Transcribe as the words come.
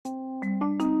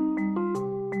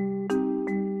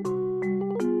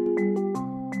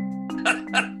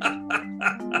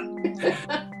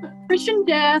Perdition,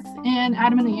 Death, and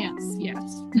Adam and the Ants.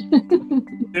 Yes.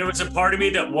 There was a part of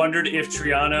me that wondered if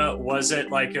Triana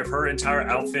wasn't like, if her entire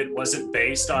outfit wasn't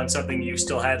based on something you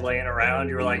still had laying around.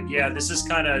 You were like, yeah, this is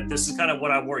kind of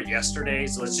what I wore yesterday,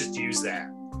 so let's just use that.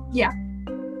 Yeah.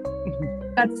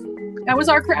 That was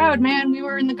our crowd, man. We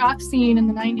were in the goth scene in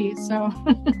the 90s, so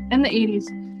and the 80s.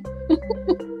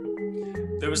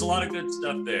 There was a lot of good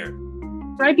stuff there.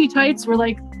 Stripy tights were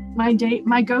like my daily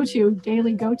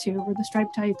go-to were the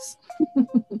striped tights.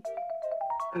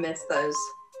 I miss those.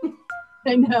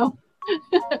 I know.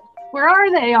 Where are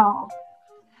they all?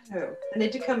 Oh, I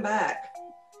need to come back.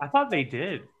 I thought they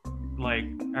did. Like,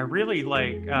 I really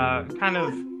kind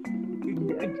of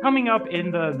coming up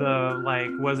in the like,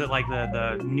 was it like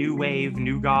the new wave,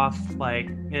 new goth? Like,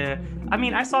 I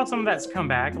mean, I saw some of that's come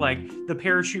back, like the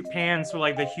parachute pants with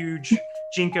like the huge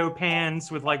Jinko pants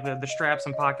with like the straps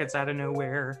and pockets out of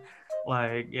nowhere.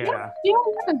 Like, yeah.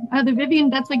 The Vivian,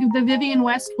 that's like the Vivian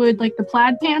Westwood, like the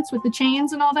plaid pants with the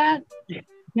chains and all that.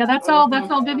 Yeah, that's all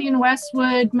Vivian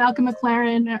Westwood, Malcolm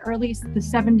McLaren, early the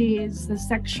 70s, the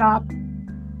sex shop.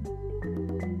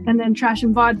 And then Trash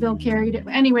and Vaudeville carried it.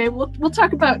 Anyway, we'll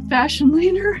talk about fashion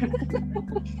later.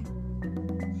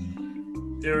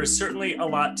 There is certainly a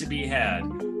lot to be had.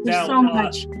 There's so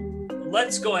much.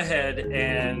 Let's go ahead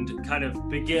and kind of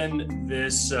begin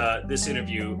this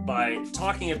interview by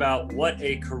talking about what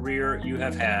a career you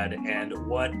have had and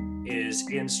what is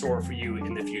in store for you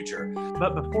in the future.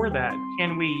 But before that,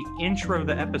 can we intro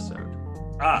the episode?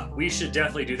 We should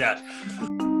definitely do that.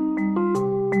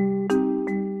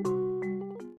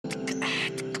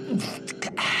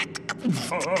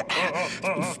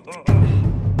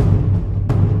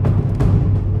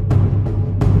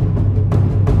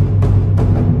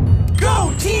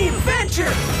 Go Team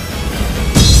Venture!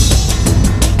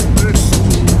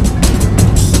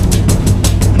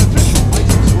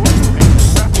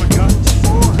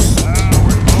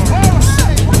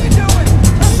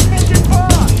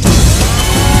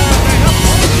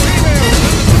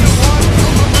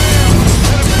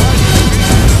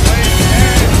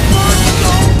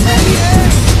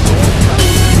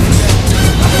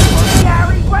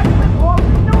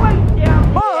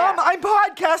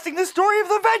 The story of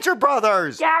the Venture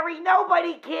Brothers! Gary,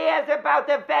 nobody cares about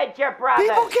the Venture Brothers!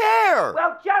 People care!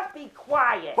 Well, just be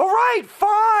quiet! All right,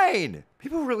 fine!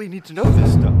 People really need to know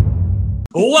this stuff.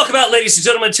 Welcome out, ladies and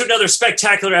gentlemen, to another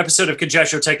spectacular episode of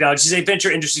Conjectural Technologies, a venture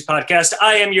industry podcast.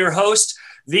 I am your host,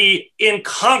 the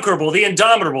incomparable, the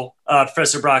indomitable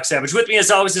Professor Brock Savage. With me, as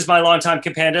always, is my longtime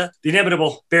companion, the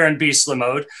inimitable Baron Beast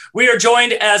Lamode. We are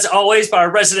joined, as always, by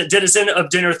our resident denizen of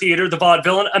dinner theater, the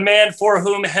vaudevillain, a man for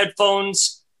whom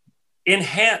headphones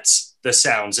enhance the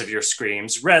sounds of your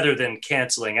screams rather than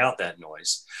canceling out that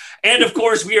noise. And of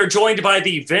course, we are joined by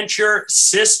the Venture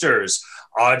sisters,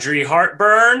 Audrey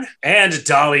Hartburn and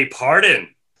Dolly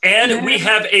Parton. And we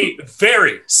have a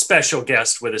very special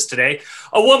guest with us today,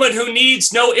 a woman who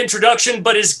needs no introduction,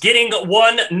 but is getting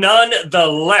one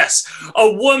nonetheless.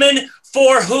 A woman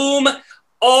for whom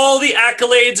all the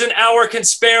accolades an hour can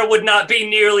spare would not be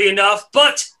nearly enough,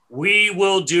 but we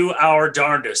will do our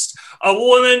darndest. A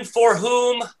woman for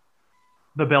whom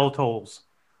the bell tolls.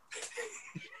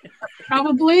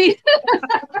 Probably.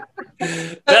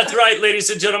 That's right, ladies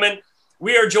and gentlemen.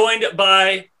 We are joined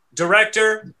by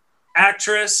director,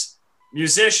 actress,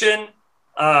 musician,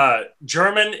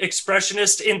 German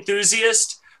expressionist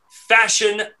enthusiast,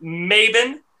 fashion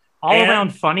maven.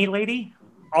 All-around funny lady?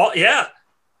 Yeah.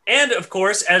 And, of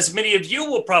course, as many of you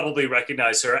will probably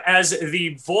recognize her, as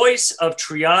the voice of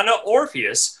Triana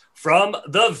Orpheus from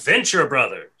the Venture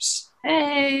Brothers.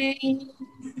 Hey.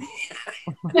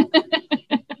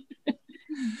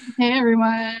 Hey,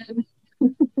 everyone.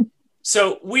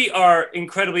 So we are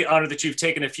incredibly honored that you've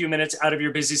taken a few minutes out of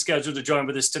your busy schedule to join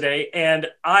with us today. And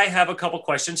I have a couple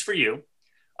questions for you.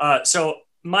 So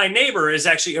my neighbor is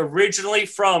actually originally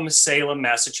from Salem,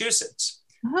 Massachusetts,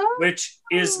 which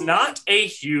is not a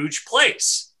huge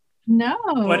place. No.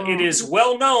 But it is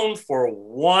well known for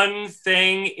one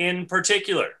thing in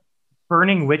particular.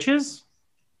 Burning witches?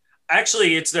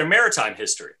 Actually, it's their maritime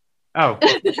history. Oh.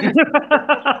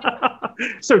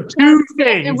 So two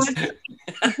things.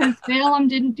 Because Salem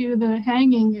didn't do the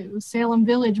hanging. It was Salem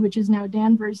Village, which is now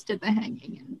Danvers, did the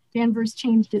hanging. And Danvers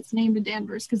changed its name to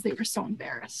Danvers because they were so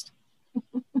embarrassed.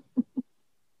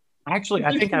 Actually,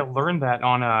 I think I learned that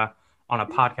on a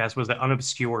podcast, was it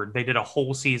Unobscured? They did a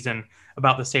whole season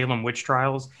about the Salem witch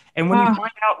trials. And when you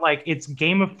find out, like, it's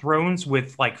Game of Thrones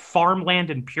with, like, farmland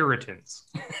and Puritans.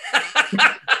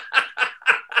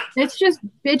 It's just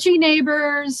bitchy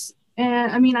neighbors. And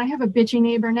I mean, I have a bitchy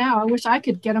neighbor now. I wish I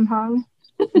could get him hung.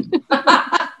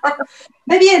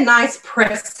 Maybe a nice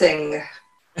pressing.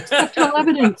 Structural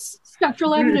evidence.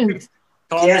 Structural evidence.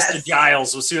 Call Yes. Mr.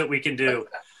 Giles. We'll see what we can do.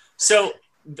 So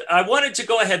I wanted to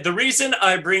go ahead. The reason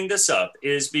I bring this up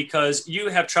is because you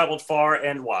have traveled far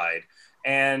and wide.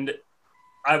 And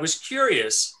I was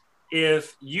curious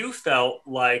if you felt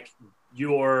like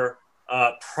your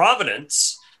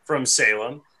provenance from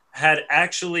Salem had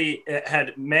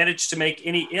managed to make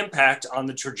any impact on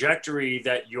the trajectory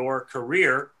that your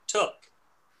career took.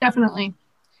 Definitely.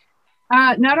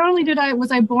 Not only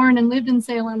was I born and lived in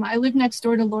Salem, I lived next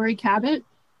door to Lori Cabot,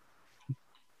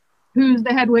 who's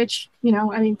the head witch, for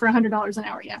 $100 an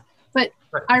hour, yeah. But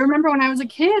I remember when I was a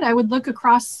kid, I would look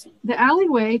across the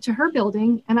alleyway to her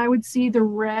building and I would see the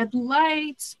red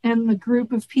lights and the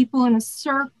group of people in a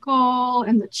circle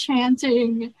and the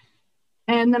chanting.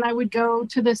 And then I would go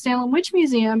to the Salem Witch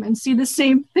Museum and see the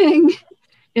same thing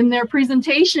in their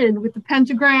presentation with the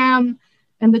pentagram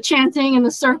and the chanting and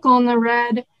the circle and the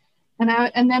red.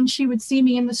 And then she would see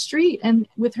me in the street and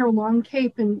with her long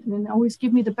cape and always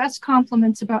give me the best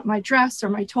compliments about my dress or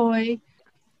my toy.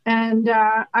 And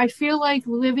I feel like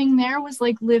living there was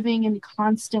like living in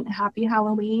constant happy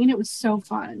Halloween. It was so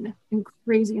fun and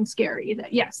crazy and scary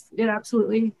that, yes, it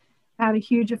absolutely had a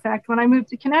huge effect. When I moved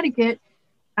to Connecticut,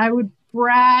 I would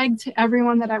brag to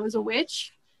everyone that I was a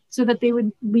witch so that they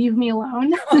would leave me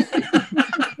alone.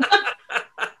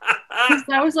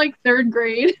 That was like third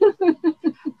grade.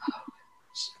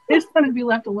 I just wanted to be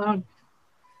left alone.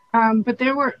 But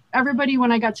everybody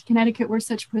when I got to Connecticut were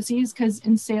such pussies because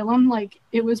in Salem, like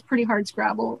it was pretty hard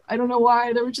Scrabble. I don't know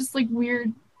why. There were just like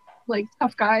weird, like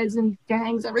tough guys and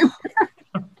gangs everywhere.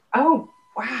 Oh,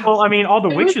 wow. Well, I mean, all the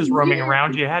It was witches roaming weird.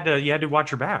 around, you had to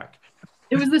watch your back.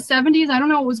 It was the 70s. I don't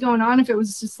know what was going on. If it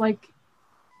was just like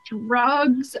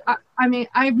drugs. I mean,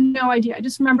 I have no idea. I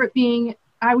just remember it being,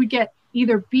 I would get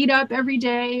either beat up every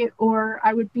day or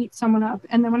I would beat someone up.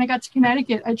 And then when I got to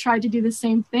Connecticut, I tried to do the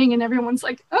same thing and everyone's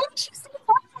like, oh, she's so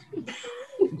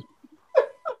fun.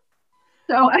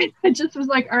 So I just was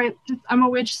like, all right, I'm a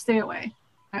witch, stay away.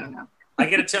 I don't know. I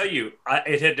got to tell you,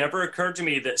 it had never occurred to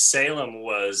me that Salem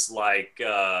was like,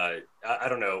 I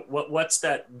don't know, what's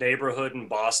that neighborhood in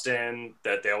Boston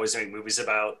that they always make movies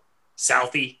about?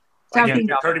 Southie. Like, Southie.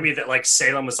 it occurred to me that like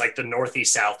Salem was like the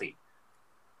Northeast Southie.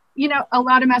 A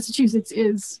lot of Massachusetts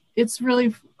is. It's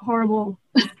really horrible.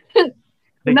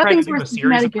 They Nothing's tried to do a worse than series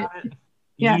Connecticut. about it.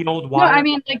 Yeah. Ye Old No, Wire. I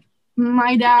mean, like,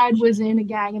 my dad was in a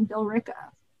gang in Billerica.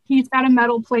 He's got a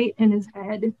metal plate in his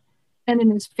head and in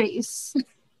his face.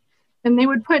 And they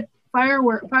would put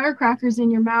firecrackers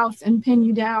in your mouth and pin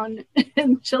you down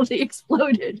until they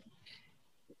exploded.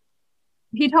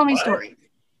 He told me What? stories.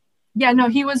 Yeah, no,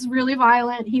 he was really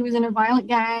violent. He was in a violent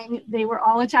gang. They were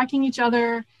all attacking each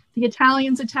other. The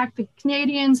Italians attacked the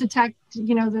Canadians, attacked,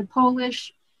 the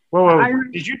Polish, Whoa,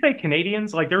 Irish. did you say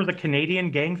Canadians? Like there was a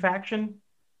Canadian gang faction?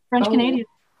 French Oh. Canadians.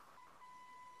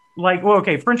 Like, well,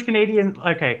 okay, French Canadian.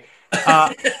 Okay,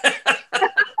 I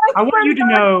want you to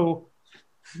know.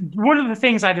 One of the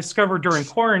things I discovered during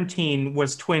quarantine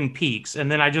was Twin Peaks,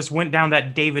 and then I just went down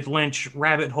that David Lynch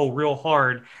rabbit hole real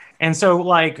hard. And so,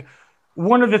 like,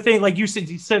 one of the things, like you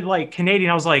said, like Canadian,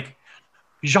 I was like,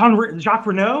 Jacques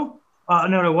Renault.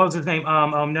 No, what was his name?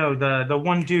 No, the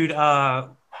one dude,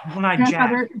 one-eyed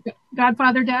Jack.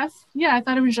 Godfather Death. Yeah, I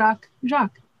thought it was Jacques. Yeah.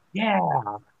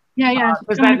 Yeah.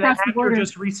 Because Coming that across the actor border.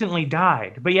 just recently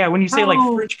died. But yeah, when you say like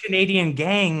Oh. French Canadian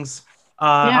gangs, Yeah.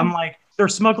 I'm like, they're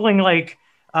smuggling like,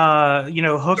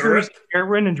 hookers,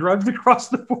 heroin, and drugs across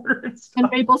the border and stuff, And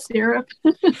maple syrup.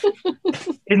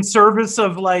 in service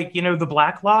of like, the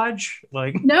Black Lodge.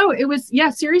 Like, No, it was,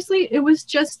 seriously, it was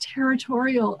just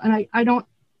territorial. And I don't,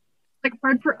 like,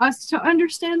 hard for us to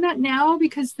understand that now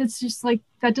because that's just like,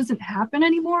 that doesn't happen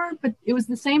anymore. But it was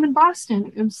the same in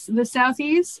Boston. It was the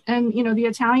Southeast and, the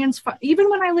Italians. Even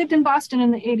when I lived in Boston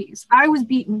in the 80s, I was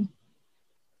beaten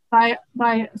by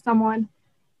someone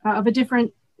of a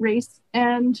different race.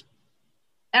 And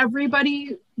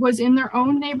everybody was in their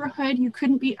own neighborhood. You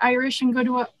couldn't be Irish and go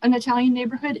to an Italian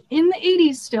neighborhood. In the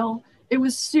 80s still, it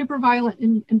was super violent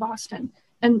in Boston.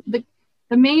 And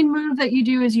the main move that you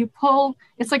do is you pull,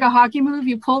 it's like a hockey move,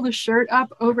 you pull the shirt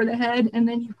up over the head and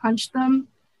then you punch them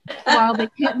while they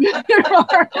hit your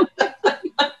arm.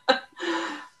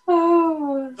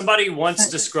 Oh. Somebody once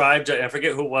described, I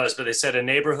forget who it was, but they said a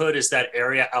neighborhood is that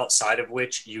area outside of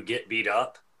which you get beat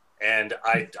up. And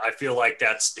I feel like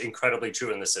that's incredibly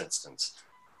true in this instance.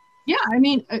 Yeah, I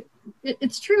mean,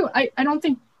 it's true. I don't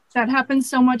think that happens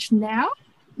so much now.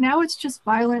 Now it's just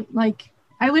violent. Like,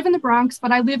 I live in the Bronx,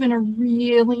 but I live in a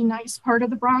really nice part of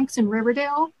the Bronx in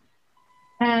Riverdale.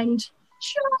 And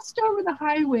just over the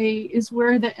highway is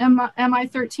where the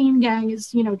MI13 gang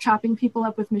is, chopping people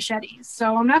up with machetes.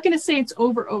 So I'm not going to say it's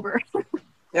over. Oh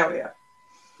yeah.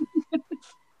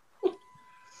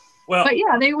 Well, But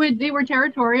yeah, they were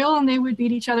territorial and they would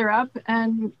beat each other up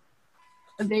and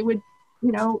they would,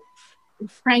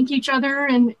 prank each other.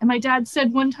 And my dad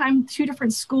said one time 2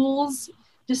 different schools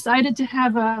decided to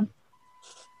have a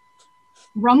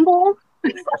rumble.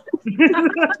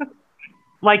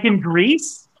 Like in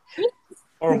Greece?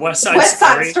 or West Side West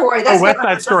Side Story. Story. Oh, West what-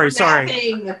 Side Story, sorry.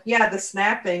 snapping. Yeah, the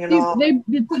snapping and all.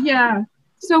 Yeah.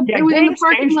 So Yeah, it was in the games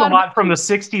parking changed a lot. lot from the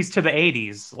 60s to the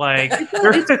 80s. Like,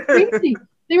 It's crazy.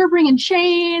 They were bringing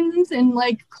chains and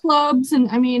like clubs, and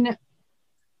I mean,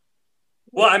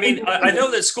 Well, I mean, I know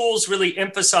that schools really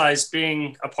emphasize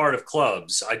being a part of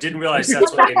clubs. I didn't realize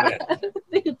that's what they meant.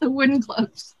 they get the wooden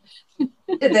clubs.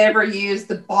 Did they ever use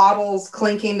the bottles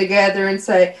clinking together and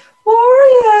say,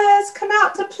 "Warriors, come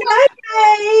out to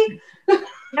play"?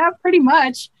 Yeah, pretty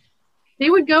much. They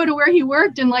would go to where he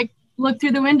worked and like look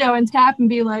through the window and tap and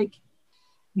be like,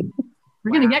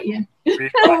 "We're gonna get you."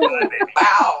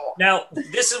 Wow. Now,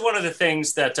 this is one of the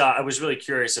things that I was really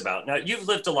curious about. Now, you've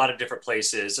lived a lot of different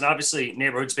places, and obviously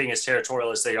neighborhoods being as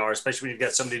territorial as they are, especially when you've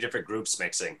got so many different groups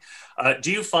mixing.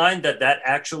 Do you find that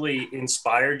actually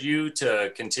inspired you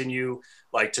to continue,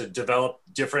 like, to develop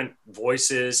different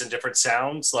voices and different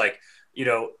sounds? Like,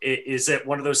 is it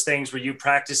one of those things where you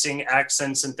practicing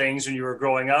accents and things when you were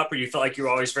growing up, or you felt like you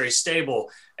were always very stable,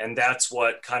 and that's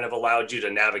what kind of allowed you to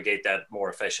navigate that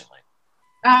more efficiently?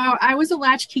 I was a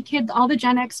latchkey kid. All the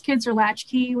Gen X kids are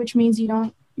latchkey, which means you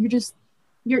have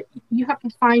to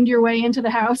find your way into the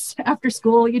house after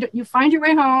school. You find your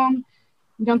way home.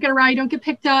 You don't get a ride. You don't get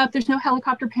picked up. There's no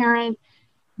helicopter parent.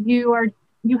 You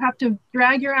have to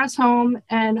drag your ass home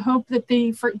and hope that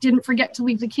they didn't forget to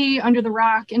leave the key under the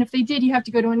rock. And if they did, you have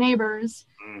to go to a neighbor's.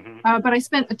 Mm-hmm. But I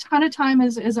spent a ton of time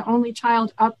as an only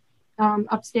child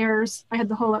upstairs. I had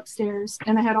the whole upstairs,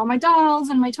 and I had all my dolls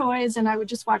and my toys, and I would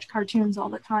just watch cartoons all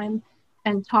the time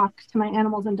and talk to my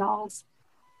animals and dolls.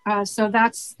 So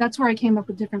that's where I came up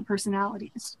with different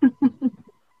personalities.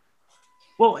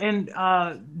 well, and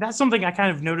that's something I kind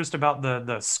of noticed about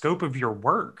the scope of your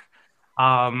work.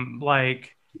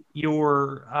 Like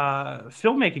your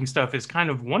filmmaking stuff is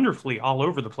kind of wonderfully all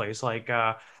over the place. Like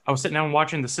I was sitting down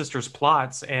watching the Sisters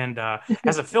Plots, and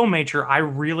as a filmmaker, I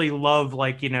really love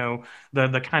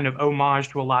the kind of homage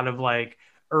to a lot of like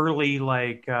early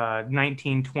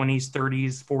 1920s,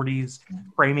 30s, 40s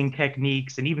framing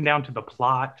techniques, and even down to the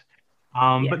plot.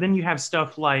 But then you have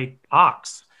stuff like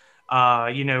Pox.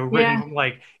 Written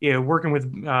working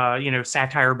with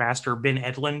satire master Ben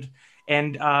Edlund,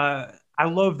 and I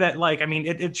love that. Like, I mean,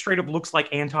 it straight up looks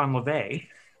like Anton LaVey.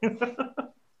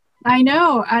 I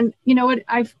know, and you know what?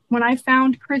 When I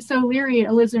found Chris O'Leary,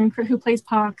 who plays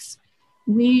Pox,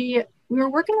 we were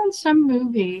working on some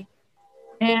movie,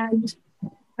 and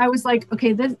I was like,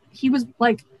 okay, he was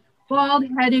like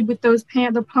bald-headed with those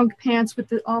the punk pants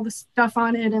with all the stuff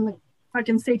on it and the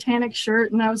fucking satanic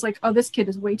shirt, and I was like, oh, this kid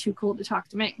is way too cool to talk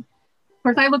to me. Of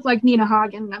course, I look like Nina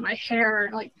Hagen, and my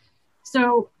hair,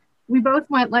 so. We both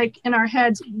went like in our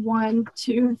heads, 1,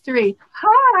 2, 3,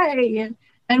 hi.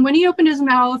 And when he opened his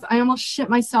mouth, I almost shit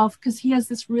myself because he has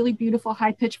this really beautiful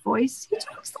high-pitched voice. He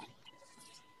talks like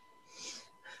this.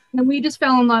 And we just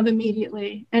fell in love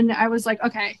immediately. And I was like,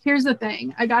 okay, here's the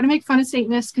thing. I got to make fun of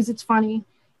Satanists because it's funny.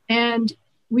 And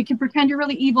we can pretend you're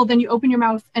really evil. Then you open your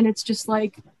mouth and it's just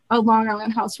like a Long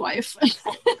Island housewife.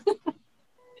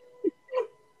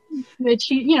 Which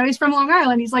he's from Long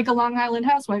Island. He's like a Long Island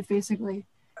housewife, basically.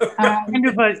 Kind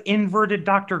of an inverted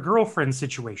Dr. Girlfriend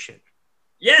situation.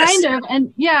 Yes. Kind of,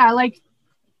 and yeah, like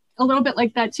a little bit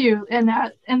like that too. And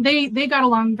they got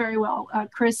along very well.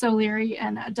 Chris O'Leary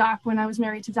and Doc, when I was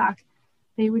married to Doc,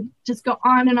 they would just go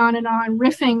on and on and on,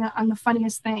 riffing on the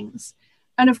funniest things.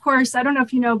 And of course, I don't know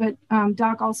if you know, but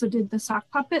Doc also did the sock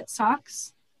puppet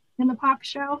Socks in the Pox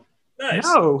show. Nice.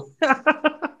 No.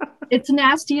 It's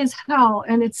nasty as hell,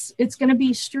 and it's going to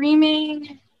be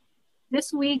streaming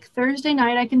this week, Thursday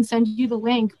night. I can send you the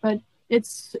link, but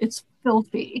it's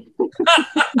filthy.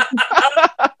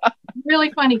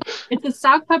 Really funny. It's a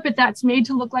sock puppet that's made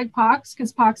to look like Pox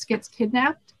because Pox gets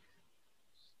kidnapped.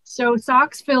 So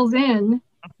Socks fills in,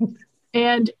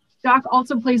 and Doc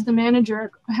also plays the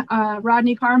manager,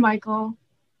 Rodney Carmichael,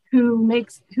 who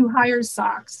hires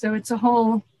Socks. So it's a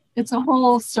whole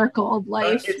circle of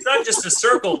life. It's not just a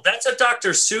circle. That's a Dr.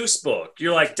 Seuss book.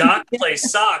 You're like, Doc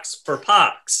plays Socks for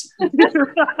Pox.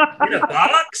 In a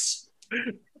box?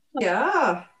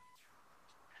 Yeah.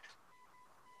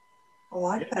 I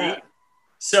like that.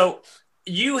 So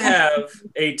you have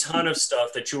a ton of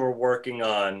stuff that you are working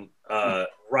on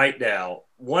right now.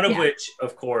 One of which,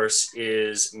 of course,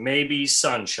 is Maybe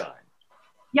Sunshine.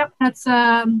 Yep, that's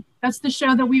the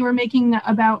show that we were making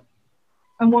about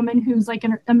a woman who's like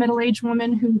a middle-aged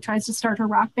woman who tries to start her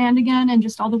rock band again, and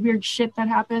just all the weird shit that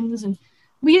happens. And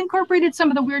we incorporated some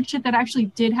of the weird shit that actually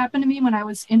did happen to me when I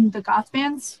was in the goth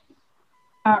bands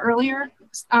earlier.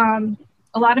 A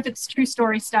lot of it's true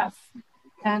story stuff,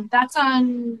 and that's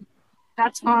on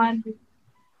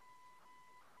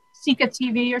Sika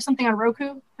TV or something on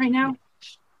Roku right now.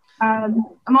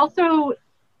 I'm also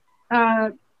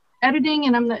editing,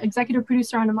 and I'm the executive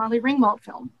producer on a Molly Ringwald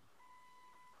film.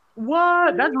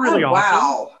 What? That's really awesome.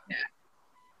 Wow. Yeah.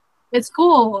 It's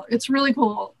cool. It's really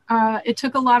cool. It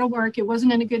took a lot of work. It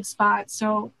wasn't in a good spot.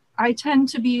 So I tend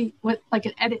to be like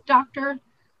an edit doctor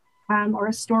or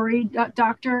a story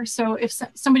doctor. So if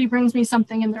somebody brings me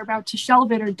something and they're about to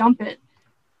shelve it or dump it,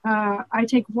 I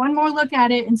take one more look at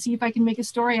it and see if I can make a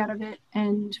story out of it.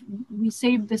 And we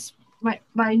saved this,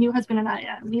 my new husband and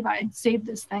I, Levi, saved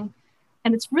this thing.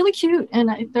 And it's really cute.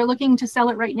 And they're looking to sell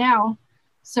it right now.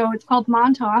 So it's called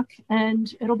Montauk,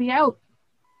 and it'll be out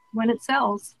when it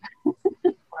sells.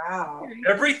 Wow.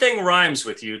 Everything rhymes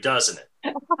with you, doesn't it?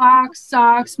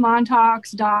 Socks,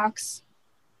 Montauk's, docs.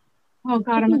 Oh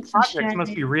God, I'm a projects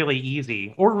must be really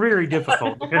easy or very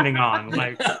difficult, depending on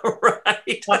like.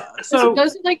 Right. So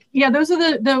those are those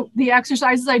are the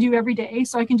exercises I do every day,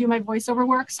 so I can do my voiceover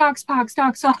work. Socks, socks.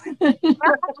 A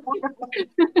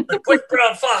quick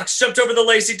brown fox jumped over the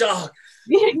lazy dog.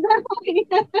 Exactly.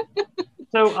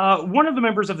 So one of the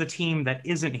members of the team that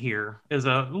isn't here is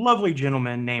a lovely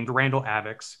gentleman named Randall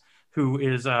Avix, who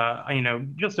is,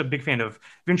 just a big fan of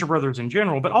Venture Brothers in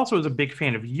general, but also is a big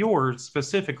fan of yours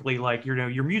specifically, like,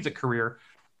 your music career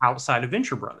outside of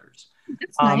Venture Brothers.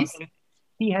 That's nice.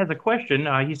 He has a question.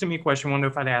 He sent me a question. I wonder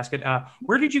if I'd ask it.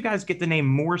 Where did you guys get the name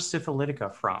More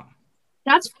Syphilitica from?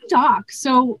 That's from Doc.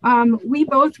 So we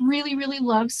both really, really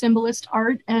love symbolist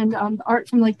art and art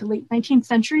from like the late 19th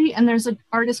century. And there's an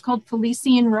artist called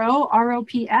Felician Rowe,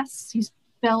 R-O-P-S. He's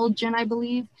Belgian, I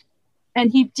believe.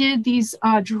 And he did these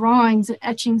drawings and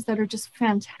etchings that are just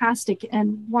fantastic.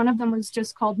 And one of them was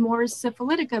just called Mors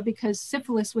Syphilitica because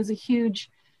syphilis was a huge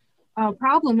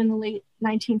problem in the late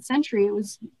 19th century. It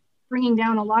was bringing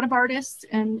down a lot of artists.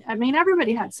 And I mean,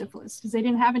 everybody had syphilis because they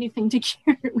didn't have anything to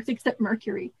cure it with except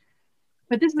mercury.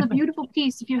 But this is a beautiful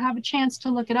piece. If you have a chance to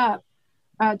look it up,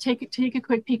 take a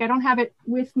quick peek. I don't have it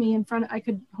with me in front. I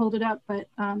could hold it up, but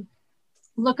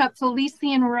look up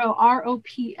Felician Rowe,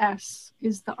 R-O-P-S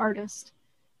is the artist.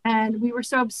 And we were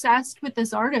so obsessed with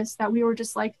this artist that we were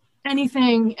just like,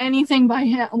 anything by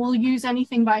him. We'll use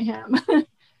anything by him.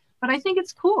 But I think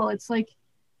it's cool. It's like,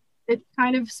 it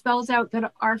kind of spells out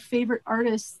that our favorite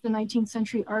artists, the 19th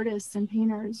century artists and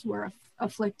painters, were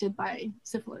afflicted by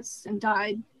syphilis and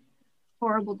died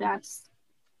horrible deaths.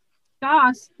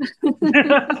 Gosh.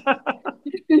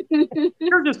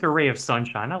 You're just a ray of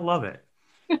sunshine. I love it.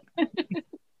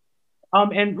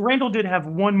 And Randall did have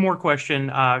one more question,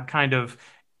 kind of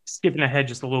skipping ahead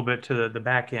just a little bit to the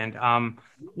back end.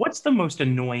 What's the most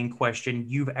annoying question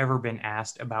you've ever been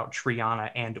asked about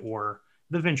Triana and or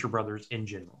the Venture Brothers in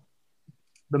general?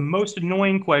 The most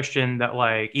annoying question that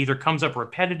like either comes up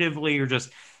repetitively or just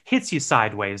hits you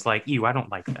sideways, like, ew, I don't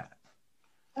like that.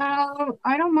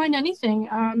 I don't mind anything.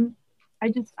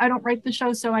 I don't write the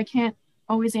show, so I can't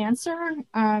always answer.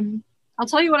 I'll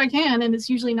tell you what I can, and it's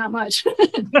usually not much.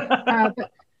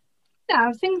 But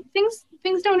yeah,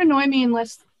 things don't annoy me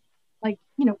unless, like,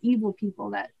 evil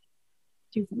people that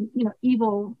do,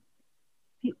 evil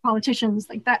politicians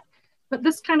like that. But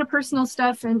this kind of personal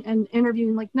stuff and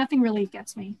interviewing, like, nothing really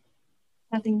gets me.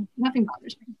 Nothing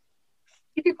bothers me.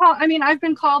 If you call, I've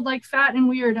been called like fat and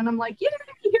weird, and I'm like, yeah,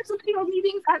 here's a video of me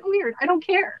being fat and weird. I don't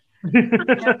care.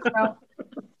 So,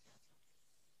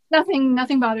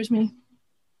 nothing bothers me.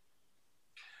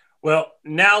 Well,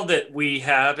 now that we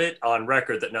have it on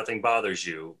record that nothing bothers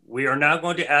you, we are now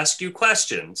going to ask you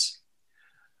questions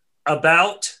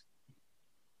about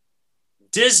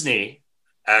Disney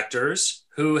actors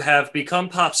who have become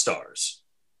pop stars.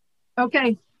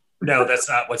 Okay. No, that's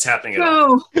not what's happening at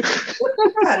all.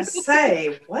 I gotta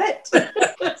say, what?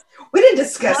 We didn't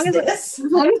discuss this.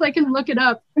 As long as I can look it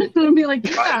up and be like,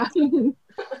 yeah.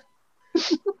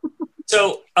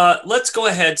 So let's go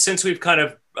ahead, since we've kind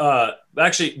of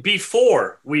actually,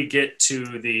 before we get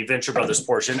to the Venture Brothers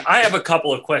portion, I have a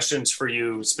couple of questions for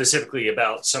you specifically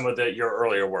about some of your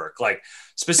earlier work. Like,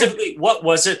 specifically, what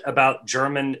was it about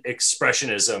German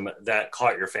Expressionism that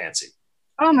caught your fancy?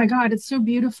 Oh my God, it's so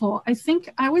beautiful. I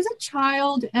think I was a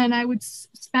child and I would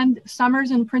spend summers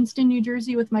in Princeton, New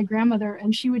Jersey with my grandmother,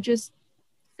 and she would just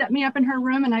set me up in her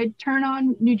room, and I'd turn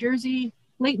on New Jersey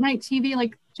late night TV,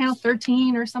 like channel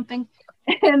 13 or something.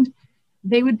 And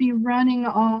they would be running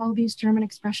all these German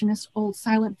Expressionist old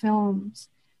silent films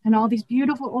and all these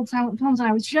beautiful old silent films. And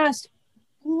I was just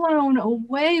blown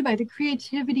away by the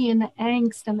creativity and the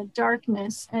angst and the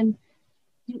darkness. And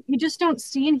you just don't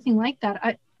see anything like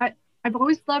that. I've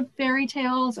always loved fairy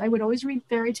tales. I would always read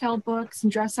fairy tale books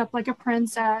and dress up like a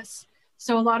princess.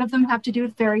 So a lot of them have to do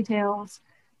with fairy tales.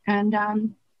 And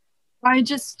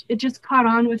it just caught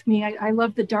on with me. I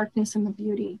love the darkness and the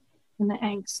beauty and the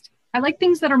angst. I like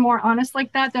things that are more honest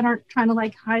like that aren't trying to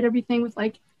like hide everything with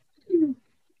like,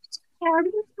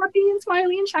 everything's happy and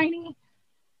smiley and shiny.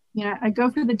 I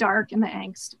go through the dark and the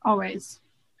angst always.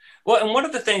 Well, and one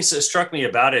of the things that struck me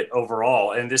about it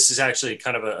overall, and this is actually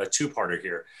kind of a two-parter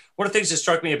here. One of the things that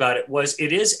struck me about it was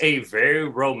it is a very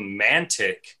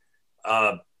romantic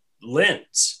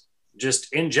lens,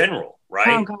 just in general, right?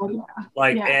 Oh God, yeah.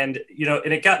 Like, yeah. and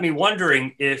and it got me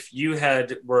wondering if you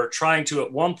were trying to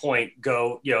at one point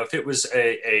go, if it was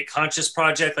a conscious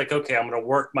project, like, okay, I'm going to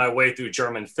work my way through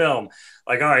German film.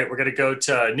 Like, all right, we're going to go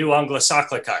to New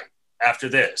Anglo-Saxlichkeit after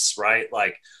this, right?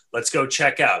 Like, let's go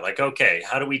check out, like, okay,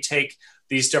 how do we take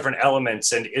these different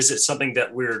elements, and is it something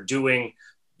that we're doing,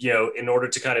 in order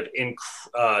to kind of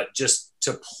just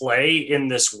to play in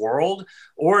this world,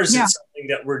 or is it something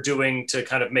that we're doing to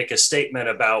kind of make a statement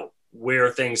about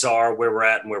where things are, where we're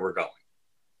at, and where we're going?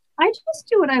 I just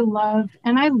do what I love,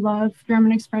 and I love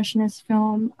German Expressionist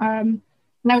film. And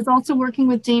I was also working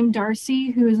with Dame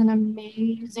Darcy, who is an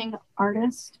amazing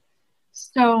artist.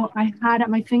 So I had at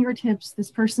my fingertips this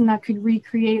person that could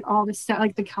recreate all the set,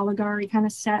 like the Caligari kind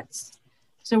of sets.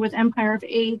 So with Empire of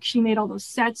Ache, she made all those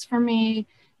sets for me.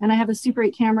 And I have a Super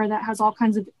 8 camera that has all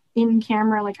kinds of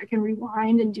in-camera, like I can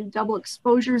rewind and do double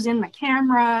exposures in my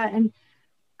camera. And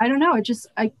I don't know,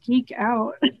 I geek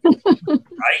out. Right?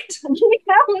 I geek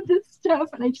out with this stuff,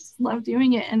 and I just love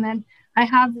doing it. And then I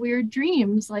have weird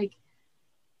dreams. Like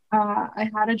I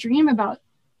had a dream about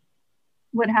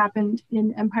what happened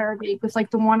in Empire of Ache with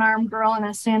like the one-armed girl in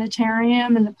a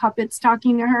sanitarium and the puppets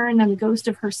talking to her, and then the ghost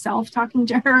of herself talking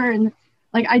to her. And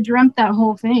like, I dreamt that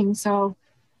whole thing. So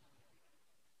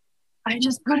I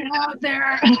just put it out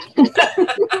there.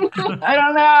 I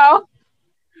don't know.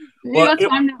 Maybe that's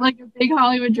why I'm not like a big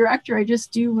Hollywood director. I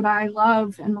just do what I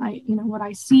love, and what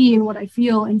I see and what I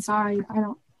feel inside.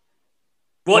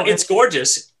 Well, it's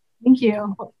gorgeous. Thank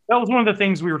you. That was one of the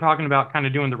things we were talking about kind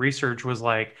of doing the research, was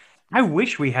like, I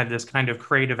wish we had this kind of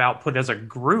creative output as a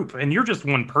group, and you're just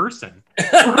one person.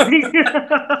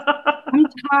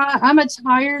 I'm a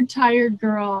tired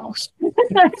girl.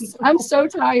 I'm so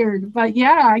tired, but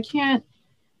yeah, I can't.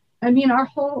 I mean, our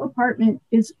whole apartment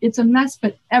it's a mess,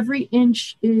 but every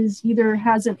inch is either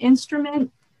has an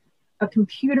instrument, a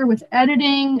computer with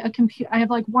editing, I have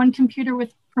like one computer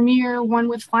with Premiere, one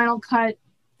with Final Cut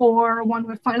 4, one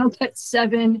with Final Cut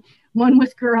 7, one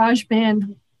with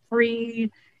GarageBand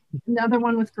 3, another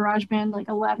one with GarageBand like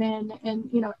 11, and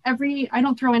I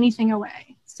don't throw anything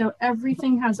away. So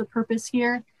everything has a purpose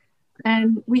here,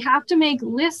 and we have to make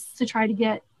lists to try to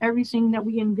get everything that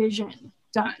we envision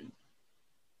done.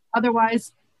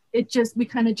 Otherwise, we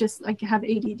kind of just like have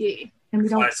ADD, and we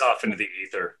don't. Flies off into the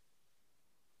ether.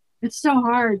 It's so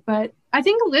hard, but I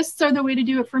think lists are the way to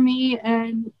do it for me.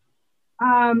 And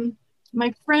I'm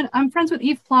friends with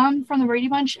Eve Plum from the Brady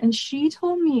Bunch, and she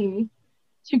told me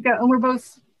to go, and we're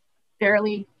both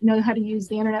barely know how to use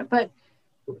the internet, but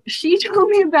she told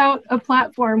me about a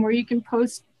platform where you can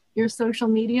post your social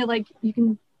media, like you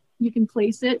can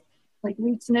place it like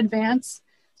weeks in advance.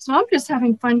 So I'm just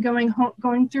having fun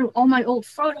going through all my old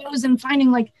photos and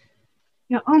finding like,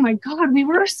 oh my God, we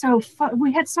were so fun.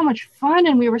 We had so much fun,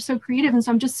 and we were so creative. And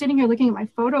so I'm just sitting here looking at my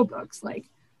photo books, like,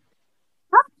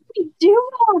 how did we do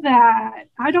all that?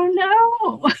 I don't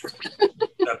know.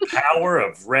 The power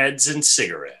of reds and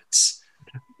cigarettes.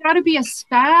 You gotta be a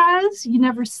spaz. You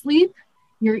never sleep.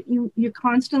 You're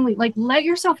constantly like, let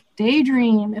yourself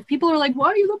daydream. If people are like, why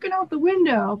are you looking out the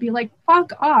window? I'll be like,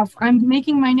 fuck off. I'm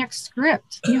making my next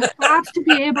script. You have to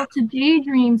be able to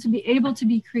daydream to be able to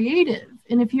be creative.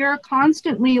 And if you're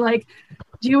constantly like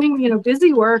doing,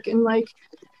 busy work and like,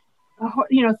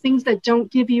 things that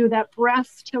don't give you that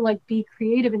breath to like be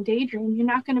creative and daydream, you're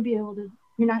not going to be able to,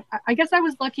 I guess I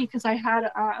was lucky because I had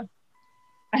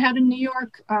a New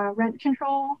York rent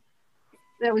control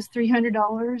that was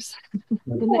 $300 in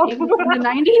the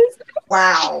 90s.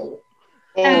 Wow.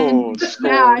 And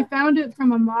yeah, I found it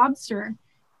from a mobster.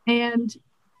 And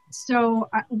so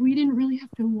we didn't really have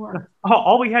to work.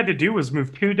 All we had to do was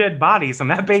move 2 dead bodies,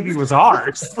 and that baby was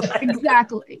ours.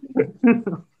 Exactly.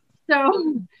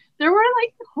 So There were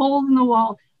like holes in the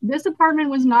wall. This apartment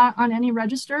was not on any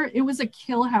register. It was a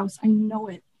kill house. I know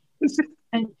it.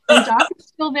 And Doc is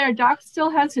still there. Doc still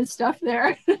has his stuff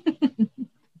there.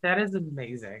 That is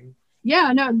amazing.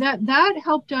 Yeah, no, that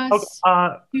helped us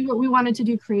do what we wanted to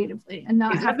do creatively, and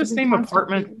not Is have that the to be same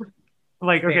constantly- apartment?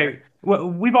 Like, okay, well,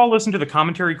 we've all listened to the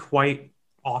commentary quite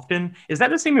often. Is that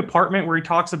the same apartment where he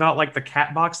talks about like the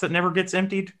cat box that never gets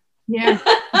emptied? Yeah.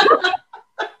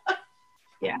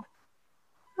 Yeah.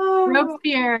 Oh,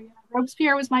 Robespierre.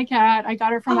 Robespierre was my cat. I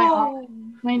got her from my aunt.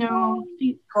 I know.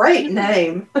 great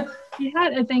name. She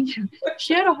had, I think,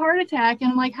 she had a heart attack,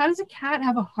 and I'm like, how does a cat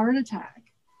have a heart attack?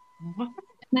 What?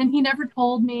 And then he never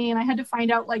told me, and I had to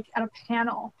find out like at a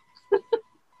panel.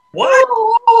 What?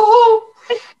 Oh,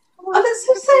 that's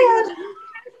so sad.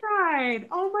 Right.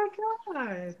 Oh my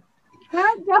god.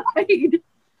 Cat died.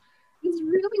 It's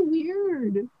really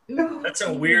weird. It was That's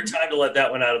a weird time to let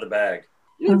that one out of the bag.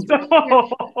 It was really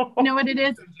weird. You know what it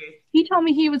is? He told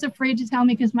me he was afraid to tell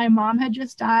me because my mom had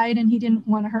just died and he didn't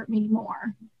want to hurt me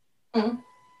more. Mhm.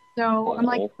 So I'm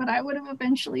like, but I would have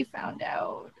eventually found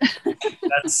out.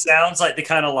 That sounds like the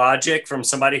kind of logic from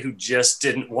somebody who just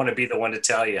didn't want to be the one to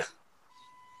tell you.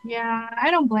 Yeah,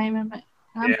 I don't blame him.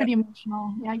 I'm Yeah. pretty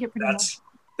emotional. Yeah, I get pretty emotional.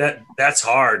 That's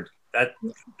hard.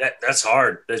 That's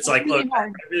hard. It's like, really look,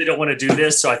 hard. I really don't want to do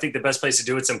this, so I think the best place to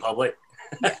do it's in public.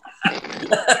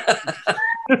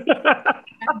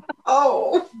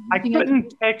 Oh, I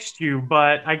couldn't text you,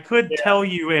 but I could tell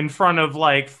you in front of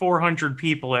like 400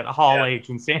 people at Hall H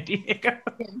in San Diego.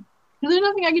 There's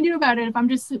nothing I can do about it if I'm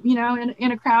just, in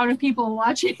a crowd of people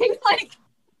watching. Like,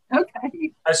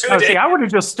 okay. I should Oh, see, I would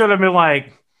have just stood up and been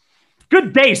like,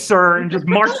 "Good day, sir," and just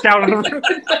marched out of the room.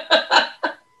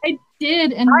 I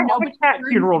did, and I have nobody a cat heard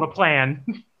funeral me. to plan.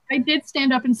 I did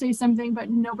stand up and say something, but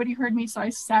nobody heard me, so I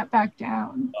sat back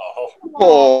down.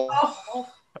 Oh,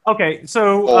 Okay,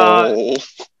 so oh.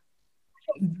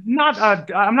 I'm not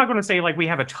going to say like we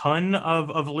have a ton of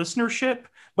listenership,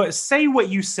 but say what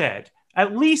you said.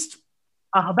 At least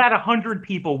about 100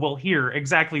 people will hear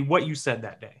exactly what you said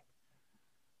that day.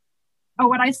 Oh,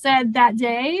 what I said that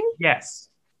day? Yes.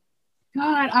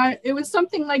 God, it was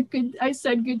something like good. I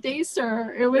said, "Good day,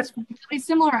 sir." It was really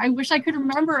similar. I wish I could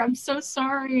remember. I'm so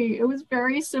sorry. It was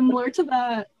very similar to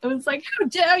that. It was like, "How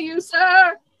dare you,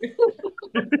 sir?"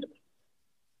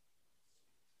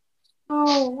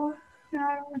 oh,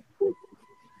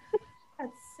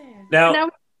 That's sad. Now, Now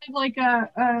we have like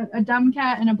a dumb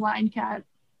cat and a blind cat.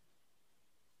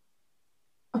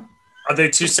 are they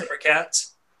two separate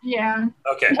cats? Yeah.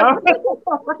 Okay.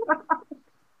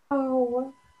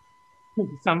 oh.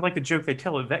 Sounds like a joke they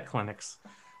tell at vet clinics.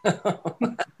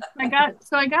 I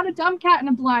got a dumb cat and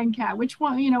a blind cat. Which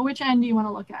one? Which end do you want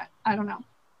to look at? I don't know.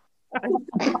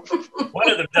 One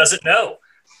of them doesn't know.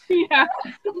 Yeah,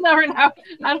 you'll never know.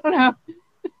 I don't know.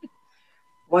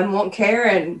 One won't care,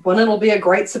 and one it'll be a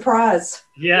great surprise.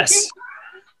 Yes.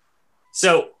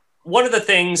 So one of the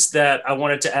things that I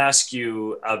wanted to ask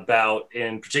you about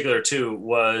in particular too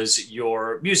was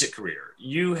your music career.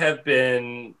 You have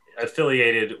been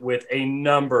affiliated with a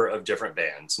number of different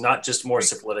bands, not just More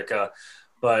Syphilitica,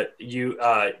 but you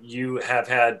have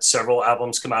had several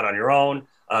albums come out on your own.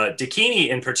 Dakini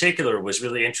in particular was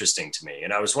really interesting to me,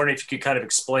 and I was wondering if you could kind of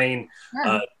explain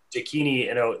Sure. Dakini.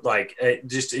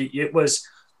 It was.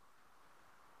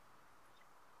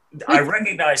 I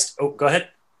recognized. Oh, go ahead.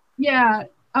 Yeah.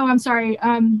 Oh, I'm sorry.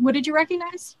 What did you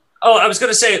recognize? Oh, I was going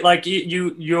to say, like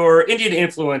your Indian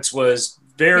influence was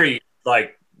very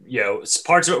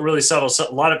parts of it were really subtle.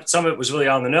 Some of it was really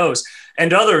on the nose,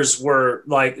 and others were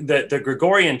like the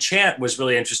Gregorian chant was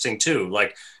really interesting too.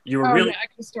 Like you were really. Yeah, I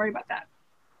got a story about that.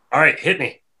 All right, hit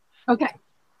me. Okay.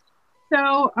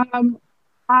 So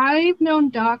I've known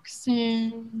Doc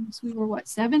since we were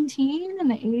 17 in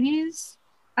the 80s.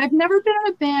 I've never been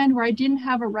in a band where I didn't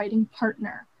have a writing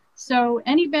partner. So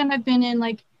any band I've been in,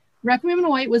 like Requiem in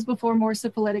White was before More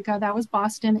Syphilitica. That was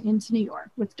Boston into New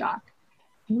York with Doc.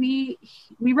 We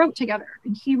wrote together,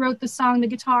 and he wrote the song, the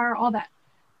guitar, all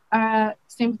that.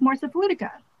 Same with More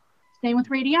Syphilitica. Same with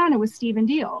Radiana with Stephen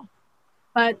Deal.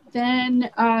 But then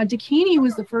Dakini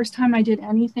was the first time I did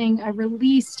anything. I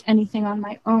released anything on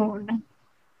my own.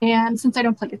 And since I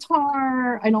don't play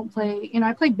guitar, I don't play,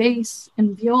 I play bass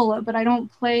and viola, but I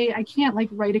can't like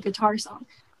write a guitar song.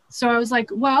 So I was like,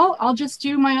 well, I'll just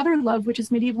do my other love, which is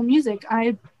medieval music.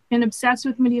 I've been obsessed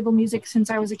with medieval music since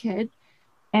I was a kid.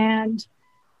 And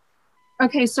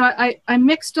okay, so I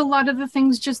mixed a lot of the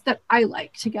things just that I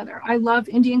like together. I love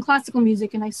Indian classical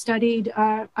music, and I studied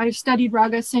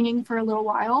raga singing for a little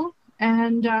while.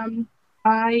 And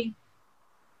the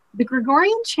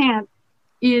Gregorian chant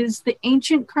is the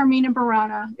ancient Carmina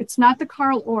Burana. It's not the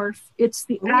Karl Orff. It's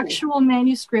the actual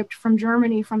manuscript from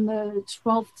Germany from the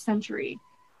 12th century,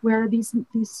 where these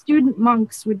student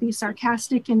monks would be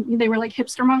sarcastic, and they were like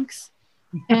hipster monks.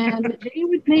 And they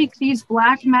would make these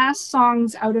black mass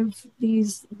songs out of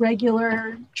these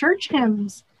regular church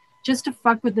hymns just to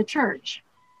fuck with the church.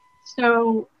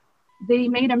 So they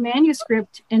made a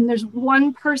manuscript, and there's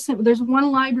one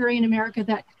library in America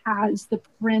that has the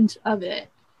print of it.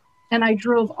 And I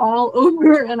drove all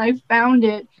over and I found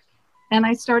it. And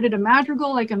I started a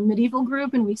madrigal, like a medieval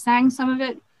group, and we sang some of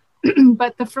it.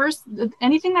 But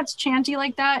anything that's chanty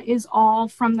like that is all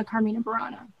from the Carmina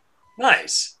Burana.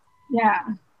 Nice. Yeah.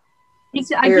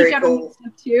 I Very teach cool.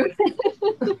 stuff too.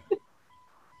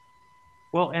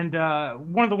 Well, and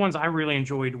one of the ones I really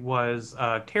enjoyed was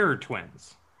Terror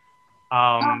Twins.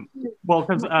 Well,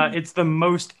 because it's the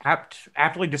most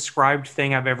aptly described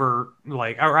thing I've ever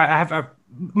or I have a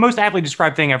most aptly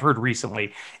described thing I've heard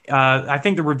recently. I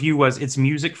think the review was it's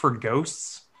music for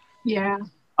ghosts. Yeah.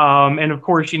 And of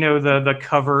course, the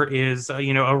cover is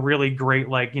a really great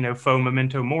faux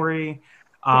memento mori.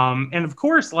 And of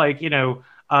course,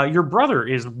 your brother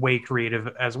is way creative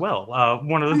as well.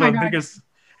 One of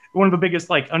the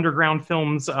biggest underground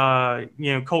films,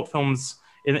 cult films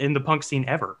in the punk scene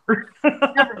ever.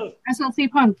 Ever. SLC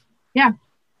punk. Yeah.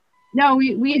 No,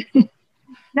 we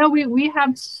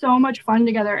have so much fun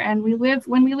together. And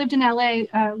when we lived in LA,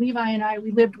 Levi and I,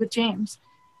 we lived with James.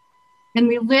 And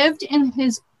we lived in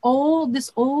this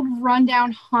old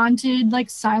rundown haunted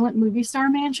silent movie star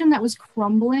mansion that was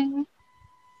crumbling.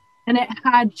 And it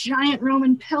had giant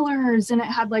Roman pillars, and it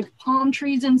had palm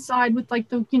trees inside with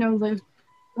the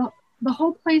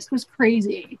whole place was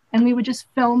crazy. And we would just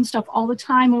film stuff all the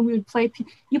time. When we would play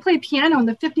piano on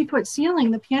the 50-foot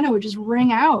ceiling, the piano would just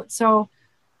ring out. So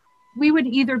we would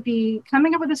either be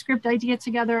coming up with a script idea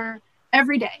together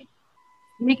every day,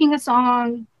 making a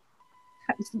song,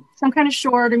 some kind of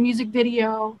short or music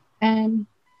video. And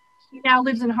he now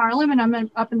lives in Harlem, and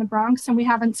I'm up in the Bronx, and we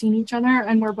haven't seen each other.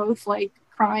 And we're both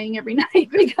crying every night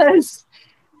because,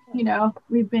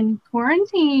 we've been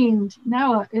quarantined.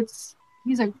 No,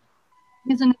 he's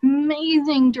an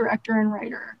amazing director and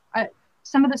writer.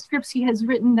 Some of the scripts he has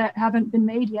written that haven't been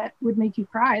made yet would make you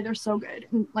cry. They're so good.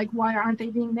 And why aren't they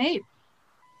being made?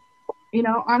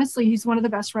 Honestly, he's one of the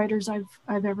best writers I've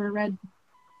ever read,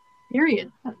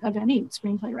 period, of any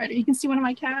screenplay writer. You can see one of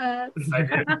my cats.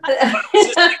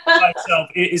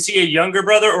 Is he a younger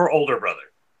brother or older brother?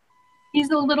 He's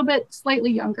a little bit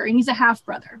slightly younger, and he's a half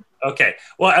brother. Okay.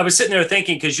 Well, I was sitting there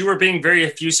thinking, because you were being very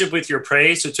effusive with your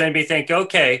praise, which made me think,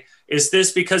 okay, is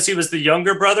this because he was the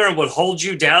younger brother and would hold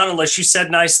you down unless you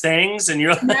said nice things? And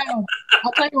you're No,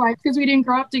 I'll tell you why, because we didn't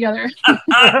grow up together.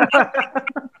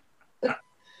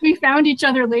 We found each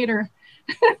other later.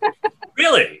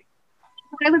 Really?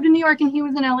 I lived in New York, and he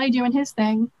was in LA doing his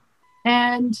thing.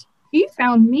 And he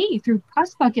found me through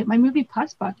Puss Bucket, my movie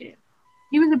Puss Bucket.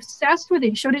 He was obsessed with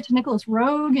it. He showed it to Nicholas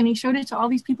Roeg, and he showed it to all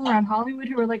these people around Hollywood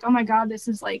who were like, oh my God, this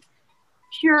is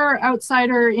pure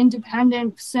outsider,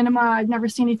 independent cinema. I've never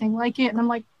seen anything like it. And I'm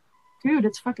like, dude,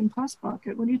 it's fucking Puss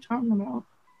Bucket. What are you talking about?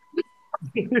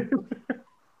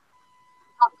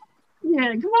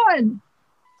 Yeah, come on.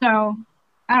 So,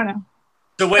 I don't know.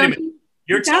 So wait a minute.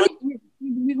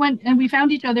 We went and we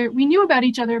found each other. We knew about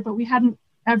each other, but we hadn't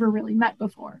ever really met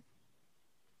before.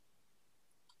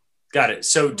 Got it.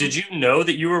 So did you know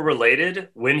that you were related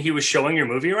when he was showing your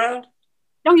movie around?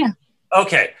 Oh, yeah.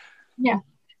 Okay. Yeah.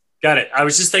 Got it. I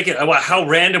was just thinking, how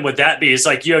random would that be? It's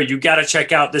you got to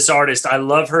check out this artist. I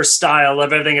love her style. I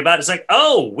love everything about it. It's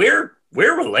we're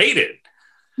related.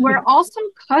 We're also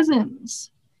cousins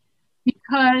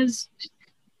because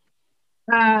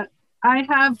I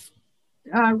have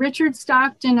Richard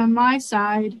Stockton on my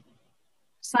side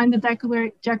signed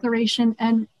the declaration,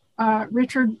 and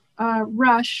Richard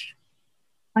Rush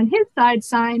on his side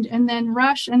signed, and then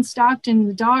Rush and Stockton,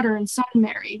 the daughter and son,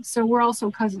 married. So we're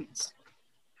also cousins.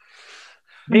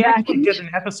 They actually did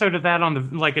an episode of that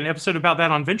an episode about that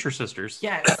on Venture Sisters.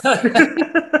 Yes.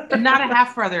 I'm not a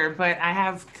half brother, but I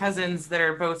have cousins that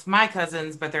are both my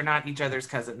cousins, but they're not each other's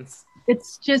cousins.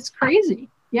 It's just crazy.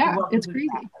 Yeah, it's crazy.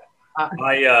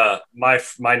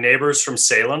 My neighbors from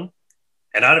Salem,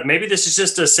 and maybe this is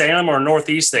just a Salem or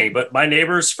Northeast thing, but my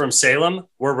neighbors from Salem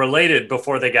were related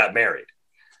before they got married.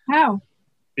 How?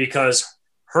 Because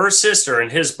her sister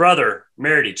and his brother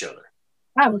married each other.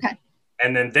 Oh, okay.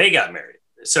 And then they got married.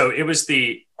 So it was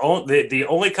the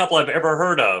only couple I've ever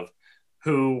heard of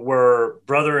who were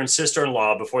brother and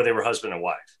sister-in-law before they were husband and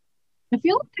wife. I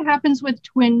feel like it happens with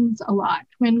twins a lot,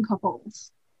 twin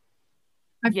couples.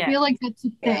 I feel like that's a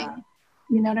thing.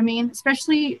 You know what I mean?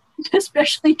 Especially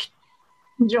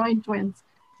conjoined twins.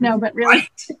 No, but really,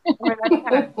 Or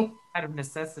that's kind of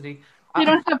necessity. you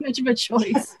don't have much of a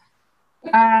choice.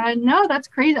 No, that's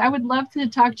crazy. I would love to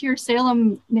talk to your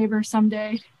Salem neighbor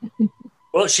someday.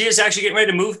 Well, she is actually getting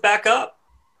ready to move back up.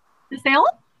 To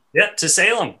Salem? Yeah, to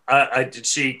Salem.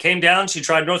 She came down. She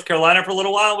tried North Carolina for a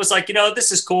little while. It was like,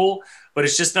 this is cool, but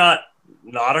it's just not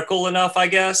nautical enough, I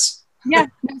guess. Yeah,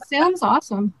 no, Salem's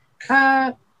awesome.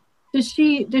 Does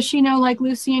she know like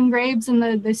Lucian Graves and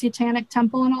the Satanic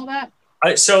Temple and all that?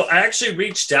 So I actually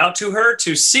reached out to her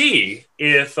to see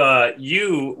if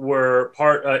you were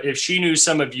if she knew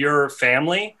some of your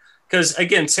family. Because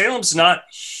again, Salem's not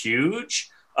huge,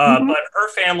 but her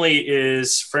family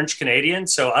is French Canadian.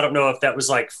 So I don't know if that was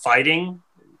like fighting.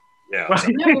 Yeah.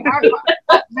 No,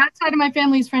 that side of my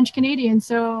family is French Canadian.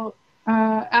 So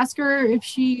ask her if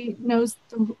she knows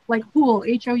like Houle,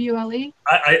 Houle.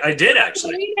 I did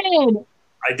actually.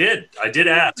 I did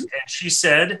ask, and she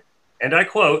said, and I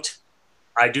quote,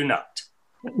 "I do not."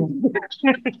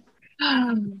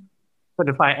 But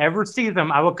if I ever see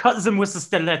them, I will cut them with a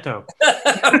stiletto.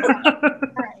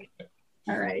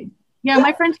 All right. Yeah,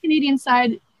 my French Canadian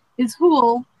side is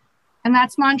Houle, and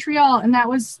that's Montreal, and that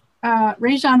was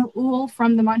Réjean Houle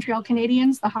from the Montreal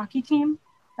Canadiens, the hockey team.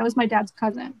 That was my dad's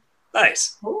cousin.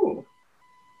 Nice. Ooh.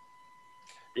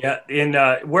 Yeah, in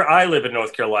where I live in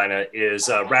North Carolina is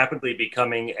rapidly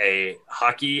becoming a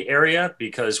hockey area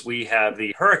because we have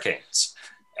the Hurricanes,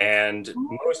 and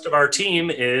most of our team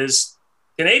is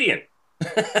Canadian,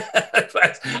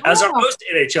 as are most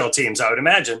NHL teams, I would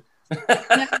imagine.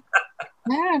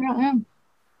 Yeah, I don't know.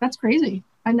 That's crazy.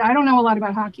 I don't know a lot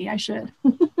about hockey. I should.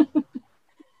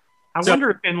 I wonder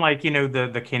if in like,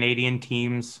 the Canadian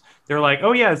teams, they're like,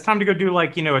 oh yeah, it's time to go do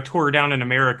like, a tour down in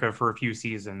America for a few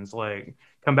seasons, like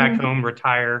come back home,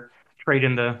 retire, trade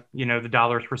in the, the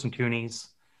dollars for some toonies.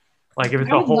 Like if it's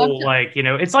a whole, like,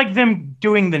 it's like them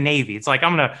doing the Navy. It's like,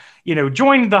 I'm going to,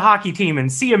 join the hockey team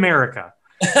and see America.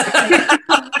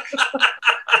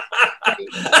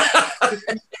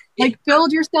 Like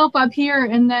build yourself up here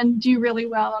and then do really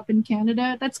well up in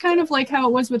Canada. That's kind of like how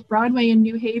it was with Broadway in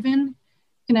New Haven,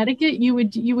 Connecticut. You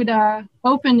would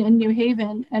open in New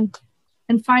Haven and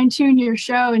fine tune your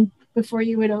show and before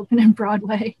you would open in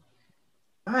Broadway.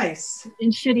 Nice.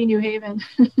 In shitty New Haven.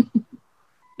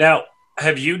 Now,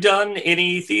 have you done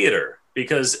any theater?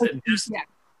 Because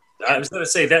I was going to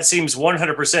say that seems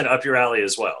 100% up your alley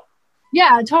as well.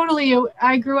 Yeah, totally.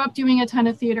 I grew up doing a ton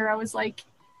of theater. I was like,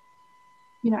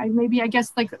 I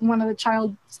guess like one of the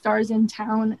child stars in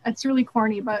town. It's really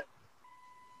corny, but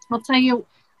I'll tell you,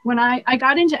 when I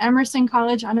got into Emerson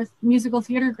College on a musical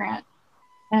theater grant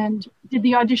and did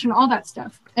the audition, all that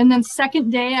stuff. And then second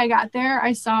day I got there,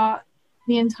 I saw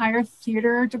the entire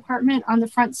theater department on the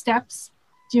front steps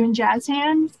doing jazz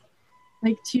hands,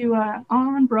 like to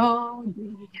On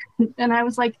Broadway. And I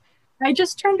was like, I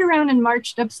just turned around and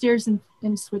marched upstairs and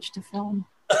switched to film.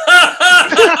 I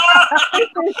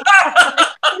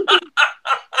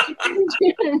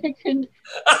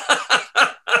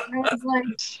was like,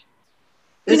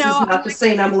 this is not the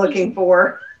scene I'm looking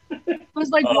for. I was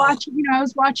like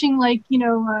watching like,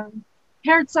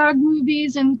 Herzog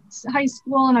movies in high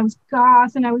school, and I was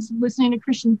goth, and I was listening to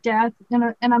Christian Death,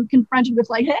 and I'm confronted with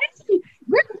like, hey,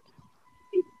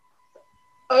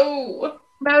 oh.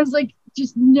 And I was like,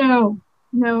 just no.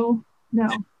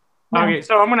 Okay,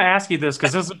 so I'm going to ask you this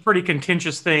because this is a pretty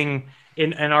contentious thing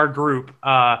in our group.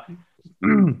 How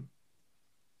do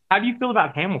you feel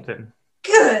about Hamilton?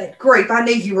 Good grief, I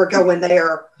knew you were going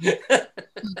there.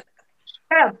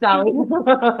 I don't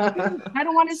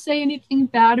want to say anything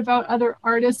bad about other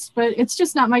artists, but it's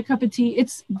just not my cup of tea.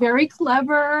 It's very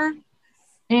clever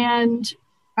and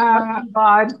things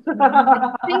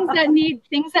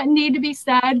that need to be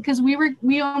said, because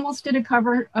we almost did a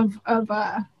cover of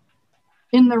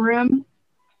In the Room.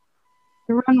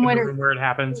 The Room where it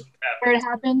happens. Where it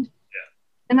happened. Yeah.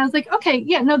 And I was like, okay,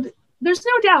 yeah, no, there's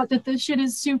no doubt that this shit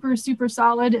is super, super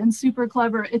solid and super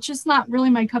clever. It's just not really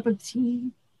my cup of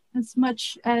tea. As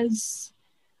much as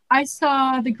I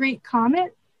saw The Great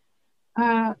Comet,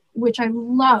 which I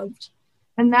loved,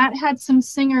 and that had some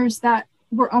singers that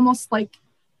were almost like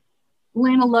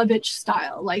Lana Lovitch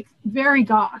style, like very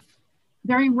goth,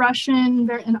 very Russian,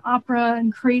 very an opera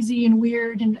and crazy and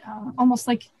weird, and almost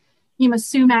like Yma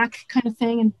Sumac kind of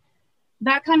thing. And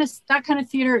that kind of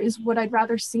theater is what I'd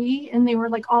rather see. And they were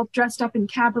like all dressed up in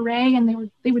cabaret,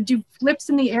 and they would do flips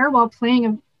in the air while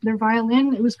playing their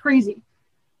violin. It was crazy.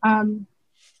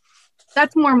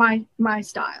 That's more my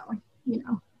style,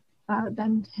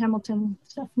 than Hamilton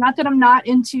stuff. Not that I'm not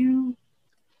into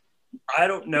I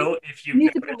don't know if you've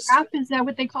Musical noticed. rap, is that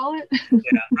what they call it? Yeah,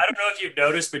 I don't know if you've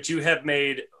noticed, but you have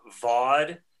made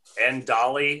Vaude and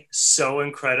Dolly so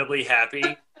incredibly happy.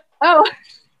 Oh,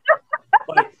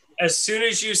 Like, as soon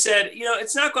as you said,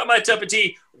 it's not quite my cup of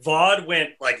tea, Vaude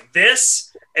went like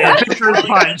this and Dolly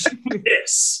went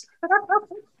this.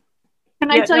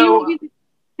 can I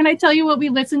tell you what we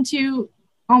listened to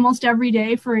almost every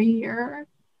day for a year?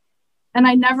 And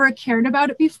I never cared about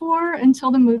it before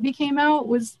until the movie came out,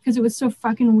 was because it was so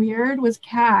fucking weird, was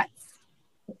Cats.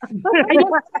 I didn't care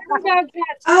about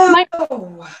Cats.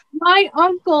 Oh, My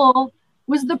uncle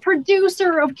was the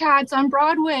producer of Cats on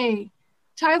Broadway.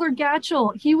 Tyler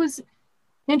Gatchell. He was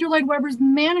Andrew Lloyd Webber's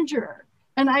manager.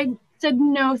 And I said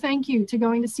no thank you to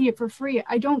going to see it for free.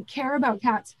 I don't care about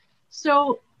Cats.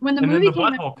 So when the movie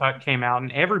came out, cut came out,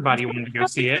 and everybody wanted to go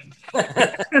see it.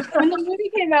 When the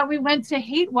movie came out, we went to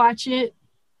hate watch it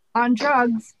on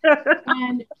drugs,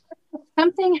 and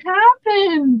something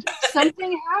happened.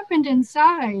 Something happened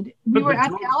inside. We were at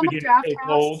the Alamo Draft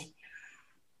House.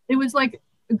 It was like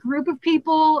a group of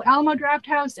people, Alamo Draft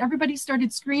House. Everybody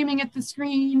started screaming at the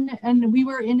screen, and we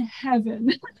were in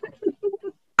heaven.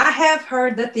 I have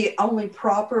heard that the only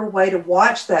proper way to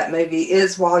watch that movie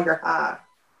is while you're high.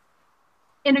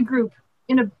 In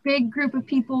a big group of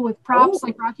people with props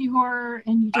like Rocky Horror,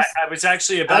 and you just. I was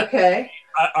actually about. Okay.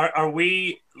 Are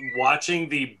we watching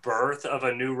the birth of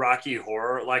a new Rocky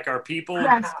Horror? Like, are people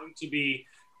Yes. going to be?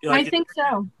 Like, I think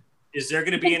so. Is there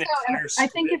going to be an entire I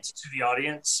think script to the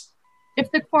audience? If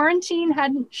the quarantine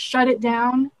hadn't shut it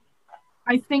down,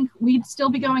 I think we'd still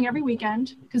be going every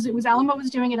weekend, because Alamo was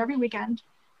doing it every weekend.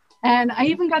 And I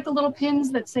even got the little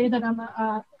pins that say that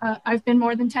I've been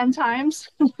more than 10 times.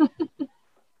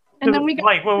 And then we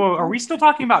got, whoa, are we still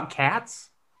talking about Cats?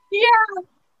 Yeah.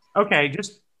 Okay,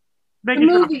 just making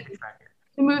sure I'm movie. keeping track here.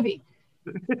 The movie.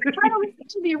 I'm trying to listen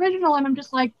to the original, and I'm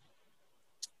just like,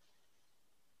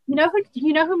 you know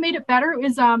who made it better? It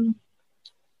was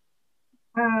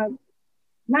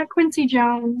not Quincy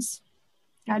Jones.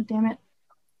 God damn it.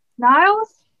 Nile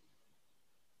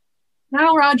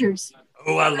Rodgers.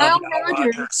 Oh, I love Nile Nile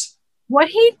Rodgers. Rodgers. What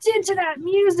he did to that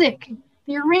music,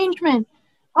 the arrangement.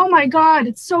 Oh my God,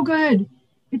 it's so good.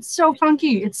 It's so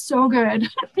funky. It's so good.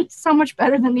 It's so much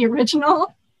better than the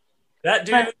original. That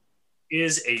dude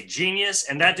is a genius,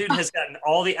 and that dude has gotten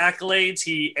all the accolades,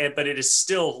 but it is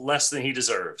still less than he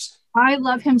deserves. I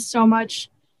love him so much.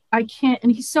 I can't,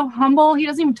 and he's so humble. He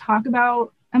doesn't even talk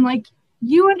about, I'm like,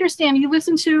 you understand, you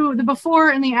listen to the before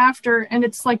and the after, and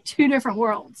it's like two different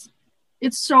worlds.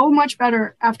 It's so much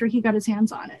better after he got his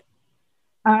hands on it.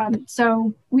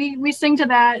 So we sing to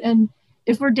that, and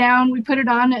if we're down, we put it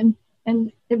on,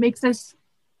 and it makes us,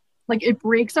 like, it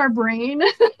breaks our brain.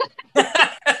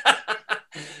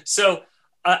 So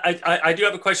I do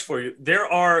have a question for you. There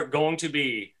are going to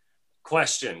be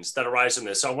questions that arise in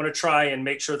this. So I want to try and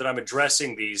make sure that I'm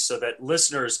addressing these so that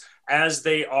listeners, as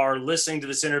they are listening to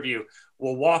this interview,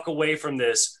 will walk away from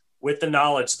this with the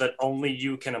knowledge that only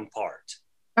you can impart.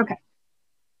 Okay.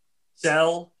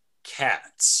 Sell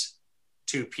Cats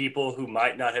to people who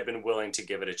might not have been willing to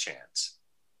give it a chance.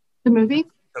 The movie?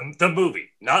 The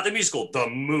movie, not the musical, the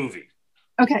movie.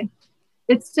 Okay.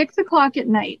 It's 6:00 at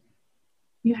night.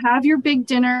 You have your big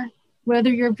dinner,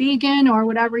 whether you're vegan or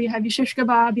whatever, you have your shish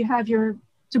kebab, you have your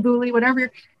tabbouleh,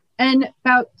 whatever. And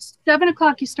about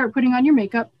 7:00, you start putting on your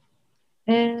makeup,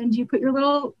 and you put your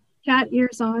little cat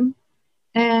ears on.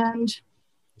 And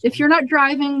if you're not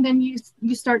driving, then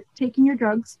you start taking your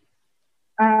drugs.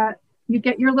 You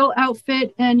get your little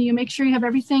outfit, and you make sure you have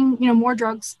everything, more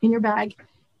drugs in your bag.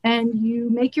 And you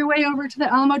make your way over to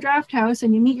the Alamo Draft House,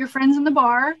 and you meet your friends in the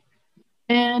bar,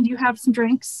 and you have some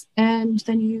drinks, and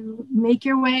then you make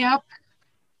your way up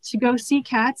to go see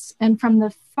Cats. And from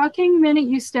the fucking minute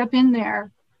you step in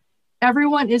there,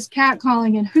 everyone is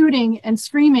catcalling and hooting and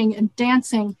screaming and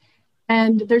dancing.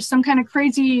 And there's some kind of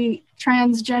crazy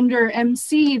transgender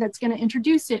MC that's going to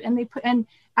introduce it. And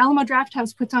Alamo Draft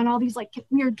House puts on all these like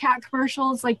weird cat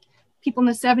commercials, like people in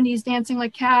the 70s dancing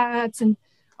like cats and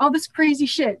all this crazy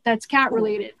shit that's cat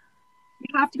related.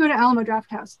 You have to go to Alamo Draft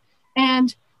House.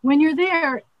 And when you're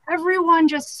there, everyone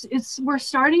we're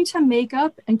starting to make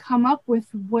up and come up with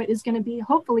what is going to be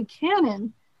hopefully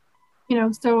canon.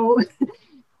 So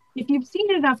if you've seen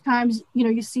it enough times,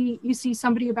 you see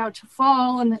somebody about to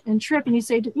fall and trip, and you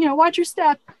say, watch your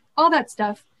step, all that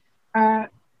stuff.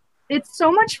 It's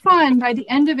so much fun by the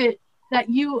end of it that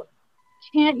you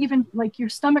can't even, like, your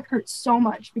stomach hurts so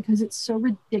much because it's so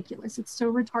ridiculous. It's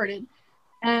so retarded.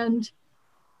 And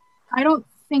I don't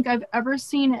think I've ever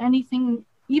seen anything,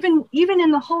 even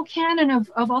in the whole canon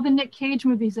of all the Nick Cage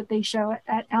movies that they show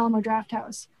at Alamo Draft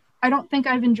House. I don't think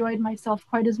I've enjoyed myself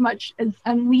quite as much as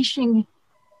unleashing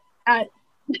at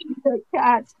the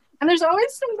cats. And there's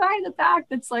always some guy in the back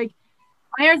that's like,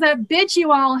 "Where's that bitch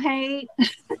you all hate?"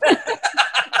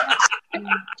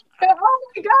 Oh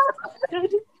my God.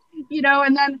 You know,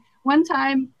 and then one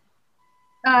time,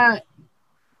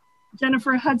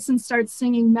 Jennifer Hudson starts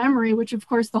singing Memory, which of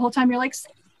course the whole time you're like,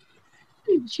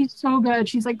 she's so good.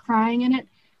 She's like crying in it.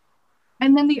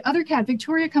 And then the other cat,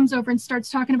 Victoria, comes over and starts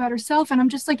talking about herself. And I'm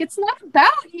just like, it's not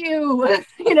about you.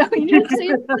 You know, you just say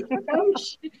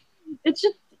it's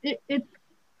just, it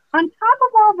on top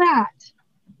of all that,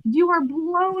 you are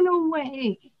blown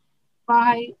away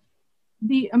by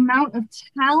the amount of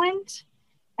talent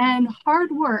and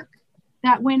hard work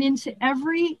that went into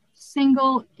every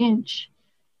single inch.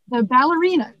 The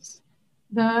ballerinas,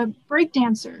 the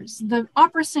breakdancers, the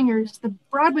opera singers, the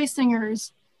Broadway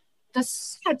singers, the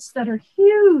sets that are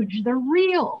huge, they're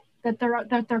real, that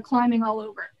they're climbing all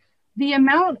over. The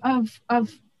amount of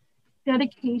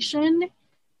dedication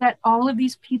that all of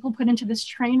these people put into this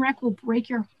train wreck will break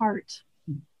your heart.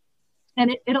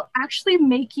 And it'll actually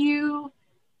make you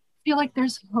feel like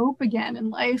there's hope again in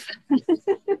life.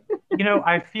 You know,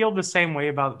 I feel the same way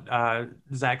about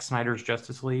Zack Snyder's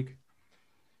Justice League.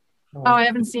 Oh, I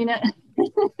haven't seen it.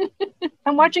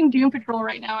 I'm watching Doom Patrol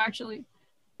right now, actually.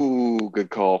 Ooh, good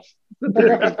call.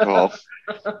 Very good call.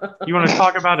 You want to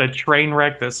talk about a train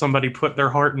wreck that somebody put their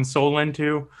heart and soul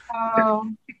into?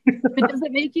 Oh, but does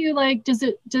it make you like? Does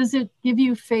it give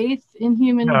you faith in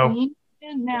human beings?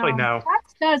 No. That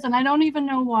does, and I don't even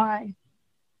know why.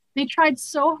 They tried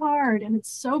so hard, and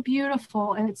it's so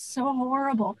beautiful, and it's so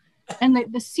horrible, and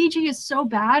the CG is so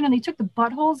bad, and they took the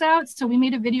buttholes out. So we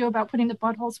made a video about putting the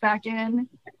buttholes back in.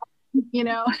 You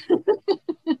know,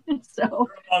 so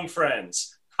Among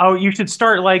friends. Oh, you should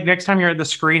start, like, next time you're at the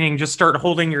screening, just start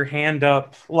holding your hand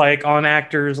up, like, on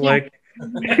actors, Yeah. like.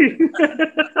 That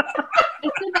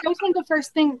was one of the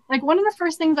first things. Like, one of the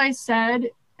first things I said,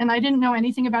 and I didn't know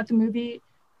anything about the movie,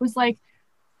 was like,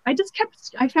 I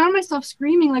found myself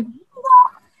screaming, like,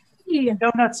 why?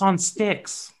 Donuts on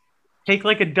sticks. Take,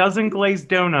 like, a dozen glazed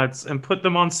donuts and put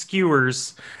them on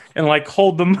skewers and, like,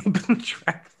 hold them up in the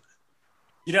track.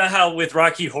 You know how with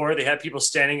Rocky Horror they have people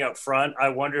standing up front? I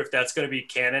wonder if that's going to be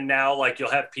canon now. Like you'll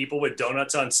have people with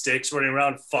donuts on sticks running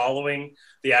around following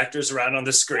the actors around on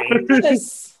the screen.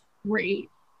 That's great.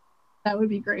 That would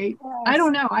be great. I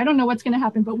don't know what's going to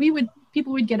happen, but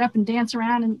people would get up and dance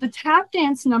around, and the tap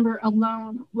dance number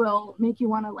alone will make you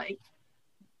want to like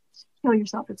kill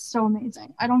yourself. It's so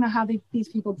amazing. I don't know how these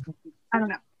people. I don't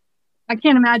know. I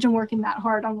can't imagine working that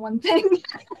hard on one thing.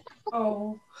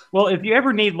 Oh. Well, if you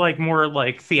ever need like more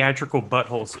like theatrical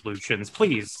butthole solutions,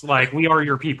 please, like we are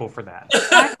your people for that.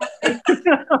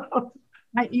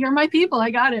 You're my people. I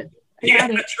got it.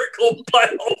 Theatrical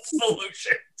butthole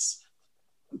solutions.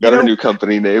 Got our new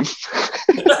company name.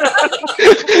 Print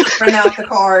out the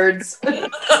cards.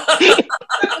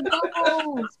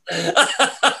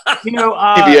 You know,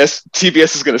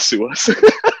 TBS is going to sue us.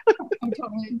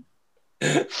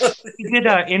 We did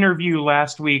an interview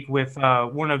last week with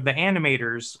one of the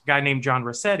animators, a guy named John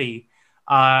Rossetti,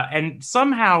 and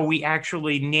somehow we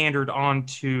actually neandered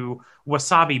onto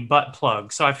Wasabi butt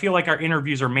plug. So I feel like our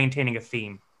interviews are maintaining a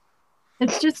theme.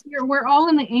 It's just we're all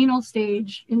in the anal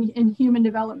stage in human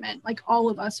development. Like all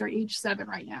of us are age 7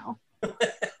 right now.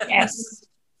 Yes.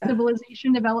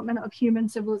 Civilization, development of human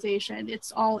civilization.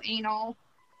 It's all anal.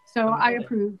 So I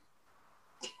approve.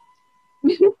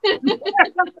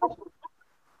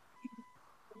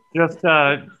 Just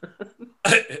so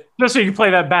you can play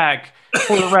that back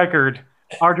for the record,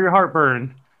 Audrey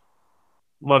Hartburn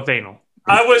loves anal.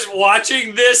 I was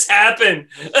watching this happen.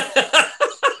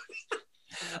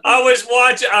 I was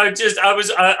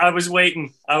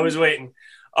waiting.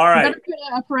 All right. Better put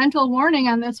a parental warning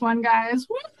on this one, guys.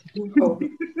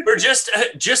 We're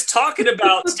just talking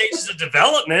about stages of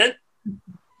development.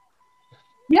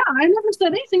 Yeah, I never said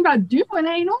anything about doing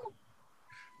anal.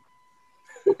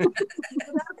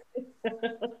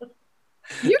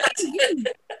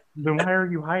 Then why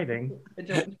are you hiding?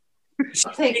 I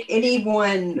think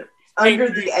anyone under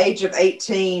the age of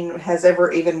 18 has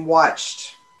ever even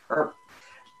watched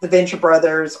the Venture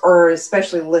Brothers or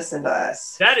especially listened to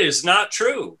us. That is not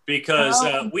true because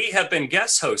we have been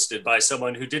guest hosted by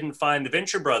someone who didn't find the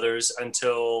Venture Brothers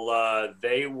until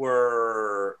they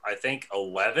were, I think,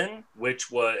 11,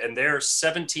 and they're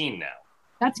 17 now.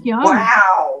 That's young.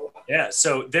 Wow. Yeah,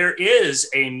 so there is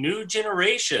a new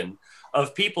generation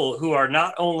of people who are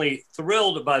not only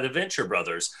thrilled by the Venture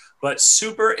Brothers, but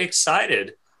super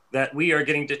excited that we are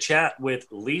getting to chat with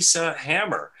Lisa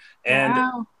Hammer.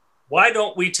 And why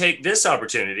don't we take this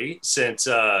opportunity, since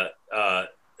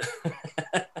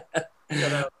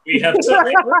We have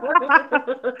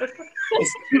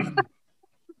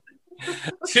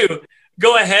to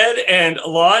go ahead and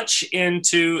launch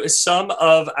into some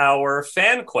of our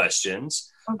fan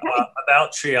questions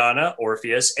about Triana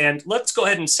Orpheus. And let's go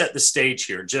ahead and set the stage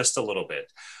here just a little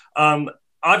bit.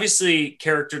 Obviously,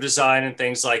 character design and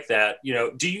things like that,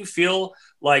 do you feel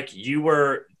like you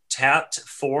were tapped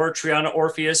for Triana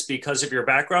Orpheus because of your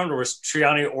background, or was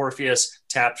Triana Orpheus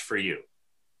tapped for you?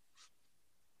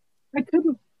 I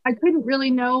couldn't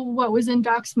really know what was in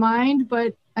Doc's mind,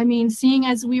 but I mean, seeing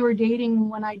as we were dating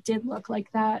when I did look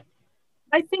like that,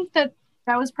 I think that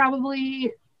was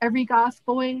probably every goth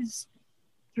boy's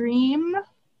dream,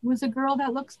 was a girl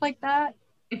that looks like that.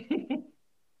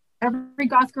 Every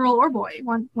goth girl or boy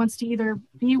wants to either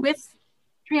be with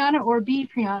Triana or be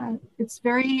Triana. It's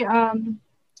very,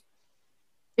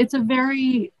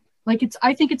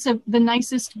 I think it's the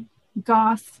nicest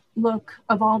goth look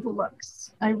of all the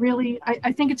looks. I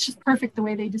think it's just perfect the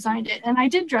way they designed it. And I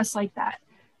did dress like that.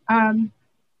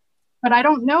 But I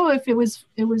don't know if it was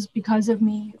because of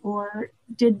me, or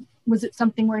was it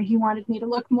something where he wanted me to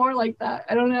look more like that?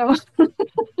 I don't know.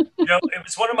 It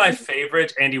was one of my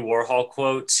favorite Andy Warhol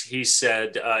quotes. He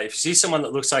said, if you see someone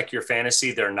that looks like your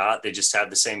fantasy, they're not. They just have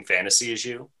the same fantasy as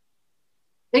you.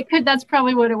 That's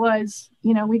probably what it was.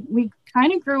 We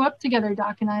kind of grew up together,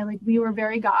 Doc and I. Like, we were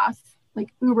very goth,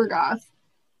 like uber goth.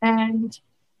 And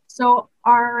so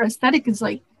our aesthetic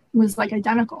was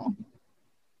identical.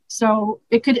 So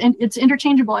it's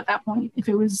interchangeable at that point if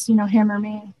it was, him or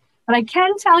me. But I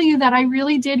can tell you that I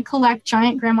really did collect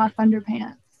giant Grandma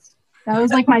Thunderpants. That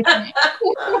was like my thing.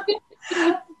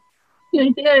 I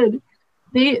did.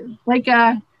 They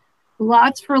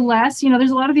lots for less.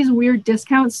 There's a lot of these weird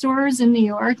discount stores in New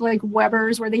York, like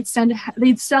Weber's, where they'd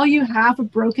sell you half a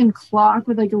broken clock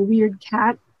with like a weird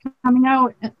cat coming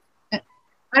out.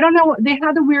 I don't know. They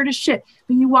had the weirdest shit.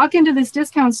 But you walk into this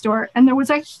discount store and there was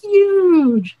a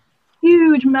huge,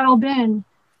 huge metal bin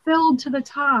filled to the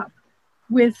top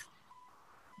with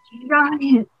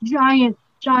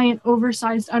giant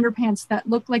oversized underpants that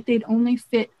looked like they'd only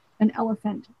fit an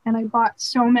elephant. And I bought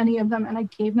so many of them and I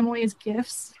gave them away as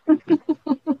gifts. And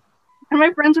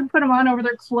my friends would put them on over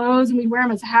their clothes and we'd wear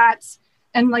them as hats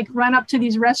and like run up to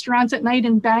these restaurants at night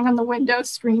and bang on the window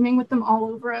screaming with them all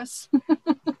over us.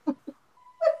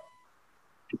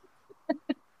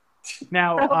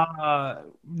 Now,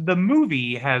 the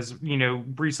movie has,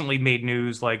 recently made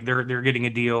news, like they're getting a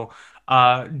deal.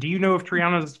 Do you know if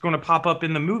Triana's going to pop up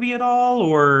in the movie at all,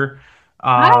 or?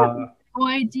 I have no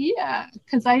idea,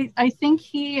 because I think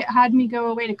he had me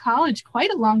go away to college quite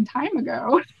a long time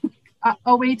ago,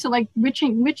 away to like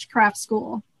witchcraft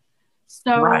school.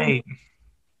 So right.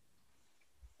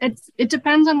 It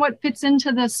depends on what fits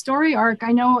into the story arc.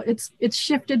 I know it's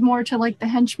shifted more to like the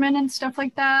henchmen and stuff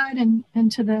like that,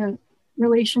 and to the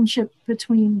relationship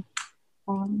between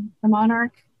the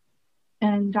monarch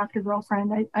and Dr.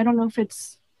 Girlfriend. I don't know if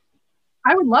it's.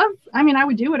 I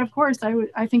would do it, of course.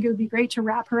 I think it would be great to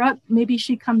wrap her up. Maybe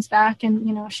she comes back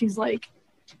and she's like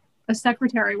a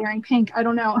secretary wearing pink. I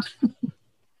don't know.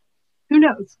 Who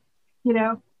knows?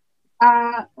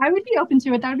 I would be open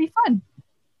to it. That would be fun.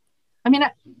 I mean,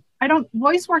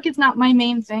 voice work is not my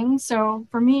main thing. So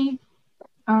for me,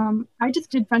 I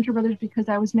just did Venture Brothers because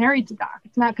I was married to Doc.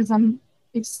 It's not because I'm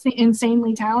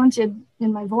insanely talented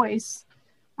in my voice.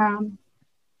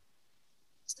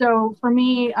 So for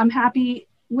me, I'm happy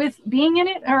with being in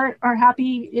it, or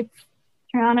happy if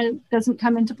Triana doesn't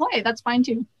come into play. That's fine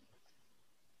too.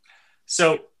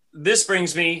 So this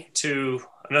brings me to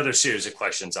another series of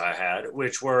questions I had,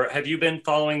 which were, have you been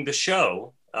following the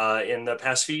show in the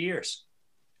past few years?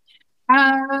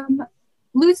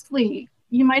 Loosely.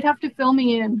 You might have to fill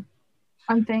me in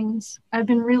on things. I've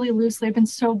been really loosely. I've been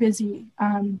so busy.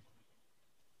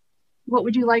 What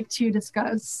would you like to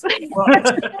discuss?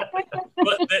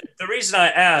 Well, the reason I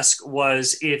ask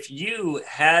was if you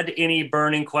had any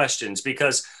burning questions,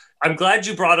 because I'm glad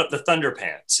you brought up the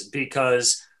Thunderpants,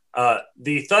 because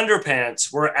the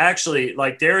Thunderpants were actually,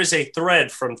 like, there is a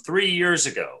thread from 3 years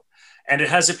ago, and it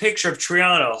has a picture of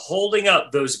Triana holding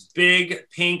up those big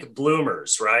pink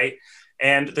bloomers, right?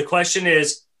 And the question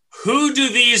is, who do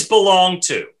these belong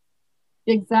to?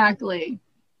 Exactly.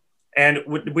 And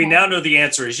we now know the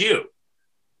answer is you.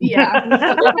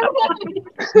 Yeah.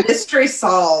 Mystery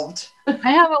solved.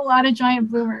 I have a lot of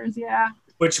giant bloomers, yeah.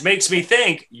 Which makes me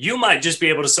think you might just be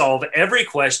able to solve every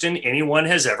question anyone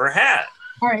has ever had.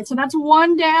 All right, so that's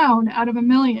one down out of a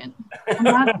million. I'm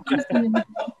not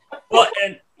well,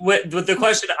 and with the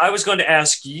question I was going to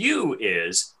ask you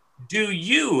is, do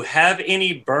you have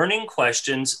any burning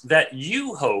questions that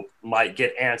you hope might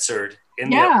get answered in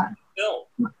the Yeah. film.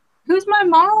 Who's my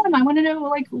mom? I want to know,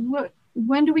 like,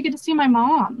 when do we get to see my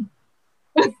mom?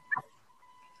 Where's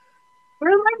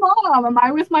my mom? Am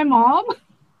I with my mom?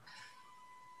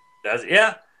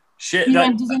 Yeah. Shit.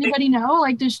 Does anybody know?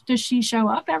 Like, does she show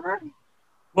up ever?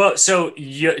 Well, so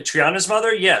Triana's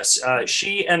mother, yes.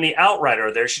 She and the Outrider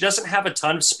are there. She doesn't have a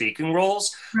ton of speaking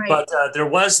roles, Right. but there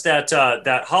was that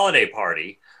holiday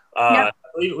party. Yep. I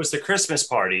believe it was the Christmas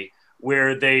party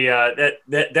where they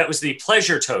that was the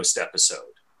Pleasure Toast episode,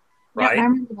 right? Yeah, I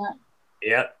remember that.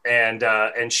 Yep.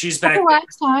 And she's That's back. the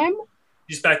last time.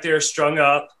 She's back there strung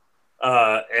up,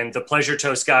 and the Pleasure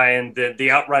Toast guy and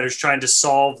the Outriders trying to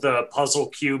solve the puzzle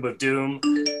cube of doom.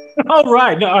 All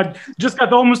right, no, I just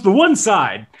got almost the one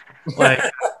side. Like,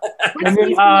 and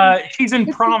then she's in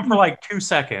prom for like 2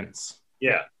 seconds.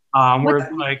 Yeah.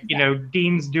 Where like, you know,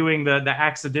 Dean's doing the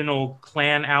accidental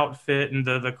clan outfit and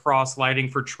the cross lighting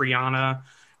for Triana,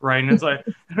 right? And it's like,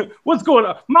 what's going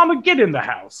on? Mama, get in the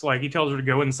house. Like, he tells her to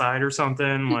go inside or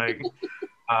something. Like,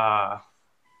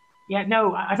 yeah,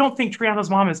 no, I don't think Triana's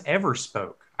mom has ever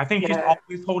spoke. I think she's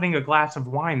always holding a glass of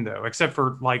wine, though, except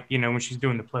for, like, you know, when she's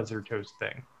doing the Pleasure Toast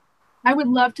thing. I would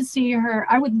love to see her.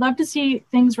 I would love to see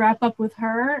things wrap up with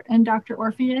her and Dr.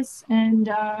 Orpheus and,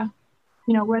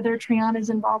 you know, whether Triana's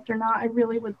involved or not. I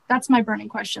really would. That's my burning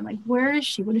question. Like, where is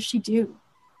she? What does she do?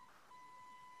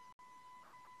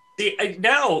 See,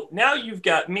 now you've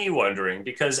got me wondering,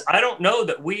 because I don't know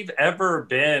that we've ever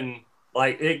been,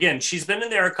 like, again, she's been in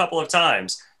there a couple of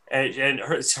times, and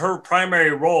her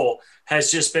primary role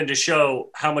has just been to show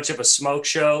how much of a smoke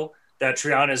show that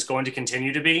Triana is going to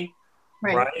continue to be.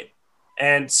 Right.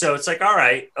 And so it's like, all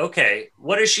right, okay,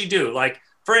 what does she do? Like,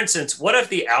 for instance, what if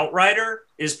the Outrider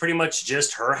is pretty much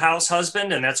just her house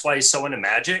husband, and that's why he's so into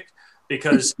magic?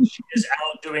 Because she is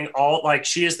out doing all, like,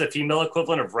 she is the female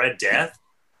equivalent of Red Death.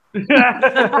 It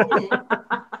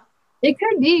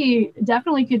could be.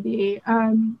 Definitely could be.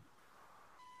 I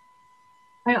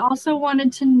also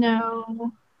wanted to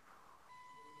know,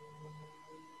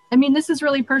 I mean, this is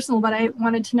really personal, but I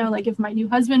wanted to know, like, if my new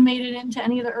husband made it into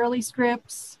any of the early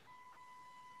scripts,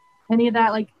 any of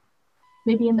that, like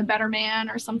maybe in The Better Man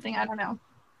or something. I don't know.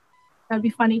 That'd be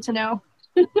funny to know.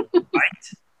 Right.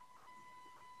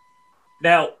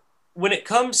 Now, when it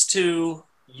comes to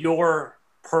your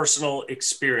personal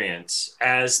experience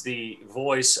as the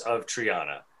voice of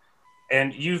Triana,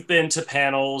 and you've been to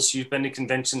panels, you've been to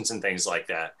conventions and things like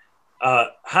that,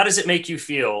 how does it make you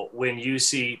feel when you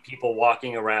see people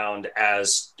walking around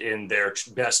as in their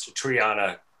best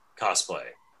Triana cosplay?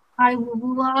 I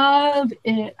love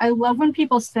it. I love when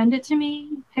people send it to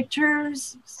me,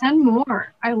 pictures, send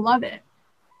more. I love it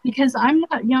because I'm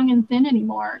not young and thin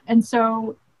anymore. And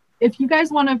so if you guys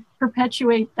want to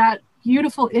perpetuate that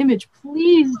beautiful image,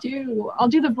 please do. I'll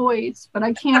do the voice, but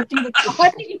I can't do the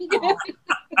body.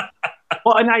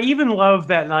 Well, and I even love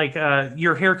that, like,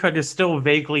 your haircut is still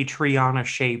vaguely Triana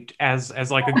shaped as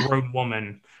like a grown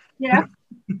woman. Yeah.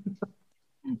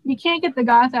 You can't get the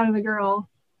goth out of the girl.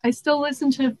 I still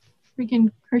listen to freaking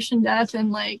Christian Death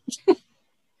and, like,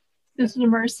 Sister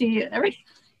Mercy and everything.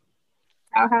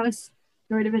 Bauhaus,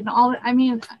 Joy Division, all. I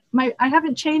mean, I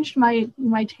haven't changed my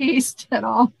taste at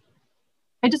all.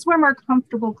 I just wear more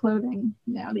comfortable clothing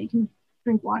now that you can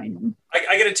drink wine.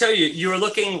 I got to tell you, you are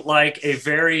looking like a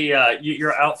very,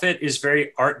 your outfit is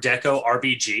very Art Deco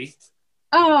RBG.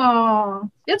 Oh,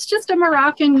 it's just a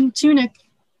Moroccan tunic.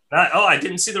 I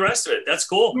didn't see the rest of it. That's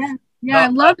cool. Yeah, I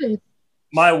love it.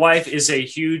 My wife is a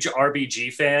huge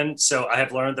RBG fan, so I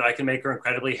have learned that I can make her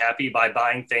incredibly happy by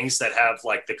buying things that have,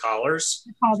 like, the collars.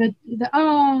 Oh,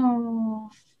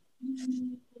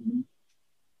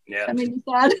 Yeah. That made me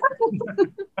sad.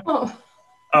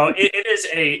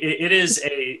 It is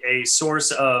a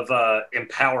source of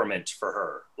empowerment for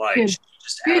her. Like, Good. she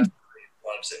just absolutely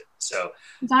loves it. So,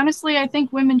 honestly, I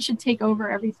think women should take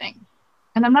over everything.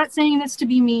 And I'm not saying this to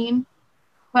be mean,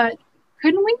 but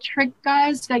couldn't we trick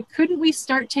guys? Like, couldn't we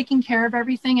start taking care of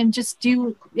everything and just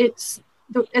do it?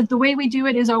 The way we do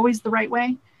it is always the right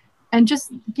way, and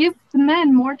just give the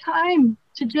men more time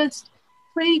to just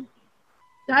play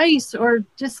dice or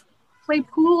just play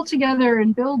pool together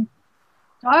and build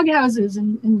dog houses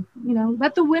and you know,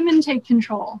 let the women take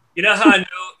control. You know how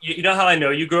I know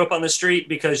you grew up on the street?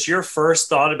 Because your first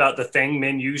thought about the thing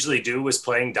men usually do was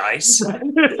playing dice.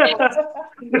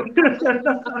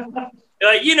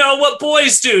 You know what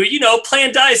boys do, you know,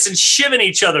 playing dice and shivving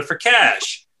each other for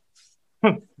cash.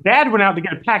 Dad went out to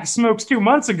get a pack of smokes 2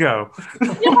 months ago.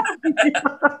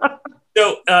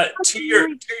 So to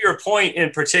your point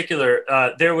in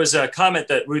particular, there was a comment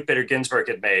that Ruth Bader Ginsburg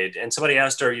had made, and somebody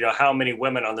asked her, you know, how many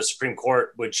women on the Supreme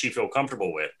Court would she feel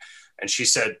comfortable with? And she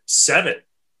said 7.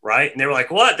 right? And they were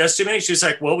like, what? That's too many. She was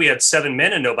like, well, we had 7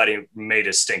 men and nobody made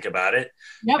us stink about it.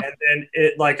 Yep. And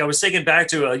then I was thinking back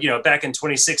to, back in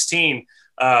 2016,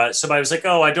 somebody was like,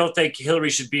 oh, I don't think Hillary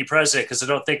should be president because I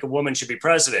don't think a woman should be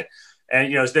president.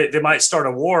 And, they might start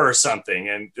a war or something.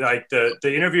 And like the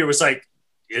interviewer was like,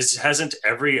 hasn't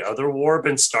every other war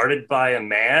been started by a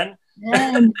man?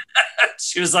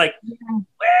 She was like,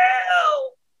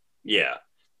 well, yeah.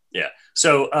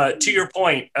 So to your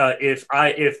point, if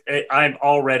I'm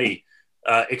already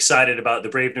excited about the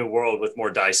Brave New World with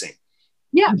more dicing.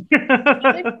 Yeah.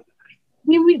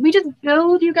 we just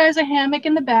build you guys a hammock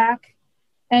in the back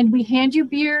and we hand you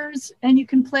beers and you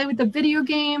can play with the video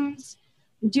games,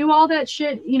 do all that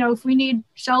shit. If we need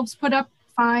shelves put up,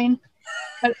 fine.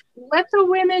 But let the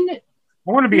women. I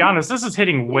want to be honest, this is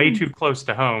hitting way too close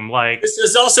to home. Like, this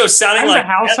is also sounding I'm like the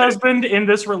house husband in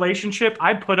this relationship.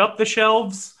 I put up the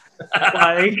shelves.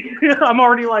 Like, I'm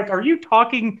already like, are you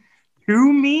talking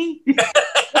to me?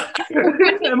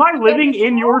 Am I living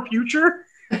in your future?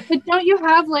 But don't you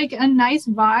have like a nice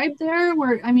vibe there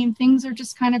where, things are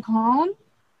just kind of calm?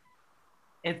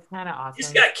 It's kind of awesome.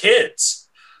 He's got kids.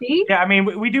 See? Yeah,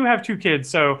 we do have 2 kids,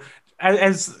 so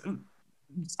as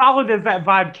solid as that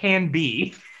vibe can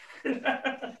be.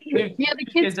 Yeah, the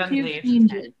kids do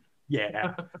change it.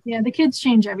 Yeah. Yeah, the kids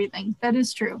change everything. That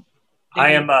is true.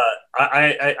 I am.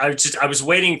 I was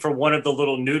waiting for one of the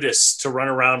little nudists to run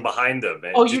around behind them.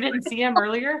 Oh, you didn't see him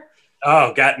earlier?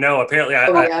 Oh God, no! Apparently,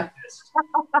 yeah.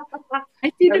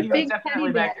 I see the He was big definitely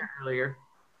teddy back bear. there earlier.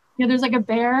 Yeah, there's like a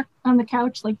bear on the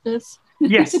couch like this.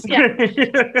 Yes.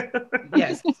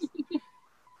 Yes.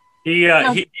 He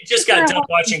just got done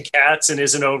watching Cats and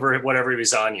isn't over whatever he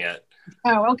was on yet.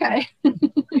 Oh, okay.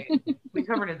 We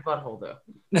covered his butthole though.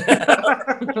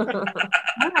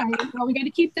 All right. Well, we got to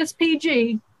keep this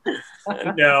PG.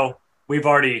 No, we've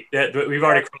already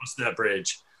crossed that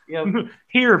bridge. Yep.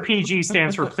 Here, PG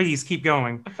stands for please keep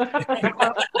going.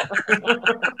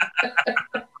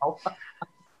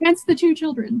 Hence the 2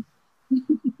 children.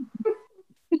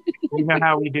 You know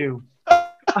how we do.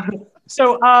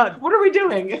 So, What are we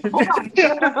doing?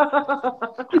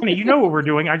 honey, you know what we're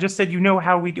doing. I just said you know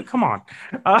how we do. Come on.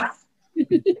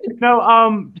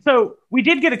 So we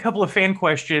did get a couple of fan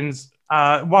questions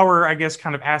while we're, I guess,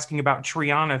 kind of asking about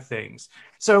Triana things.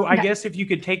 So I guess if you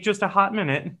could take just a hot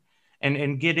minute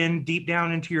and get in deep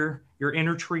down into your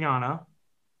inner Triana.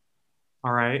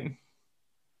 All right.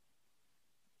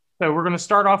 So we're going to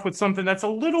start off with something that's a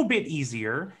little bit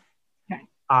easier. Okay.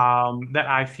 That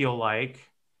I feel like.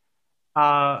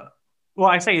 Well,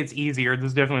 I say it's easier. This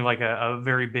is definitely like a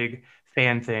very big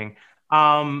fan thing.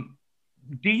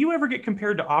 Do you ever get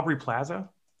compared to Aubrey Plaza?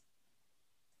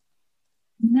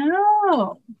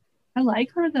 No. I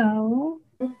like her though.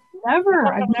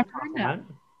 Never. I've never heard that.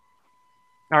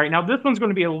 All right, now this one's going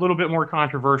to be a little bit more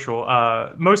controversial,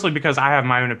 mostly because I have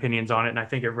my own opinions on it, and I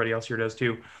think everybody else here does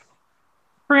too.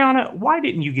 Brianna, why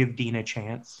didn't you give Dean a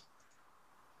chance?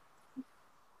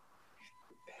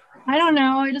 I don't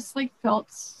know. I just I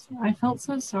felt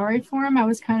so sorry for him. I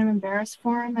was kind of embarrassed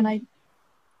for him, and I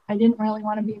didn't really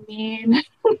want to be mean.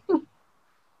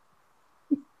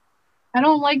 I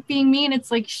don't like being mean.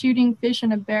 It's like shooting fish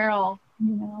in a barrel,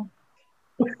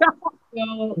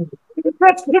 So,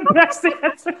 that's the best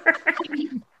answer.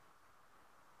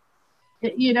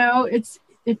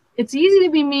 It's easy to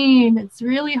be mean. It's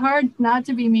really hard not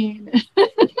to be mean.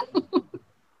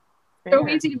 So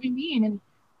easy to be mean, and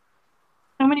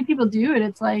so many people do it.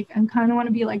 It's like I kind of want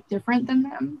to be like different than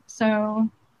them. So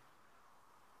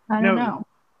I don't know.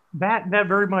 That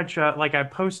very much like I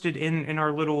posted in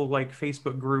our little like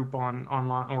Facebook group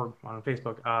online or on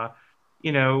Facebook.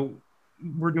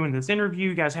 We're doing this interview.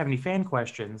 You guys have any fan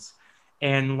questions?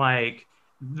 And like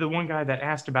the one guy that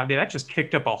asked about it, that just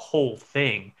kicked up a whole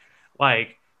thing.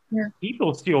 Like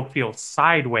people still feel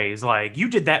sideways. Like you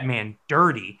did that man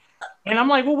dirty. And I'm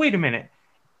like, well, wait a minute.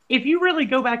 If you really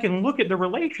go back and look at the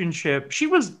relationship, she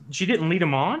didn't lead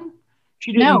him on.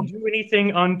 She didn't do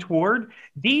anything untoward.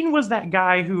 Dean was that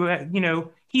guy who,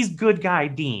 he's good guy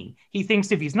Dean. He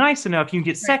thinks if he's nice enough, you can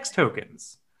get sex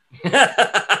tokens.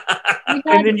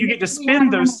 And then you get to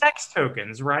spend those sex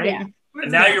tokens, right? Yeah.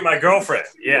 And now you're my girlfriend.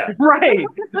 Yeah. Right.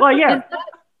 Well, yeah.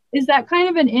 Is that kind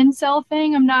of an incel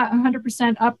thing? I'm not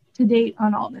 100% up to date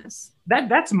on all this.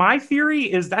 That's my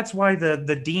theory. That's why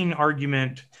the Dean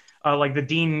argument, like the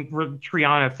Dean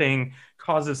Triana thing,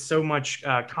 causes so much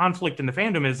conflict in the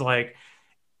fandom. Is like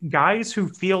guys who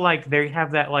feel like they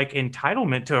have that like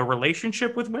entitlement to a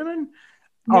relationship with women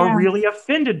are really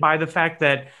offended by the fact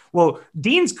that, well,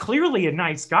 Dean's clearly a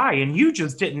nice guy and you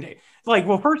just didn't. Like,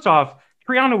 well, first off,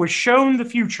 Triana was shown the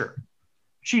future.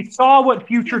 She saw what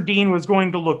future Dean was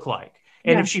going to look like.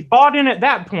 And Yeah. if she bought in at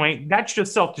that point, that's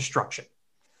just self-destruction.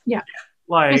 Yeah.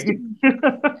 Like,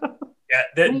 Yeah,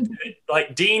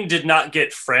 like Dean did not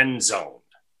get friend zoned.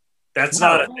 That's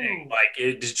not a thing. Like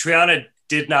Triana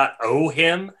did not owe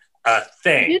him a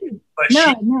thing, but she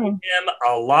gave him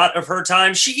a lot of her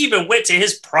time. She even went to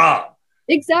his prom.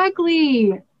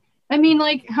 Exactly. I mean,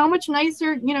 like, how much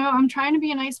nicer, I'm trying to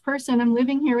be a nice person. I'm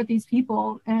living here with these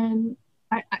people, and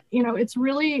I it's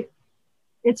really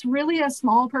a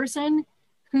small person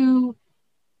who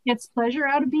gets pleasure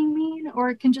out of being mean,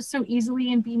 or can just so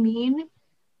easily and be mean.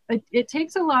 It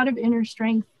takes a lot of inner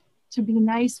strength to be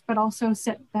nice, but also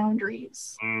set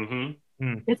boundaries.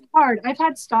 Mm-hmm. It's hard. I've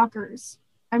had stalkers.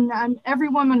 Every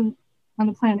woman on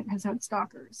the planet has had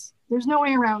stalkers. There's no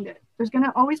way around it. There's going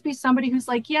to always be somebody who's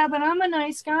like, yeah, but I'm a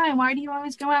nice guy. Why do you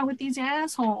always go out with these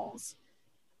assholes?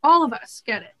 All of us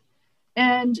get it.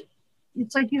 And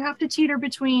it's like you have to teeter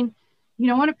between, you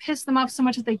don't want to piss them off so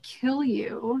much that they kill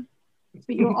you,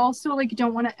 but you also like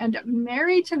don't want to end up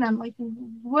married to them. Like,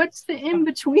 what's the in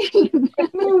between?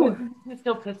 You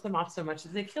still piss them off so much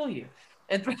that they kill you.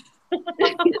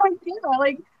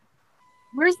 Like,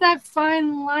 where's that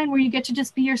fine line where you get to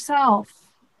just be yourself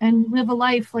and live a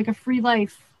life, like a free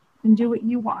life, and do what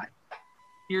you want?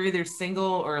 You're either single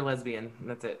or a lesbian.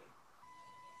 That's it.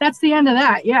 That's the end of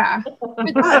that. Yeah.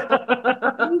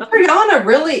 Triana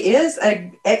really is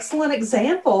an excellent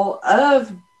example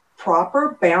of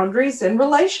proper boundaries in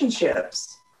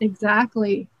relationships.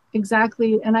 Exactly.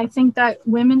 And I think that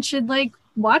women should like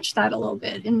watch that a little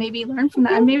bit and maybe learn from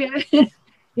that. Maybe,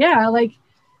 like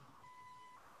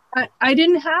I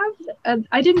didn't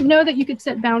know that you could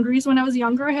set boundaries when I was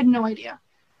younger. I had no idea.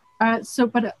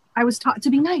 But I was taught to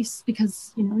be nice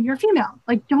because, you're a female.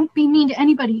 Like, don't be mean to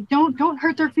anybody. Don't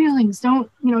hurt their feelings.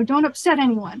 Don't upset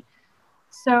anyone.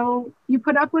 So you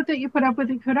put up with it.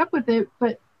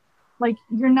 But like,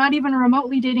 you're not even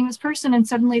remotely dating this person, and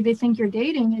suddenly they think you're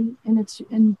dating,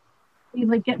 and they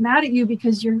like get mad at you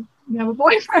because you have a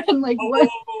boyfriend. Like, what?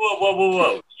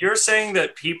 Whoa. You're saying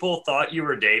that people thought you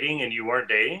were dating and you weren't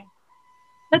dating?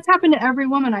 That's happened to every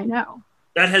woman I know.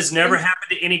 That has never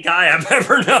happened to any guy I've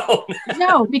ever known.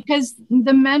 No, because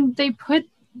the men,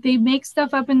 they make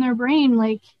stuff up in their brain,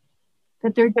 like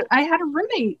that I had a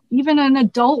roommate, even an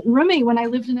adult roommate when I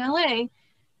lived in LA,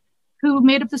 who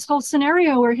made up this whole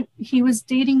scenario where he was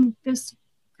dating this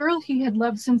girl he had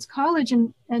loved since college,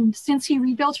 and since he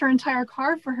rebuilt her entire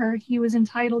car for her, he was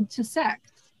entitled to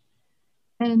sex.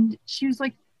 And she was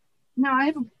like, no,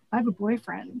 I have a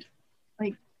boyfriend.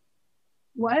 Like,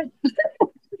 what?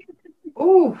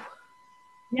 Ooh.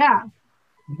 Yeah.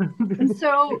 And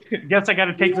so guess I got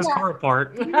to take this car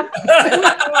apart. We would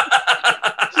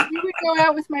go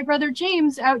out with my brother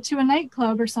James out to a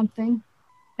nightclub or something,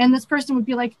 and this person would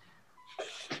be like,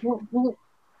 well,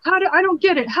 I don't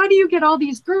get it. How do you get all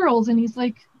these girls? And he's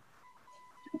like,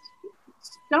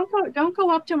 don't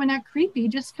go up to him and act creepy.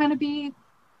 Just kind of be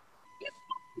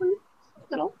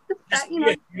little,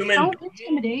 don't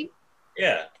intimidate.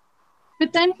 Yeah.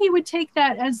 But then he would take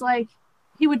that as like,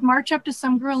 he would march up to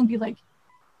some girl and be like,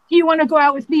 do you want to go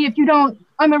out with me? If you don't,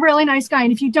 I'm a really nice guy.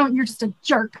 And if you don't, you're just a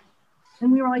jerk.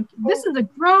 And we were like, this is a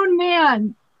grown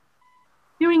man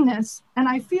doing this. And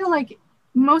I feel like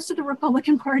most of the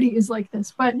Republican Party is like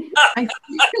this, but I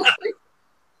feel like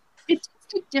it's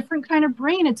just a different kind of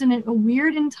brain. It's in a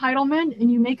weird entitlement,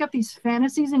 and you make up these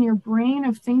fantasies in your brain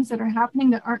of things that are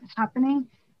happening that aren't happening,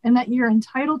 and that you're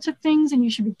entitled to things and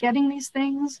you should be getting these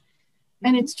things.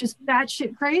 And it's just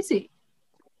batshit crazy.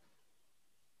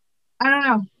 I don't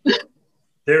know.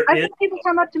 I've had people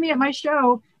come up to me at my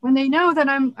show when they know that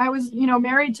I was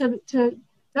married to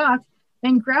Duck,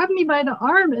 and grab me by the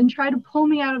arm and try to pull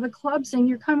me out of the club, saying,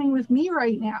 you're coming with me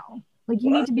right now. Like,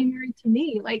 you need to be married to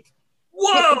me. Like,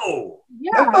 whoa.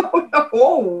 Yeah.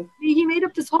 He made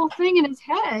up this whole thing in his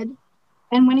head.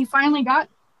 And when he finally got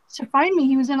to find me,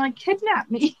 he was in like,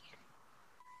 kidnap me.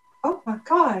 Oh my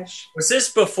gosh. Was this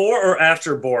before or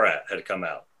after Borat had come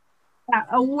out?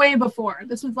 Yeah, way before.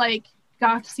 This was like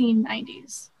goth scene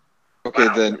 90s. Okay,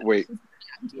 wow. Then wait.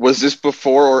 Was this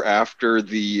before or after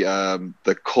the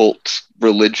cult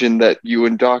religion that you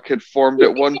and Doc had formed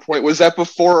at one point? Was that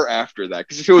before or after that?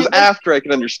 Because if it was after, I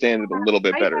can understand it a little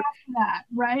bit better.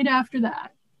 Right after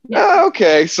that. Yeah.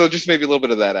 Okay, so just maybe a little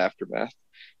bit of that aftermath.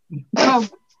 Oh,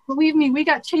 believe me, we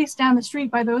got chased down the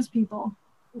street by those people.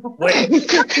 Wait.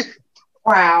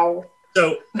 Wow.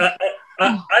 So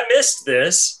I missed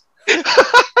this.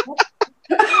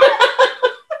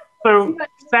 So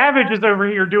Savage is over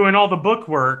here doing all the book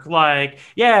work. Like,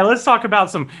 yeah, let's talk about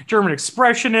some German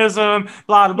expressionism,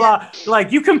 blah, blah, blah.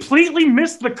 Like, you completely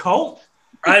missed the cult?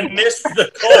 I missed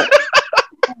the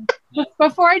cult.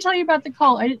 Before I tell you about the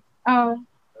cult,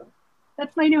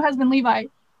 that's my new husband, Levi.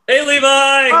 Hey, Levi.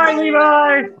 Hi,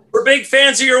 Levi. We're big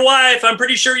fans of your wife. I'm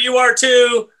pretty sure you are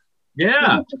too.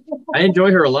 Yeah, I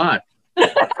enjoy her a lot.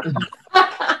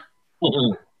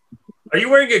 Are you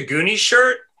wearing a Goonies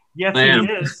shirt? Yes, I am.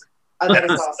 he is. Oh, that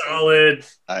is awesome. Solid.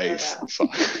 Nice.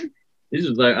 This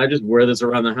is like I just wear this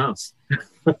around the house.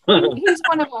 He's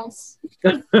one of us.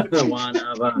 One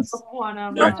of us. One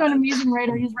of He's also an amazing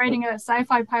writer. He's writing a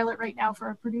sci-fi pilot right now for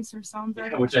a producer, so I'm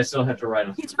very Which I still have to write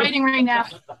on. He's writing right now.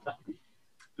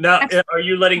 Now, are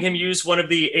you letting him use one of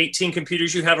the 18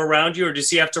 computers you have around you, or does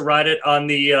he have to write it on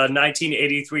the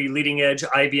 1983 leading edge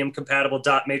IBM compatible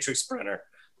dot matrix printer?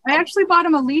 I actually bought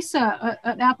him a Lisa,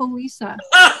 an Apple Lisa.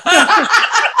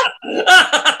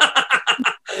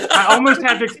 I almost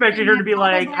have to expect her to be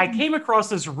like, I came across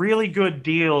this really good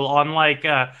deal on like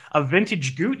a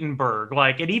vintage Gutenberg.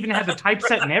 Like it even had the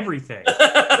typeset and everything.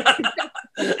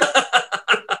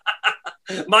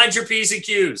 Mind your P's and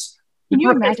Q's. Can you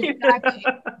imagine?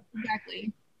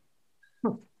 Exactly.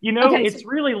 You know, Okay, it's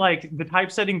really like the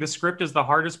typesetting the script is the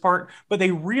hardest part, but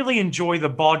they really enjoy the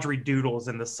Baudry doodles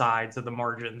in the sides of the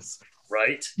margins.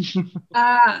 Right.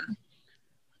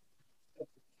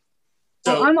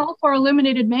 So I'm all for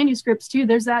illuminated manuscripts too.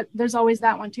 There's always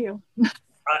that one too.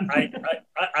 I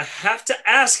have to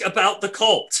ask about the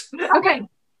cult. Okay.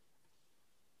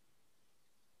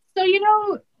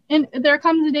 So and there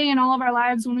comes a day in all of our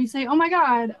lives when we say, "Oh my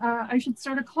God, I should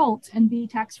start a cult and be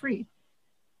tax-free."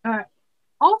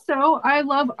 Also, I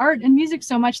love art and music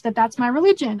so much that's my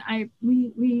religion.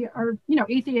 We are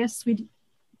atheists,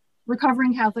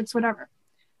 recovering Catholics, whatever.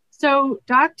 So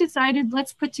Doc decided,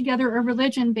 let's put together a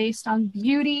religion based on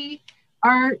beauty,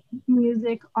 art,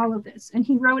 music, all of this. And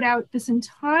he wrote out this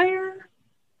entire,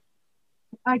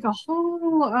 like a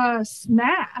whole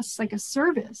mass, like a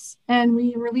service. And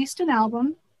we released an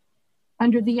album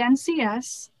under the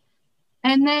NCS.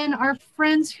 And then our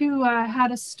friends who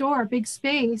had a store, Big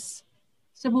Space,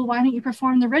 said, well, why don't you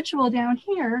perform the ritual down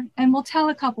here? And we'll tell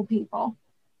a couple people.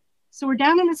 So we're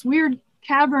down in this weird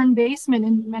cavern basement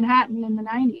in Manhattan in the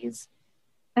 90s.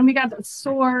 And we got the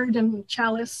sword and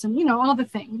chalice and, all the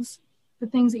things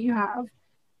that you have.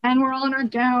 And we're all in our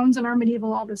gowns and our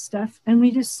medieval, all this stuff. And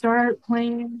we just start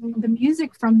playing the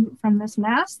music from this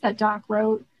mass that Doc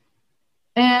wrote.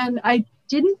 And I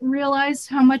didn't realize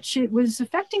how much it was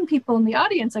affecting people in the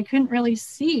audience. I couldn't really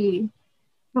see.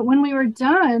 But when we were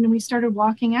done and we started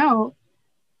walking out,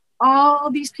 all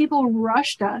these people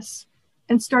rushed us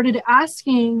and started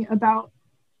asking about,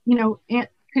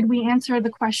 could we answer the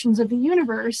questions of the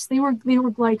universe? They were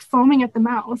like foaming at the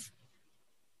mouth.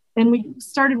 And we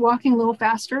started walking a little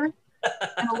faster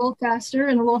and a little faster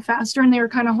and a little faster. And they were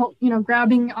kind of,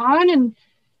 grabbing on. And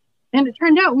it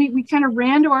turned out we kind of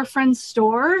ran to our friend's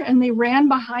store and they ran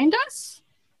behind us.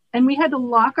 And we had to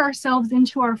lock ourselves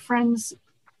into our friend's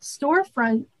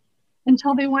storefront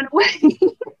until they went away.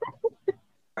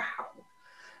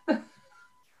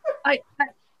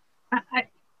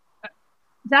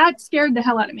 That scared the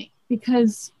hell out of me,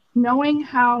 because knowing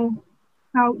how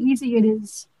easy it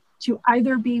is to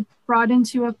either be brought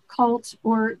into a cult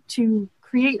or to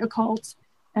create a cult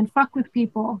and fuck with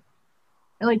people,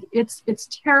 like it's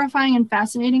terrifying and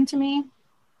fascinating to me.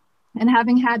 And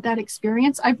having had that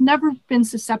experience, I've never been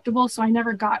susceptible, so I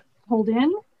never got pulled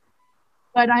in.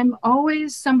 But I'm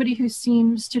always somebody who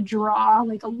seems to draw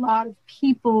like a lot of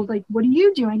people. Like, what are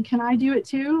you doing? Can I do it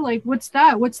too? Like, what's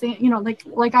that? What's the,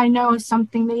 like I know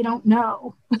something they don't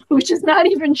know, which is not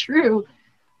even true.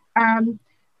 And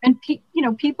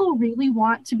people really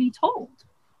want to be told,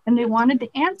 and they wanted the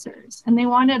answers, and they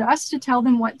wanted us to tell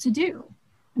them what to do.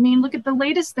 I mean, look at the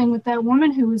latest thing with that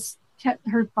woman who was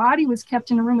her body was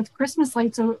kept in a room with Christmas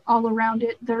lights all around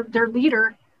it. Their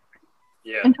leader.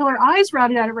 Yeah. Until her eyes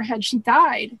rotted out of her head, she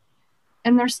died,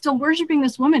 and they're still worshiping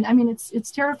this woman. I mean,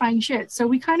 it's terrifying shit. So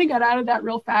we kind of got out of that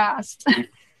real fast.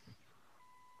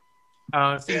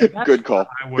 Good call.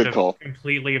 I would have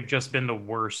completely have just been the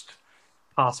worst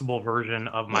possible version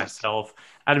of myself.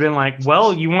 I'd have been like,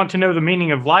 "Well, you want to know the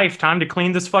meaning of life? Time to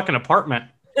clean this fucking apartment."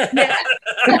 Yeah.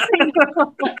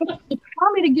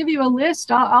 Want me to give you a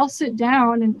list? I'll sit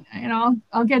down and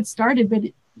I'll get started, but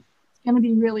going to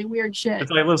be really weird shit. It's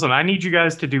like, listen, I need you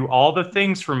guys to do all the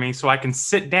things for me so I can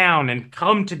sit down and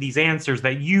come to these answers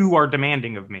that you are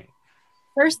demanding of me.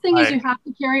 First thing is you have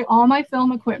to carry all my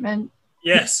film equipment.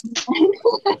 Yes.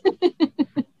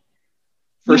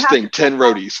 First thing, 10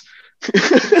 roadies.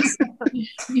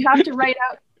 You have to write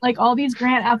out like all these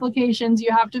grant applications.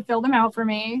 You have to fill them out for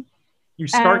me. You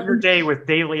start your day with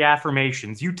daily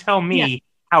affirmations. You tell me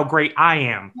how great I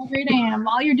am. How great I am.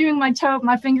 While you're doing my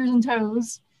fingers and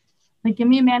toes. Like, give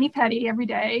me a mani-pedi every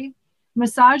day.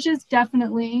 Massages,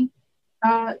 definitely.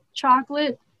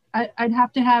 Chocolate, I'd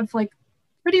have to have like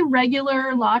pretty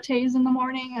regular lattes in the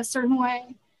morning a certain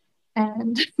way.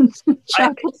 And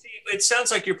chocolate. It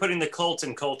sounds like you're putting the cult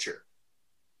in culture.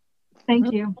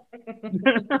 Thank you.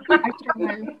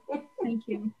 Thank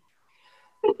you.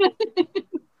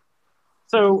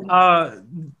 So,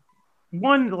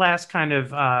 one last kind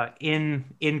of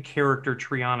in character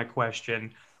Triana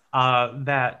question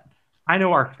that I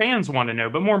know our fans want to know,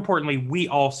 but more importantly, we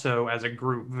also as a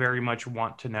group very much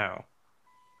want to know.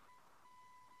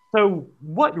 So,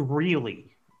 what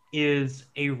really is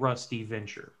a Rusty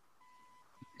Venture?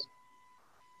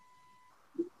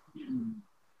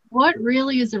 What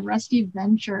really is a Rusty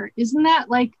Venture? Isn't that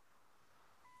like,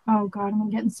 oh God, I'm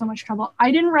gonna get in so much trouble.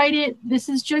 I didn't write it. This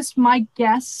is just my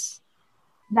guess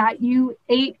that you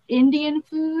ate Indian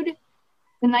food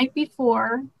the night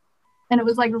before and it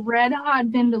was like red hot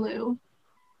vindaloo.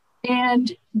 And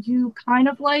you kind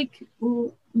of like,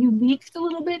 you leaked a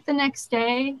little bit the next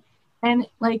day. And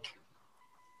like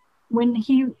when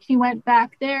he went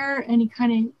back there and he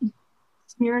kind of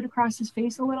smeared across his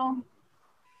face a little.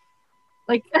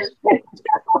 Like,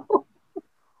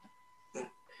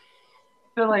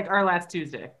 So like our last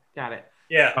Tuesday. Got it.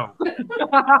 Yeah. I'm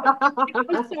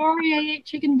sorry, I ate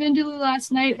chicken vindaloo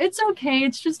last night. It's okay.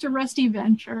 It's just a Rusty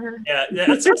Venture. Yeah,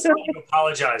 that's something to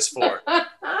apologize for.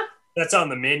 That's on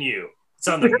the menu. It's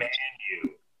on the menu.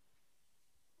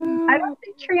 I don't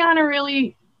think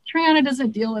Triana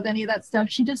doesn't deal with any of that stuff.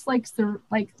 She just likes the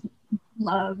like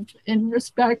love and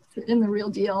respect in the real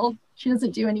deal. She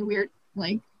doesn't do any weird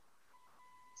like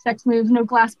sex moves, no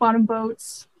glass bottom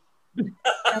boats.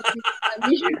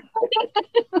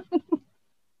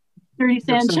 Dirty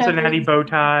Sanchez. Cincinnati bow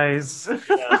ties.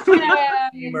 Yeah.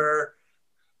 Steamer.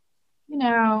 You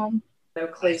know. No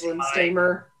Cleveland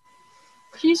steamer.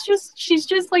 She's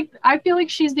just like, I feel like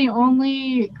she's the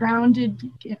only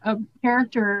grounded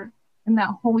character in that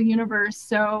whole universe.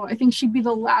 So I think she'd be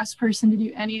the last person to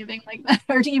do anything like that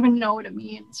or to even know what it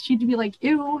means. She'd be like,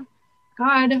 ew,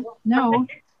 God, no.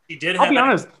 She did I'll have be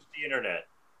honest. the internet.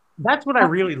 That's what I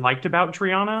really liked about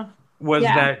Triana was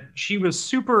that she was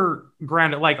super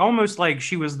grounded, like almost like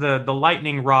she was the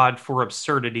lightning rod for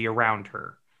absurdity around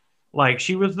her. Like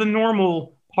she was the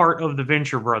normal part of the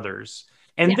Venture Brothers.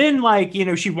 And then like, you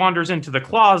know, she wanders into the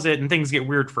closet and things get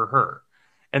weird for her.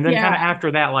 And then kind of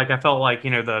after that, like I felt like,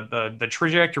 you know, the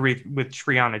trajectory with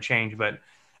Triana changed. But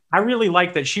I really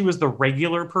liked that she was the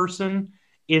regular person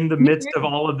in the midst of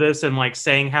all of this and like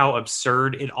saying how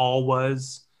absurd it all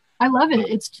was. I love it.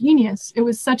 It's genius. It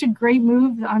was such a great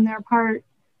move on their part.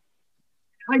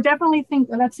 I definitely think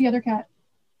that's the other cat.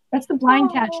 That's the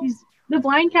blind cat. The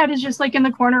blind cat is just like in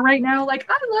the corner right now. Like,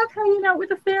 I love hanging out with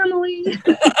the family.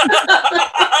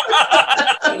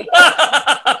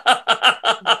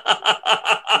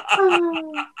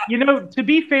 You know, to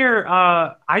be fair,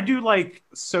 I do like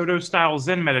Soto style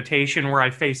Zen meditation where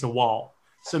I face a wall.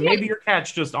 So maybe your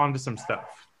cat's just onto some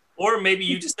stuff. Or maybe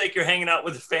you just think you're hanging out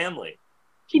with the family.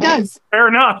 He does. Fair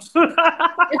enough. If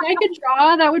I could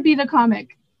draw, that would be the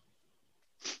comic.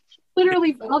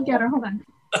 Literally, I'll get her. Hold on.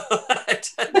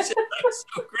 It's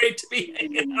so great to be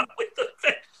hanging out with the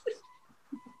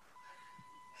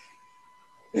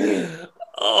family.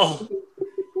 Oh,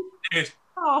 dude.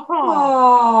 Oh,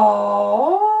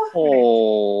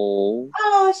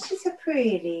 she's so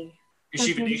pretty. Is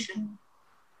she Venetian?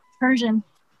 Persian.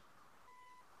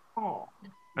 Oh,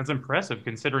 that's impressive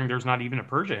considering there's not even a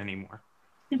Persia anymore.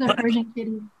 She's a Persian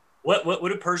kitty. What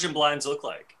do Persian blinds look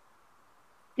like?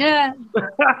 Yeah.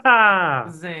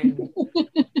 Zing.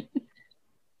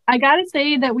 I gotta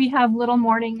say that we have little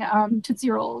morning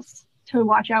Tootsie Rolls to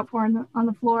watch out for on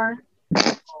the floor.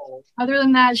 Other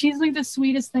than that, she's like the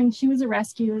sweetest thing. She was a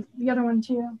rescue. The other one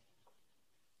too.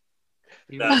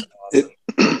 That's awesome.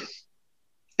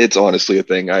 It's honestly a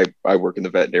thing. I work in the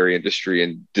veterinary industry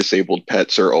and disabled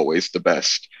pets are always the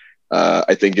best.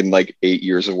 I think in like 8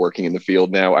 years of working in the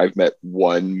field now, I've met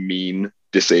one mean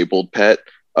disabled pet.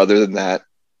 Other than that,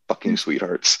 fucking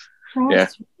sweethearts.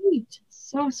 Sweet.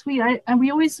 So sweet.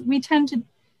 We tend to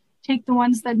take the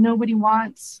ones that nobody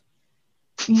wants.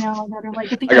 You know, that are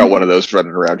like at the I got one of those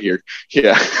running around here.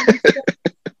 Yeah.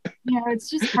 Yeah, it's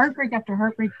just heartbreak after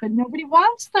heartbreak, but nobody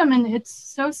wants them, and it's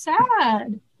so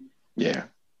sad. Yeah.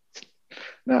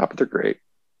 No, but they're great.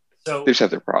 So they just have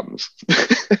their problems.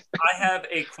 I have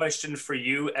a question for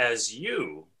you as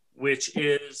you, which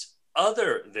is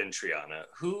other than Triana,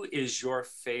 who is your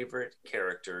favorite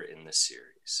character in the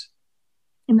series?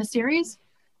 In the series?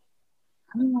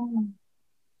 I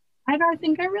don't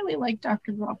think I really like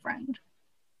Dr. Girlfriend.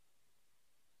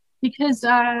 Because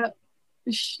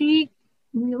she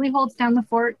really holds down the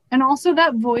fort. And also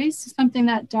that voice is something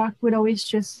that Doc would always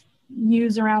just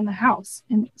use around the house.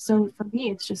 And so for me,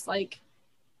 it's just like,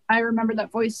 I remember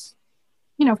that voice,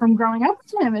 you know, from growing up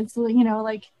with him. It's, you know,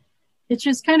 like, it's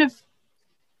just kind of,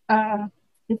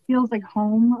 it feels like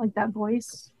home, like that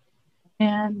voice.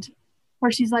 And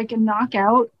where she's like a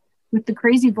knockout with the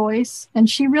crazy voice. And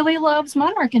she really loves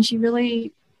Monarch, and she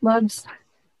really loves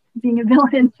being a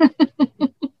villain.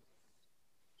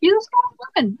 She's a strong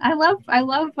woman. I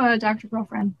love Dr.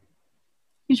 Girlfriend.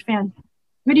 Huge fan.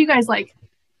 What do you guys like?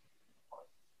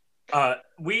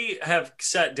 We have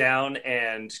sat down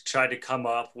and tried to come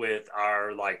up with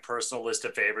our like personal list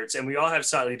of favorites, and we all have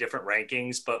slightly different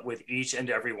rankings, but with each and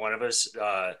every one of us,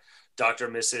 Dr.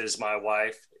 Mrs. My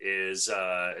wife is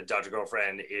Dr.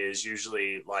 Girlfriend is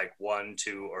usually like 1,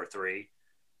 2, or 3.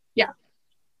 Yeah.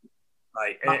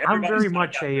 Like I'm very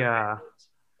much a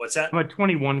what's that? I'm a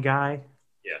 21 guy.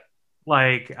 Yeah.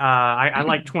 Like I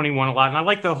like 21 a lot, and I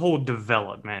like the whole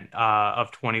development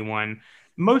of 21,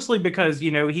 mostly because, you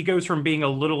know, he goes from being a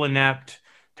little inept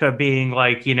to being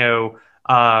like, you know,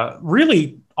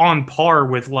 really on par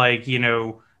with like, you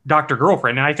know, Dr.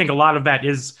 Girlfriend. And I think a lot of that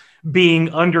is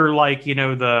being under like, you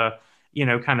know, the, you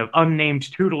know, kind of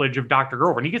unnamed tutelage of Dr.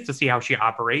 Girlfriend. He gets to see how she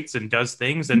operates and does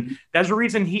things. And that's the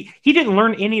reason he didn't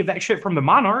learn any of that shit from the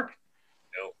Monarch.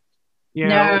 No. You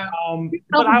know,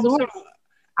 but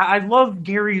I love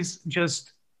Gary's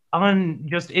just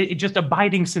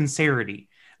abiding sincerity.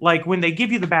 Like when they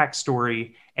give you the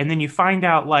backstory and then you find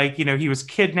out like, you know, he was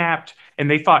kidnapped and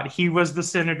they thought he was the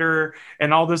senator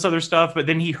and all this other stuff. But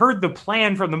then he heard the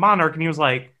plan from the Monarch and he was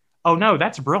like, oh no,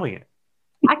 that's brilliant.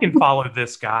 I can follow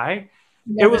this guy.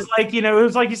 It was like, you know, it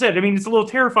was like you said, I mean, it's a little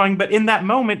terrifying, but in that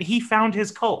moment, he found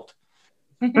his cult.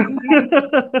 Great.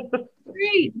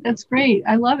 That's great.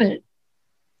 I love it.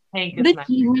 Hank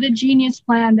What a genius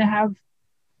plan to have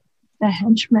the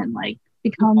henchman like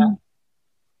become a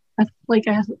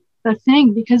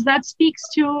thing, because that speaks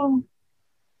to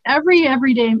every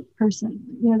everyday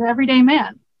person, you know, the everyday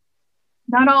man.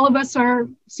 Not all of us are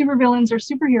supervillains or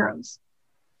superheroes.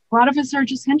 A lot of us are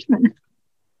just henchmen.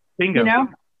 Bingo. You know?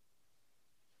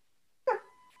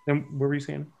 And what were you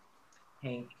saying?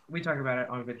 Hank. We talk about it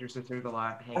on Adventure Sisters a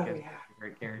lot. Hank is a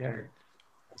great character.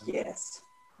 Yes.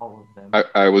 All of them.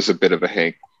 I was a bit of a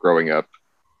Hank growing up.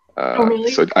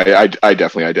 Really? So I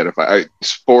definitely identify.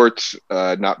 Sports,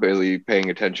 not really paying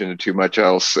attention to too much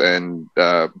else, and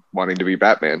wanting to be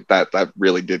Batman. That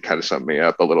really did kind of sum me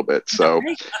up a little bit. So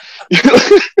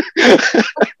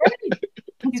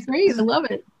He's great. I love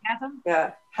it.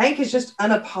 Yeah. Hank is just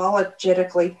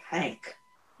unapologetically Hank.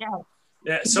 Yeah.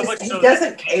 Yeah, so much He so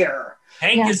doesn't care.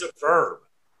 Hank is a verb.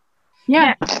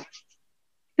 Yeah.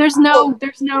 There's no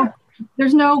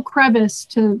crevice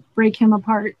to break him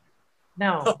apart.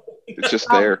 No. it's just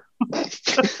there.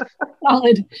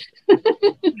 Solid.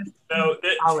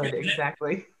 Solid,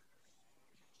 exactly.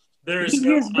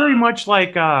 He is very much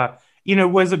like, you know,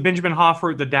 was it Benjamin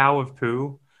Hoffer, the Tao of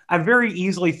Pooh? I very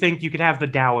easily think you could have the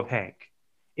Tao of Hank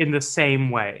in the same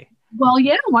way. Well,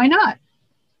 yeah, why not?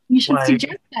 You should Like-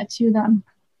 suggest that to them.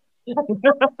 I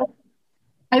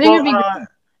think it'd be great.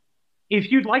 If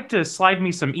you'd like to slide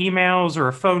me some emails or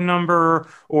a phone number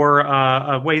or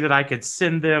a way that I could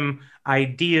send them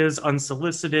ideas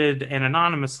unsolicited and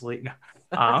anonymously.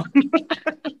 Oh,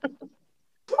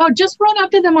 just run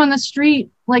up to them on the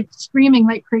street, like screaming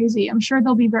like crazy. I'm sure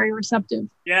they'll be very receptive.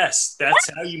 Yes, that's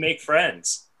how you make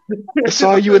friends. I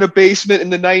saw you in a basement in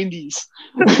the 90s.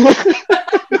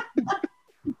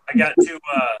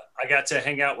 I got to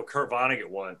hang out with Kurt Vonnegut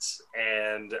once,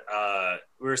 and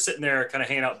we were sitting there kind of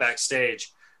hanging out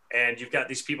backstage, and you've got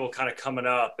these people kind of coming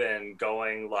up and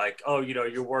going like, oh, you know,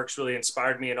 your work's really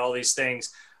inspired me and all these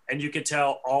things. And you could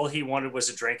tell all he wanted was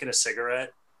a drink and a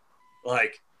cigarette,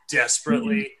 like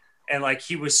desperately. Mm-hmm. And like,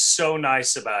 he was so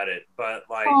nice about it, but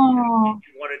like he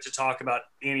wanted to talk about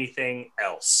anything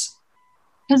else.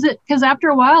 Because after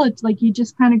a while, it's like you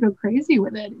just kind of go crazy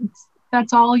with it.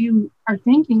 That's all you are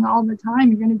thinking all the time.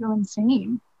 You're going to go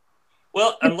insane.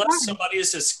 Well, unless somebody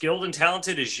is as skilled and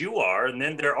talented as you are, and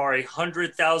then there are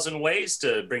 100,000 ways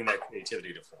to bring that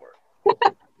creativity to fore.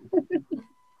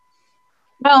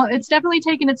 Well, it's definitely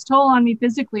taken its toll on me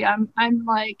physically. I'm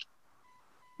like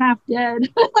half dead.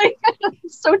 Like I'm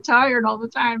so tired all the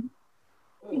time.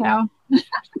 You know.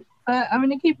 But I'm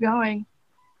going to keep going.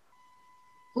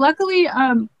 Luckily,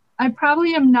 I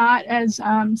probably am not as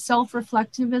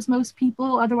self-reflective as most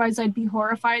people. Otherwise, I'd be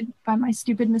horrified by my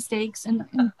stupid mistakes and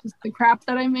just the crap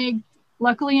that I make.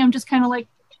 Luckily, I'm just kind of like,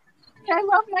 I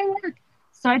love my work.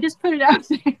 So I just put it out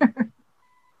there.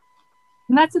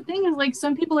 And that's the thing is like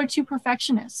some people are too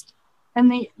perfectionist.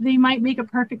 and they might make a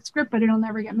perfect script, but it'll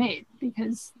never get made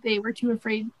because they were too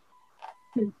afraid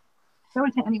to show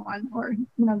it to anyone, or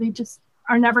they just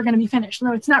are never going to be finished.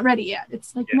 No, it's not ready yet.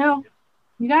 It's like, no,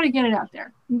 you got to get it out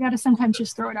there. You got to sometimes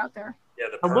just throw it out there. Yeah,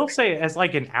 I will say, as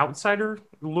like an outsider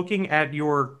looking at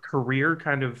your career,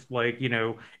 kind of like,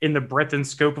 in the breadth and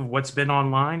scope of what's been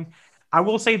online, I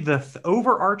will say the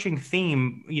overarching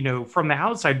theme, from the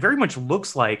outside very much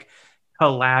looks like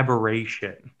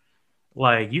collaboration.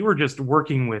 Like you were just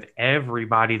working with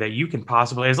everybody that you can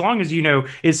possibly, as long as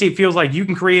it feels like you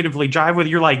can creatively jive with it,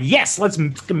 you're like, yes, let's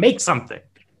make something.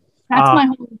 That's my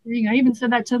whole thing. I even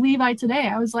said that to Levi today.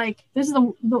 I was like, this is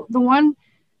the one,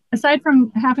 aside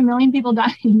from 500,000 people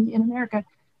dying in America,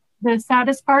 the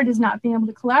saddest part is not being able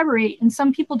to collaborate. And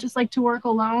some people just like to work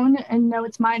alone and know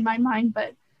it's mine,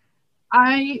 but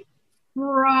I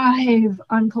thrive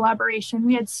on collaboration.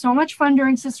 We had so much fun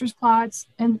during Sisters Plots,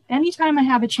 and anytime I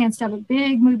have a chance to have a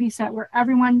big movie set where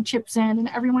everyone chips in and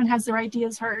everyone has their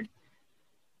ideas heard,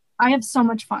 I have so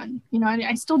much fun.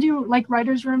 I still do like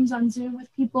writers' rooms on Zoom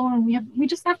with people, and we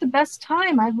just have the best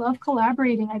time. I love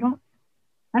collaborating. I don't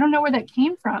know where that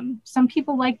came from. Some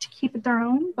people like to keep it their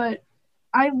own, but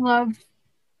I love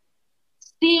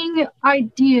seeing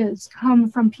ideas come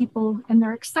from people and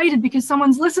they're excited because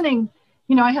someone's listening.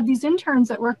 I have these interns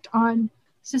that worked on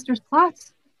Sisters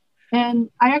Plots, and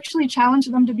I actually challenged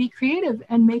them to be creative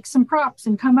and make some props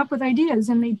and come up with ideas.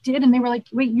 And they did. And they were like,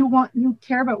 wait, you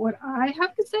care about what I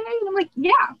have to say? And I'm like,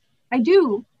 yeah, I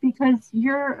do, because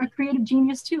you're a creative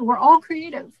genius too. We're all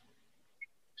creative.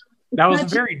 That was a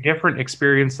very different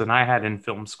experience than I had in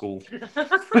film school.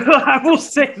 I will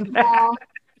say that.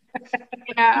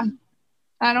 Yeah.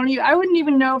 I wouldn't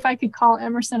even know if I could call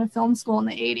Emerson a film school in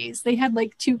the 80s. They had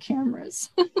like 2 cameras.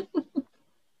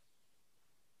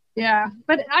 Yeah,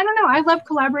 but I don't know. I love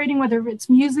collaborating, whether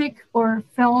it's music or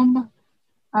film.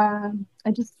 I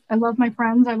love my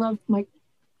friends. I love my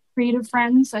creative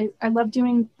friends. I love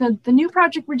doing the new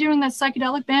project we're doing, that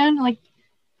psychedelic band, like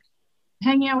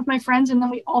hanging out with my friends. And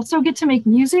then we also get to make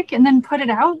music and then put it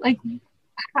out. Like,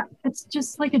 it's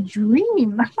just like a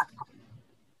dream.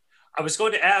 I was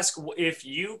going to ask if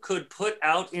you could put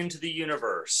out into the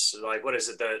universe, like, what is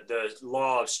it? The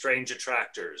law of strange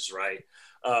attractors, right?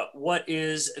 What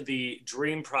is the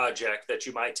dream project that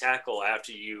you might tackle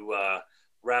after you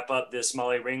wrap up this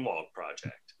Molly Ringwald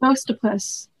project?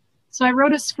 Ghostopus. So I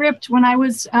wrote a script when I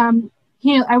was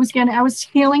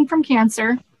healing from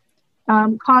cancer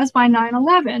caused by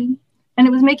 9/11, and it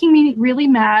was making me really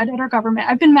mad at our government.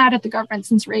 I've been mad at the government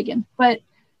since Reagan,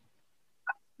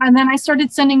 and then I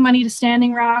started sending money to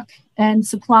Standing Rock and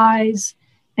supplies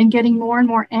and getting more and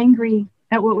more angry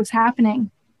at what was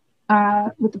happening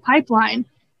with the pipeline.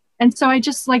 And so I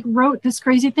just wrote this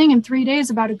crazy thing in 3 days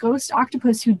about a ghost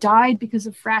octopus who died because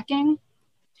of fracking.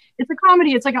 It's a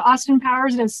comedy. It's like an Austin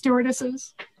Powers. It has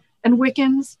stewardesses and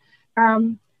Wiccans.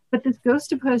 But this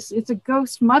ghostopus, it's a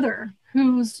ghost mother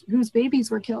whose babies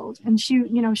were killed. And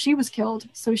she was killed.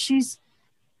 So she's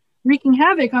wreaking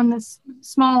havoc on this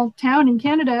small town in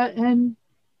Canada, and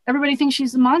everybody thinks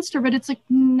she's a monster, but it's like,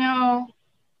 no,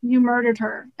 you murdered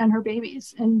her and her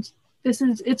babies. And it's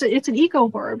an eco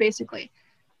horror, basically.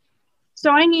 So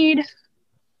I need...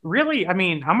 Really? I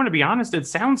mean, I'm going to be honest, it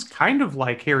sounds kind of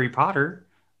like Harry Potter.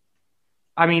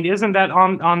 I mean, isn't that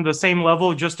on the same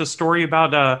level, just a story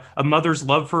about a mother's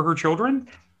love for her children?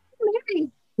 Maybe.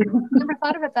 Never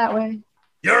thought of it that way.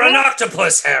 You're an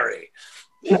octopus, Harry.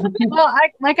 Well,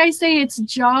 I say, it's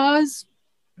Jaws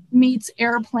meets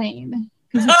Airplane.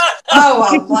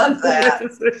 I love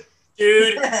that.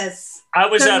 Dude, Yes. I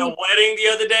was at a wedding the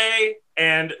other day,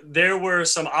 and there were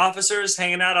some officers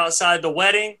hanging out outside the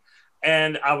wedding,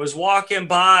 and I was walking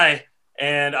by,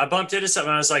 and I bumped into something.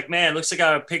 And I was like, man, looks like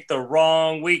I picked the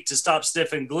wrong week to stop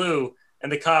sniffing glue.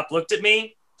 And the cop looked at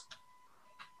me,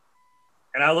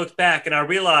 and I looked back, and I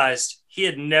realized he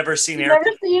had never seen Airplane.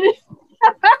 Never seen it.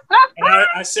 And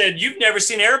I said, you've never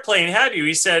seen Airplane, have you?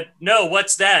 He said, no,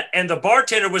 what's that? And the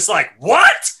bartender was like,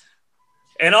 what?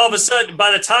 And all of a sudden,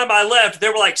 by the time I left,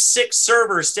 there were like 6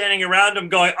 servers standing around him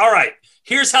going, all right,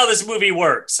 here's how this movie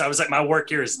works. I was like, my work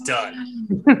here is done.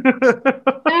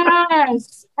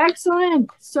 Yes. Excellent.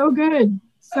 So good.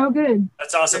 So good.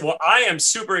 That's awesome. Well, I am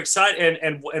super excited.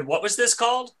 And what was this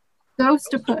called?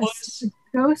 Ghostopus.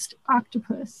 Ghost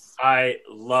octopus. I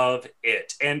love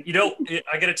it. And,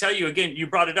 I got to tell you again, you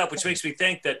brought it up, which makes me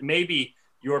think that maybe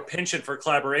your penchant for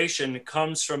collaboration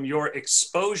comes from your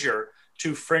exposure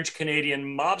to French-Canadian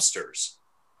mobsters.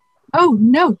 Oh,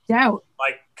 no doubt.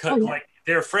 Like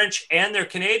they're French and they're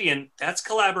Canadian. That's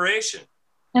collaboration.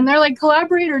 And they're like,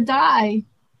 collaborate or die.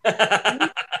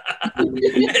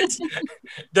 It's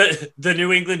the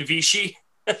New England Vichy.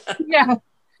 Yeah,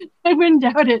 I wouldn't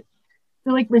doubt it.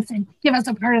 They're like, listen, give us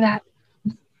a part of that.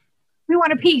 We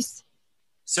want a piece.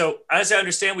 So, as I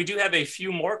understand, we do have a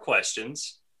few more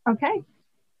questions. Okay.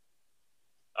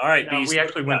 All right. No, we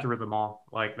actually went through them all.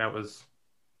 Like that was,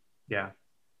 yeah.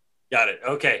 Got it.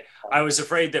 Okay. I was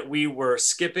afraid that we were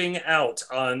skipping out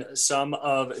on some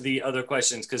of the other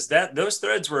questions because those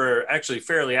threads were actually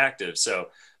fairly active. So,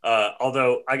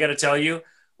 although I got to tell you,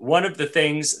 one of the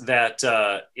things that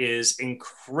is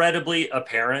incredibly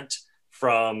apparent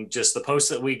from just the posts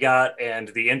that we got and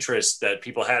the interest that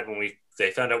people had when they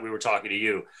found out we were talking to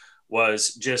you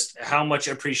was just how much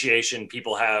appreciation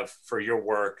people have for your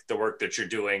work, the work that you're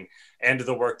doing, and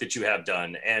the work that you have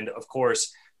done. And of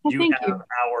course, you have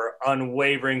our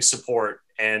unwavering support.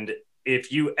 And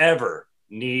if you ever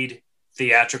need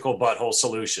theatrical butthole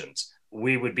solutions,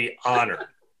 we would be honored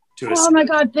to assist. Oh my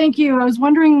God, thank you. I was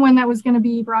wondering when that was going to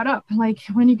be brought up. Like,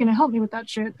 when are you going to help me with that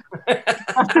shit? I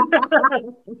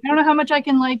don't know how much I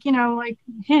can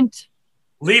hint.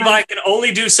 Levi can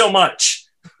only do so much.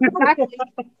 Exactly.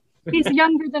 He's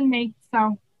younger than me,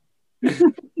 so. He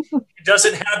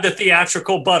doesn't have the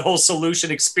theatrical butthole solution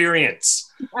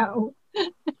experience. No.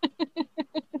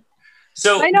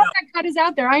 So I know that cut is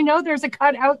out there. I know there's a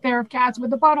cut out there of cats with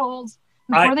the buttholes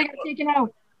before they get taken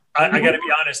out. I got to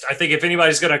be honest. I think if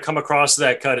anybody's going to come across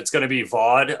that cut, it's going to be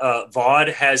Vaude. Vaude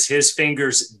has his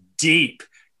fingers deep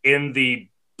in the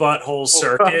butthole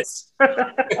circuit.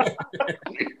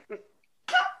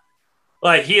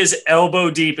 Like he is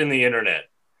elbow deep in the internet.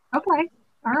 Okay.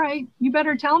 All right. You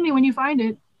better tell me when you find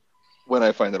it. When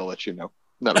I find it, I'll let you know.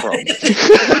 Not a problem.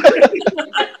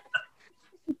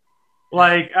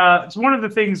 It's one of the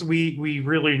things we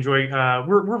really enjoy.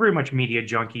 We're very much media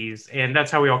junkies, and that's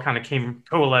how we all kind of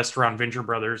coalesced around Venture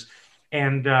Brothers.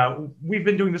 And we've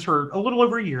been doing this for a little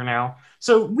over a year now.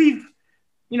 So we've,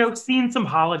 seen some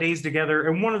holidays together.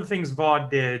 And one of the things Vaude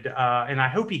did, and I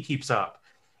hope he keeps up,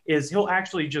 is he'll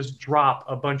actually just drop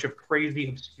a bunch of crazy,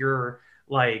 obscure,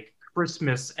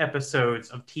 Christmas episodes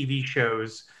of TV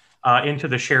shows into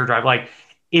the share drive. Like,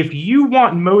 if you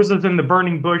want Moses in the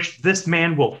burning bush, this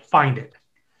man will find it.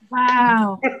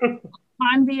 Wow.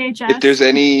 On VHS.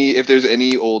 If there's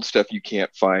any old stuff you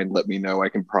can't find, let me know. I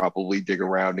can probably dig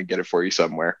around and get it for you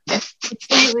somewhere.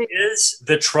 He is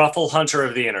the truffle hunter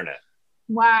of the internet.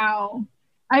 Wow.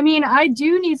 I mean, I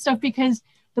do need stuff because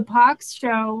the Pox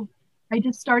show, I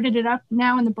just started it up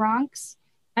now in the Bronx,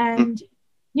 and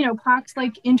Pox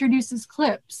introduces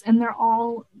clips, and they're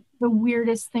all the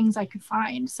weirdest things I could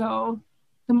find. So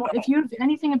if you have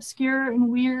anything obscure and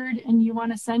weird and you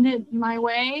want to send it my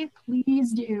way,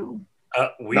 please do.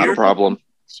 Weird, not a problem.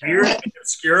 Weird and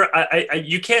obscure.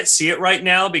 You can't see it right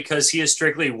now because he is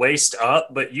strictly waist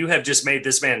up, but you have just made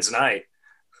this man's night.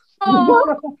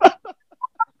 Oh.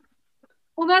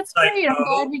 Well, that's great. I'm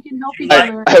glad we can help each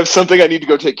other. I have something I need to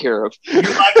go take care of.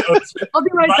 I'll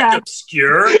be right back.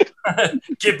 Obscure?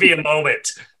 Give me a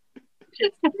moment.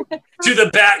 To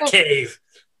the Bat Cave.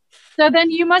 So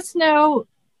then you must know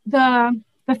the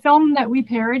film that we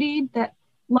parodied, that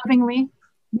lovingly.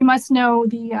 You must know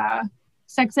the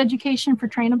Sex Education for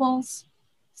Trainables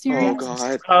series.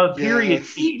 Oh God! Period.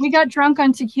 We got drunk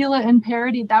on tequila and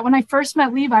parodied that. When I first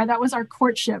met Levi, that was our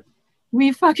courtship.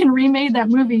 We fucking remade that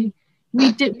movie.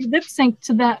 We lip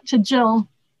synced to Jill.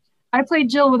 I played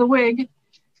Jill with a wig,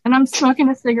 and I'm smoking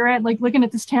a cigarette, looking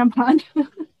at this tampon.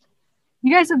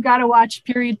 You guys have got to watch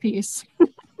Period Piece.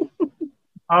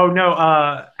 Oh no,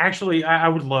 actually, I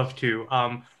would love to.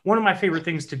 One of my favorite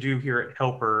things to do here at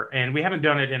Helper, and we haven't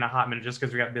done it in a hot minute just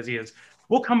because we got busy, is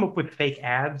we'll come up with fake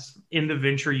ads in the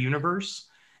Venture universe.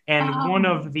 And one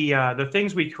of the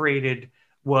things we created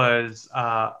was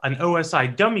an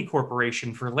OSI dummy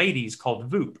corporation for ladies called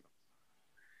Voop.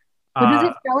 What does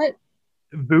it spell it?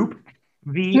 Voop,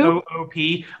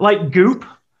 V-O-O-P, like Goop,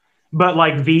 but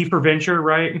like V for Venture,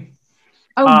 right?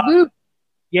 Oh, Voop.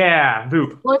 Yeah,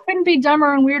 Voop. Well, it couldn't be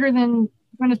dumber and weirder than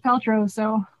Gwyneth Paltrow,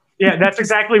 so. Yeah, that's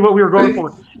exactly what we were going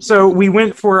for. So we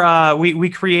went for we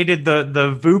created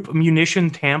the Voop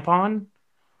munition tampon,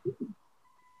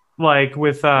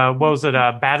 with what was it,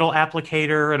 a battle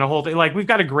applicator and a whole thing. We've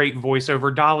got a great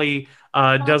voiceover. Dolly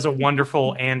does a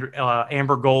wonderful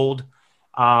Amber Gold.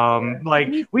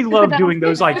 We love doing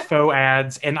those faux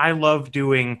ads, and I love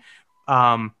doing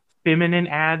feminine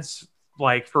ads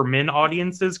for men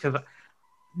audiences, because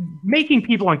making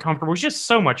people uncomfortable is just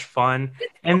so much fun.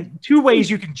 And two ways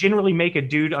you can generally make a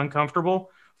dude uncomfortable: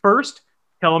 first,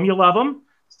 tell him you love him;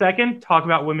 second, talk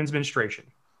about women's menstruation.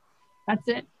 That's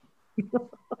it.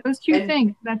 Those two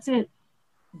things. That's it.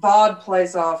 Vaude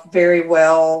plays off very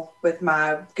well with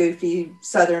my goofy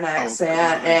Southern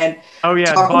accent and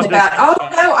talking about, oh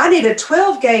no, I need a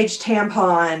 12 gauge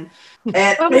tampon.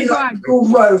 And he's like,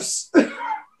 gross.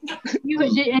 You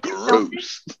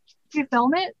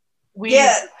film it? We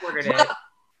recorded it.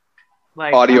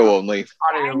 Like audio only.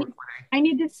 I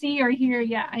need to see or hear.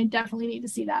 Yeah, I definitely need to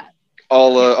see that.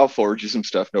 I'll forward you some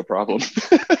stuff. No problem.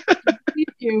 Please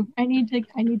do. I need to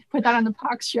put that on the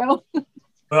Pox show.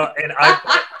 Well, and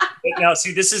now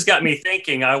see, this has got me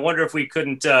thinking. I wonder if we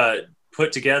couldn't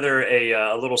put together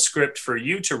a little script for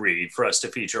you to read for us to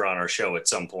feature on our show at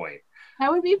some point.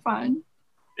 That would be fun.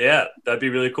 Yeah, that'd be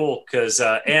really cool. Because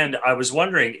and I was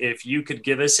wondering if you could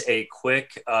give us a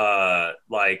quick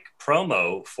like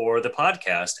promo for the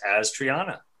podcast as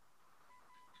Triana.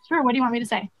 Sure. What do you want me to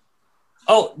say?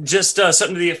 Oh, just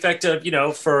something to the effect of,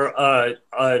 for,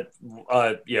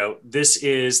 this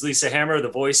is Lisa Hammer, the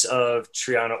voice of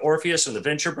Triana Orpheus from the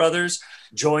Venture Brothers.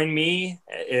 Join me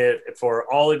for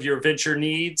all of your venture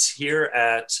needs here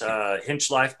at Hinch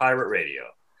Life Pirate Radio,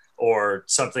 or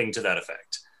something to that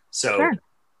effect. So sure.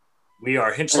 We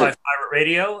are Hinch Life Pirate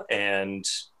Radio, and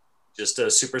just a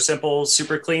super simple,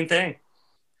 super clean thing.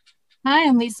 Hi,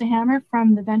 I'm Lisa Hammer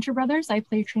from the Venture Brothers. I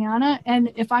play Triana,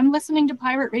 and if I'm listening to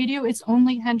pirate radio, it's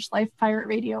only Hench Life Pirate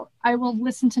Radio. I will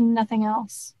listen to nothing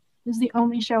else. This is the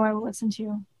only show I will listen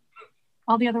to.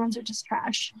 All the other ones are just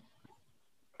trash.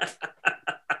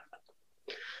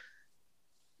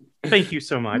 Thank you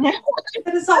so much.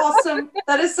 That is awesome.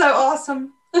 That is so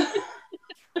awesome.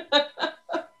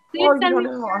 Please send me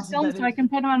more films so I can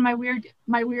put on my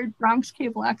weird Bronx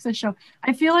cable access show.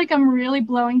 I feel like I'm really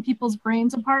blowing people's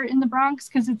brains apart in the Bronx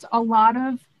because it's a lot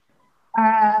of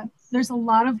there's a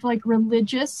lot of like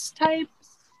religious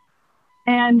types,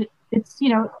 and it's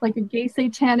like a gay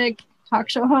satanic talk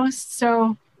show host.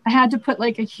 So I had to put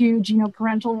like a huge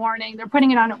parental warning. They're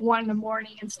putting it on at 1 a.m.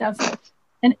 and stuff,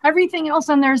 and everything else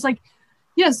on there is like,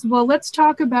 yes, well, let's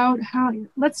talk about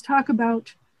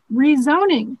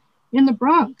rezoning in the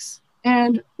Bronx,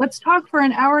 and let's talk for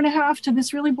an hour and a half to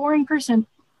this really boring person.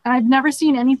 And I've never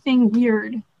seen anything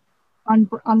weird on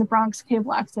the Bronx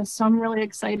cable access, so I'm really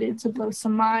excited to blow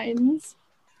some minds.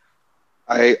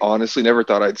 I honestly never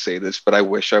thought I'd say this, but I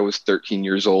wish I was 13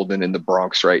 years old and in the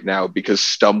Bronx right now, because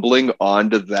stumbling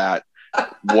onto that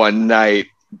one night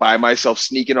by myself,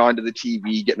 sneaking onto the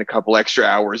TV, getting a couple extra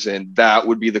hours in, that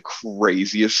would be the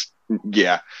craziest.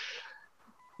 Yeah.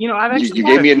 I've actually you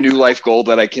gave me a new life goal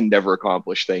that I can never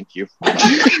accomplish. Thank you.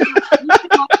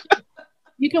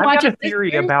 You can watch a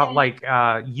theory about like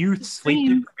youth sleep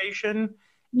deprivation.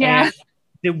 Yeah.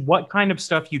 And what kind of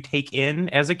stuff you take in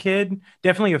as a kid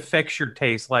definitely affects your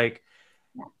taste. Like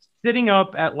sitting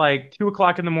up at like 2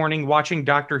 o'clock in the morning watching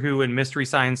Doctor Who and Mystery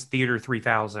Science Theater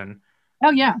 3000. Oh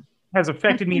yeah. Has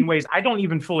affected me in ways I don't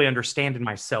even fully understand in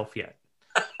myself yet.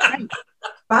 Right.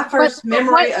 My first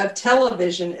memory of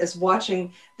television is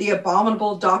watching The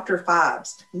Abominable Dr.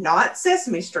 Phibes, not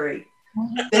Sesame Street.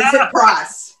 Vincent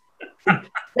Price.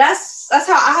 That's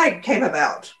how I came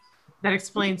about. That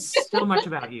explains so much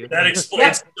about you. That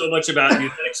explains so much about you.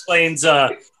 That explains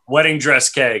wedding dress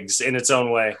kegs in its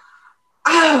own way.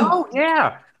 Oh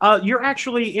yeah. You're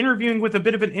actually interviewing with a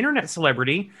bit of an internet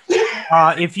celebrity.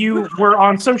 If you were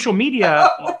on social media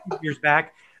a few years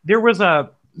back, there was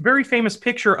a very famous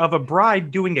picture of a bride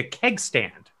doing a keg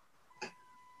stand.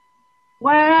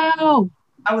 Wow.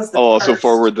 I was I'll also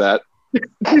forward that. Oh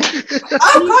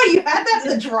God, you had that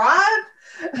to drive?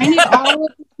 I need all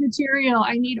of this material.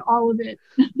 I need all of it.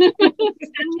 Send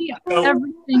me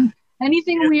everything.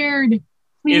 Anything weird.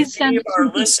 Please send it. If any of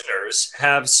our listeners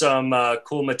have some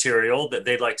cool material that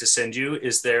they'd like to send you,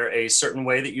 is there a certain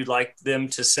way that you'd like them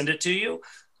to send it to you?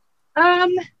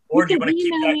 Or do you want to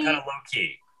keep that kind of low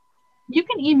key? You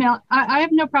can email. I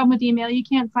have no problem with email. You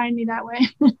can't find me that way.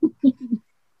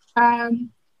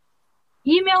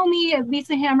 Email me at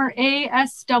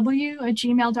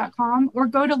lisahammerasw@gmail.com, or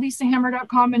go to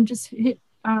lisahammer.com and just hit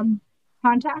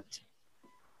contact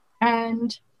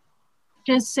and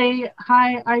just say,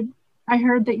 hi, I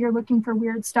heard that you're looking for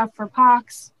weird stuff for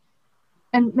Pox.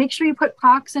 And make sure you put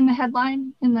Pox in the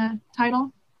headline, in the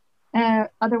title.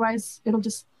 Otherwise,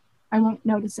 I won't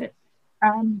notice it.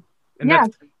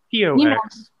 That's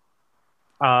POX.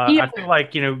 I feel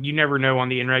like, you never know on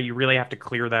the internet. You really have to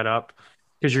clear that up,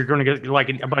 because you're going to get like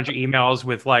a bunch of emails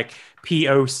with like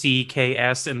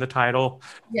POCKS in the title.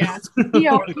 Yeah, it's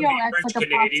POX like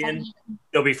Canadian.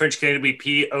 It'll be French Canadian. It'll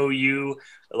be POU,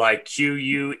 like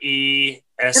QUES.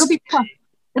 It'll be Puck.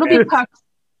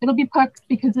 It'll be Puck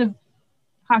because of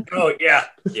Puck. Oh yeah.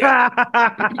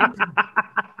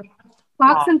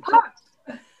 Pox and Puck.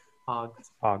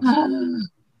 Pogs.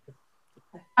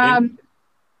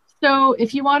 So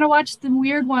if you want to watch the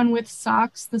weird one with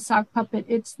Socks, the sock puppet,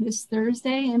 it's this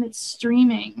Thursday and it's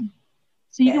streaming.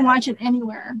 So you can watch it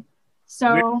anywhere.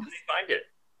 So where can they find it?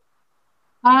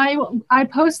 I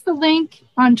post the link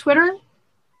on Twitter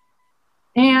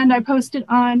and I post it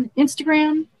on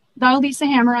Instagram, the Lisa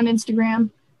Hammer on Instagram,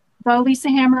 the Lisa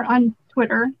Hammer on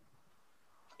Twitter,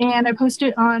 and I post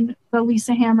it on the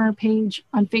Lisa Hammer page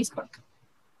on Facebook.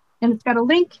 And it's got a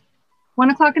link,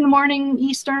 1:00 in the morning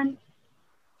Eastern.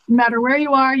 No matter where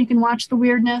you are, you can watch the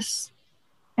weirdness,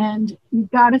 and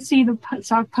you've got to see the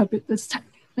sock puppet this time.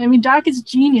 I mean, Doc is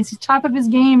genius. He's top of his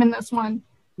game in this one.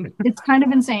 It's kind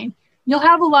of insane.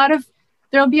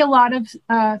 There'll be a lot of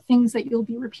things that you'll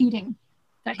be repeating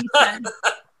that he said.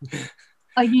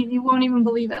 Like you won't even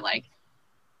believe it. Like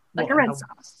a red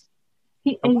sauce.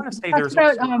 I want to say there's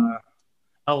also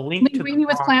a link to the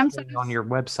with clam on your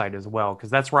website as well, because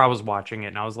that's where I was watching it,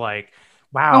 and I was like,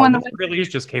 wow, this really is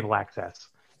just cable access.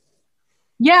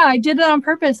 Yeah, I did it on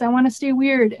purpose. I want to stay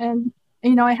weird. And,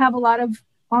 I have a lot of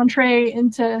entree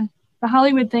into the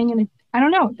Hollywood thing. And I don't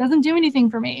know, it doesn't do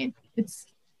anything for me.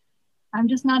 I'm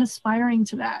just not aspiring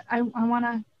to that. I want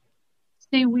to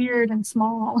stay weird and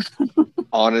small.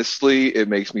 Honestly, it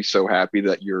makes me so happy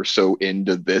that you're so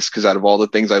into this, because out of all the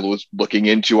things I was looking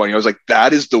into on you, I was like,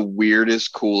 that is the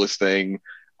weirdest, coolest thing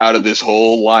out of this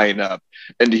whole lineup.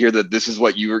 And to hear that this is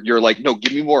what you're like, no,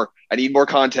 give me more. I need more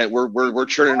content. We're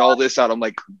churning all this out. I'm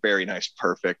like, very nice,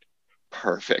 perfect.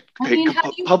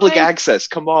 Public access.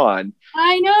 Come on.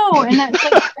 I know, and that's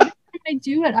like every time I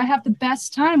do it, I have the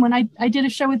best time. When I did a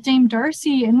show with Dame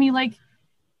Darcy, and we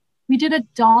did a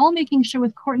doll making show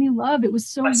with Courtney Love. It was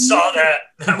so weird. Saw that.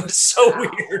 That was so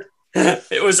weird.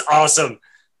 It was awesome.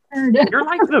 You're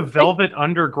like the Velvet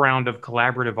Underground of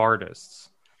collaborative artists.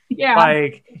 Yeah.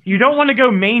 Like, you don't want to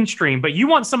go mainstream, but you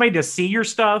want somebody to see your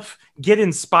stuff, get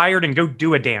inspired, and go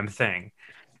do a damn thing.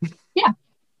 Yeah.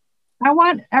 I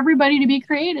want everybody to be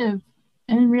creative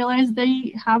and realize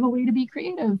they have a way to be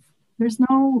creative. There's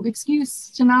no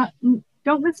excuse to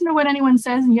don't listen to what anyone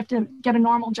says and you have to get a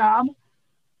normal job.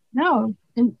 No.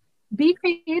 And be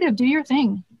creative. Do your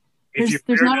thing.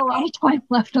 There's not a lot of time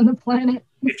left on the planet.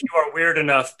 If you are weird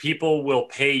enough, people will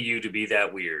pay you to be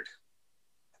that weird.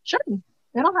 Sure.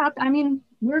 It'll happen. I mean,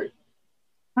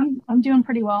 I'm doing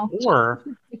pretty well. Or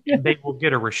they will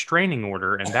get a restraining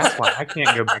order, and that's why I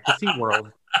can't go back to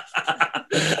SeaWorld.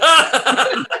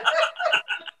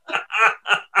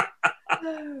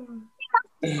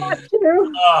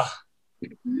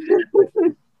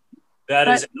 That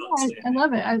is I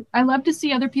love it. I love to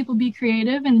see other people be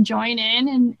creative and join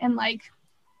in and like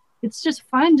it's just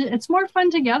fun. It's more fun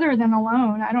together than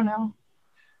alone. I don't know.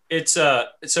 It's so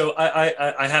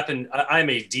I'm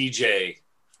a DJ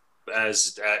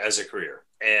as a career,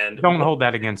 and don't hold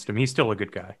that against him. He's still a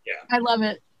good guy. Yeah, I love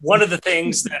it. One of the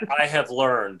things that I have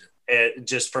learned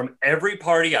just from every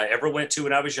party I ever went to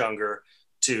when I was younger,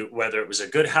 to whether it was a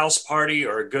good house party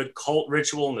or a good cult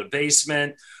ritual in the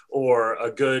basement or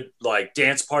a good like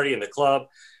dance party in the club,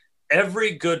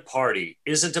 every good party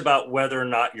isn't about whether or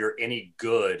not you're any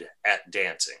good at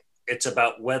dancing. It's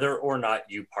about whether or not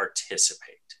you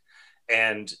participate.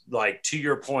 And like to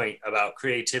your point about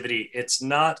creativity, it's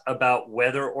not about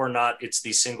whether or not it's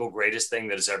the single greatest thing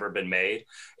that has ever been made.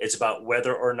 It's about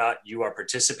whether or not you are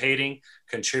participating,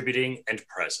 contributing, and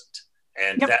present.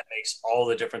 And that makes all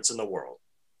the difference in the world.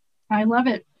 I love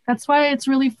it. That's why it's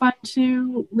really fun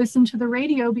to listen to the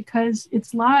radio, because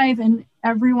it's live and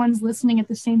everyone's listening at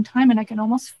the same time. And I can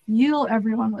almost feel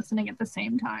everyone listening at the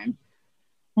same time.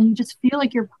 And you just feel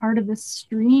like you're part of this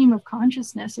stream of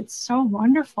consciousness. It's so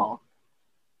wonderful.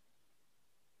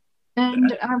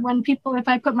 And if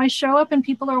I put my show up and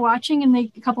people are watching and a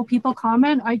couple people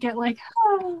comment, I get like,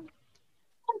 oh,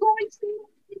 I'm going to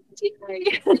see.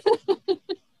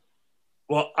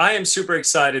 Well, I am super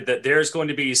excited that there's going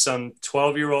to be some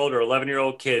 12-year-old or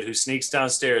 11-year-old kid who sneaks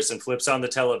downstairs and flips on the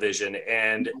television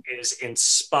and is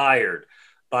inspired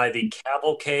by the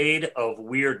cavalcade of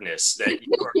weirdness that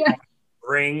you are going to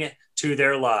bring to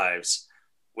their lives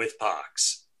with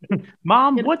Pox.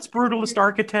 Mom, what's brutalist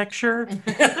architecture?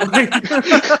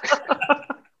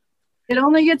 It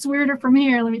only gets weirder from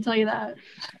here, let me tell you that.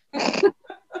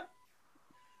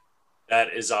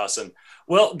 That is awesome.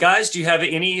 Well, guys, do you have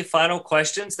any final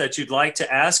questions that you'd like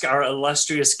to ask our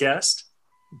illustrious guest?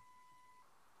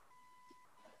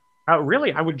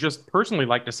 Really, I would just personally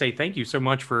like to say thank you so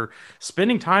much for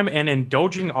spending time and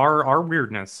indulging our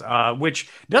weirdness, which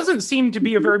doesn't seem to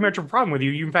be a very much of a problem with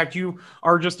you. In fact, you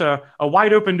are just a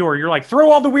wide open door. You're like, throw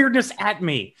all the weirdness at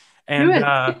me.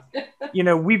 And,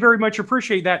 we very much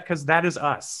appreciate that, because that is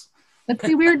us. Let's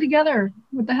be weird together.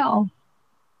 What the hell?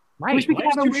 I wish we could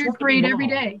have a weird parade every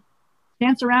day.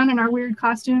 Dance around in our weird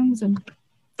costumes, and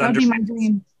that'd be my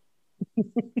dream.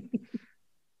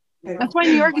 That's why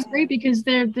New York is great, because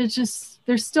there's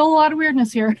still a lot of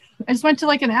weirdness here. I just went to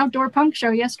like an outdoor punk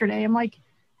show yesterday. I'm like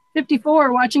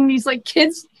 54 watching these like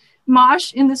kids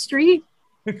mosh in the street.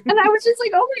 And I was just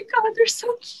like, oh my God, they're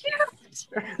so cute.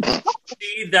 See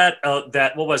that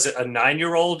what was it, a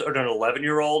 9-year-old or an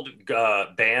 11-year-old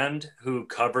band who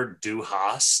covered Du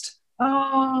Hast?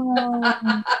 Oh,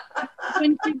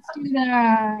 when kids do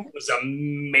that. It was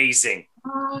amazing.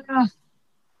 Oh,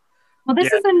 well,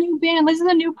 this is a new band. This is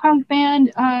a new punk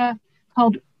band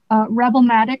called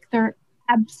Rebelmatic. They're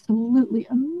absolutely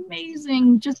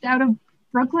amazing. Just out of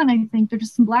Brooklyn, I think. They're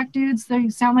just some black dudes. They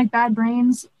sound like Bad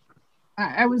Brains.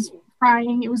 I was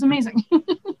crying. It was amazing.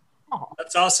 Oh,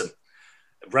 that's awesome.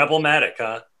 Rebelmatic,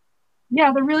 huh?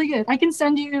 Yeah, they're really good. I can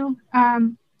send you.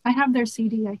 I have their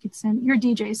CD. I could send. You're a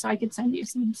DJ, so I could send you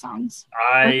some songs.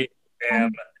 I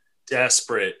am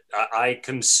desperate. I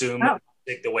consume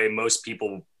music the way most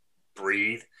people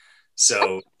breathe.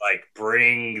 So, like,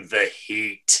 bring the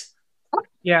heat.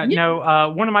 Yeah,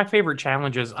 no, one of my favorite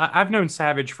challenges, I've known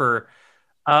Savage for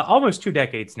almost 2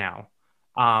 decades now.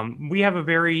 We have a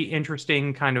very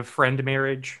interesting kind of friend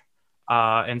marriage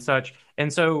and such.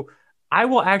 And so I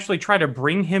will actually try to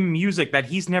bring him music that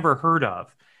he's never heard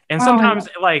of. And sometimes,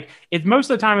 most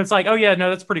of the time, it's like, oh, yeah, no,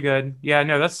 that's pretty good. Yeah,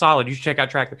 no, that's solid. You should check out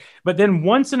Tracker. But then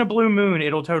once in a blue moon,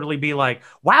 it'll totally be like,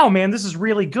 wow, man, this is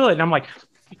really good. And I'm like,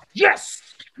 yes.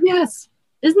 Yes.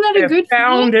 Isn't that a good feeling?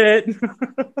 Found it.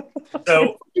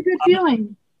 So, a good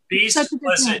feeling. Beast,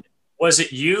 was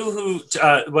it you who,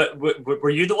 were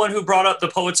you the one who brought up the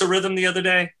Poets of Rhythm the other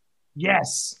day?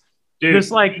 Yes. Dude.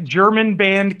 This like German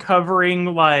band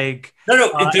covering like. No,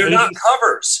 they're not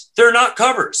covers. They're not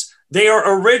covers. They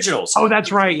are originals. Oh,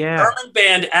 that's right. Yeah. German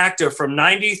band active from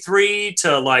 93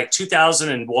 to like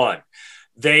 2001.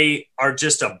 They are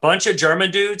just a bunch of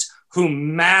German dudes who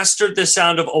mastered the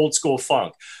sound of old school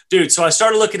funk. Dude, so I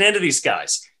started looking into these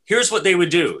guys. Here's what they would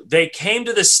do. They came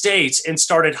to the States and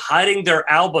started hiding their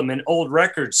album in old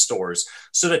record stores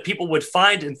so that people would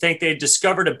find and think they'd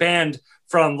discovered a band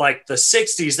from like the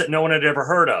 60s that no one had ever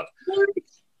heard of.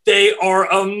 They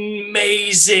are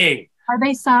amazing. Are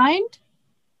they signed?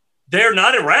 They're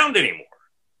not around anymore.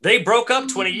 They broke up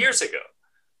 20 years ago,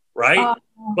 right?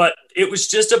 But it was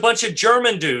just a bunch of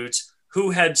German dudes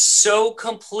who had so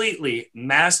completely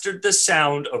mastered the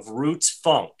sound of roots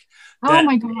funk. Oh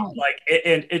my God. Like,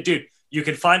 and dude, you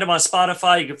can find them on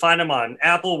Spotify, you can find them on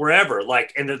Apple, wherever,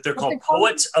 like, and they're called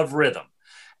Poets of Rhythm.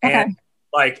 Okay. And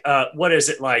like, what is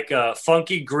it? Like,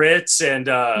 Funky Grits and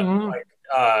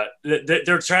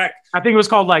their track. I think it was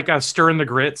called like Stirring the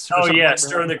Grits. Oh yeah.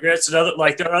 Stirring the Grits. Another,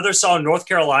 like their other song, North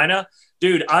Carolina,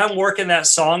 dude, I'm working that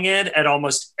song in at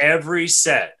almost every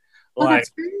set. Like,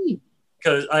 that's great.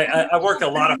 Because I work a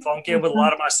lot of funk in with a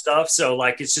lot of my stuff. So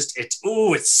like,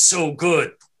 it's so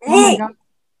good. Ooh.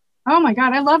 Oh my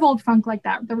God. I love old funk like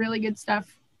that. The really good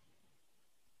stuff.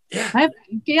 Yeah.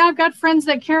 I've got friends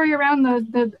that carry around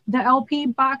the LP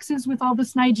boxes with all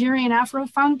this Nigerian Afro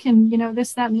funk and,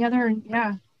 this, that, and the other. And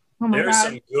yeah. Oh my God. There's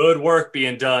some good work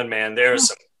being done, man. There's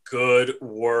some good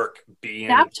work being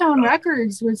Daptone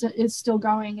Records is still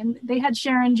going. And they had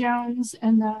Sharon Jones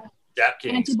and the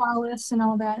Antibalas and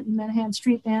all that, and Manhattan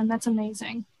Street Band. That's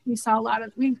amazing. We've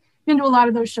been to a lot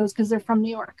of those shows because they're from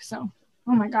New York. So,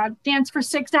 oh my God, dance for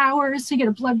 6 hours to get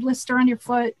a blood blister on your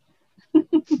foot. Yeah,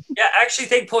 I actually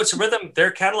think Poets of Rhythm, their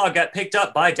catalog got picked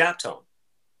up by Daptone.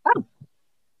 Oh,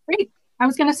 great. I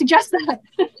was going to suggest that.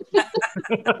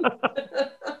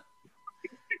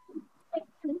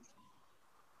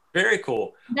 Very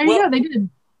cool. There you go. They did.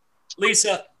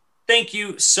 Lisa, thank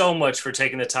you so much for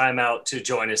taking the time out to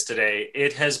join us today.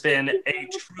 It has been a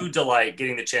true delight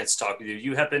getting the chance to talk with you.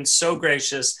 You have been so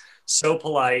gracious, so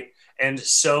polite, and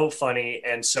so funny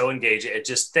and so engaging.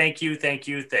 Just thank you.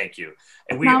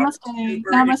 And we are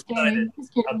super excited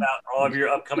about all of your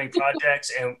upcoming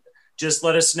projects. And just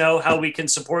let us know how we can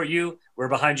support you. We're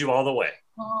behind you all the way.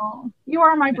 Oh, you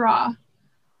are my bra.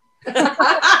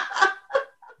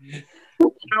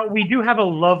 We do have a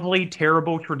lovely,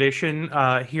 terrible tradition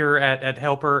here at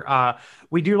Helper.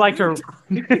 We do like to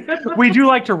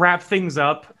wrap things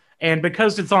up. And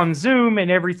because it's on Zoom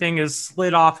and everything is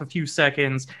slid off a few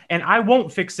seconds, and I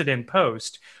won't fix it in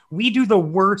post, we do the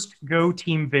worst Go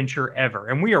Team Venture ever,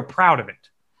 and we are proud of it.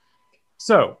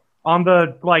 So, on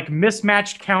the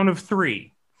mismatched count of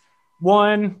 3,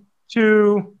 1,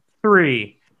 2,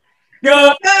 3.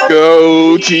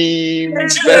 Go Team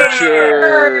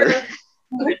Venture!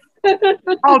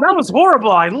 Oh, that was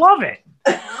horrible. I love it.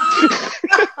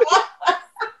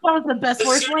 was the best As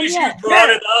worst soon one as yet. you brought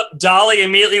it up, Dolly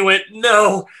immediately went,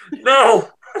 no.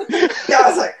 Yeah, I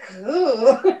was like,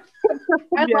 ooh.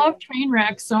 I love train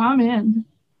wrecks, so I'm in.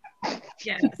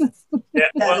 Yes. Yeah,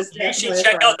 That well, is you should definitely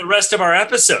check right. out the rest of our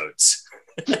episodes.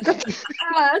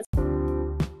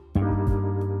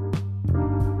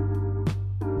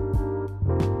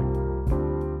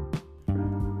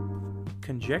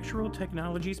 Conjectural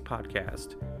Technologies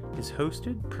Podcast is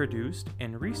hosted, produced,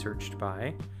 and researched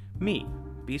by me,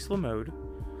 Beast Lamode,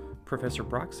 Professor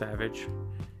Brock Savage,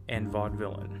 and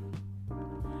Vaudevillain.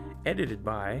 Edited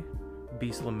by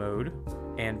Beast Lamode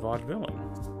and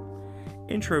Vaudevillain.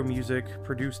 Intro music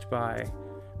produced by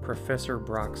Professor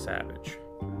Brock Savage.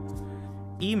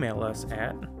 Email us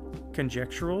at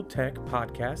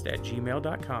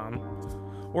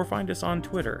conjecturaltechpodcast@gmail.com or find us on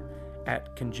Twitter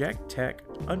at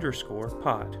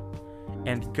conjecttech_pod.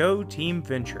 And go Team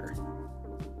Venture!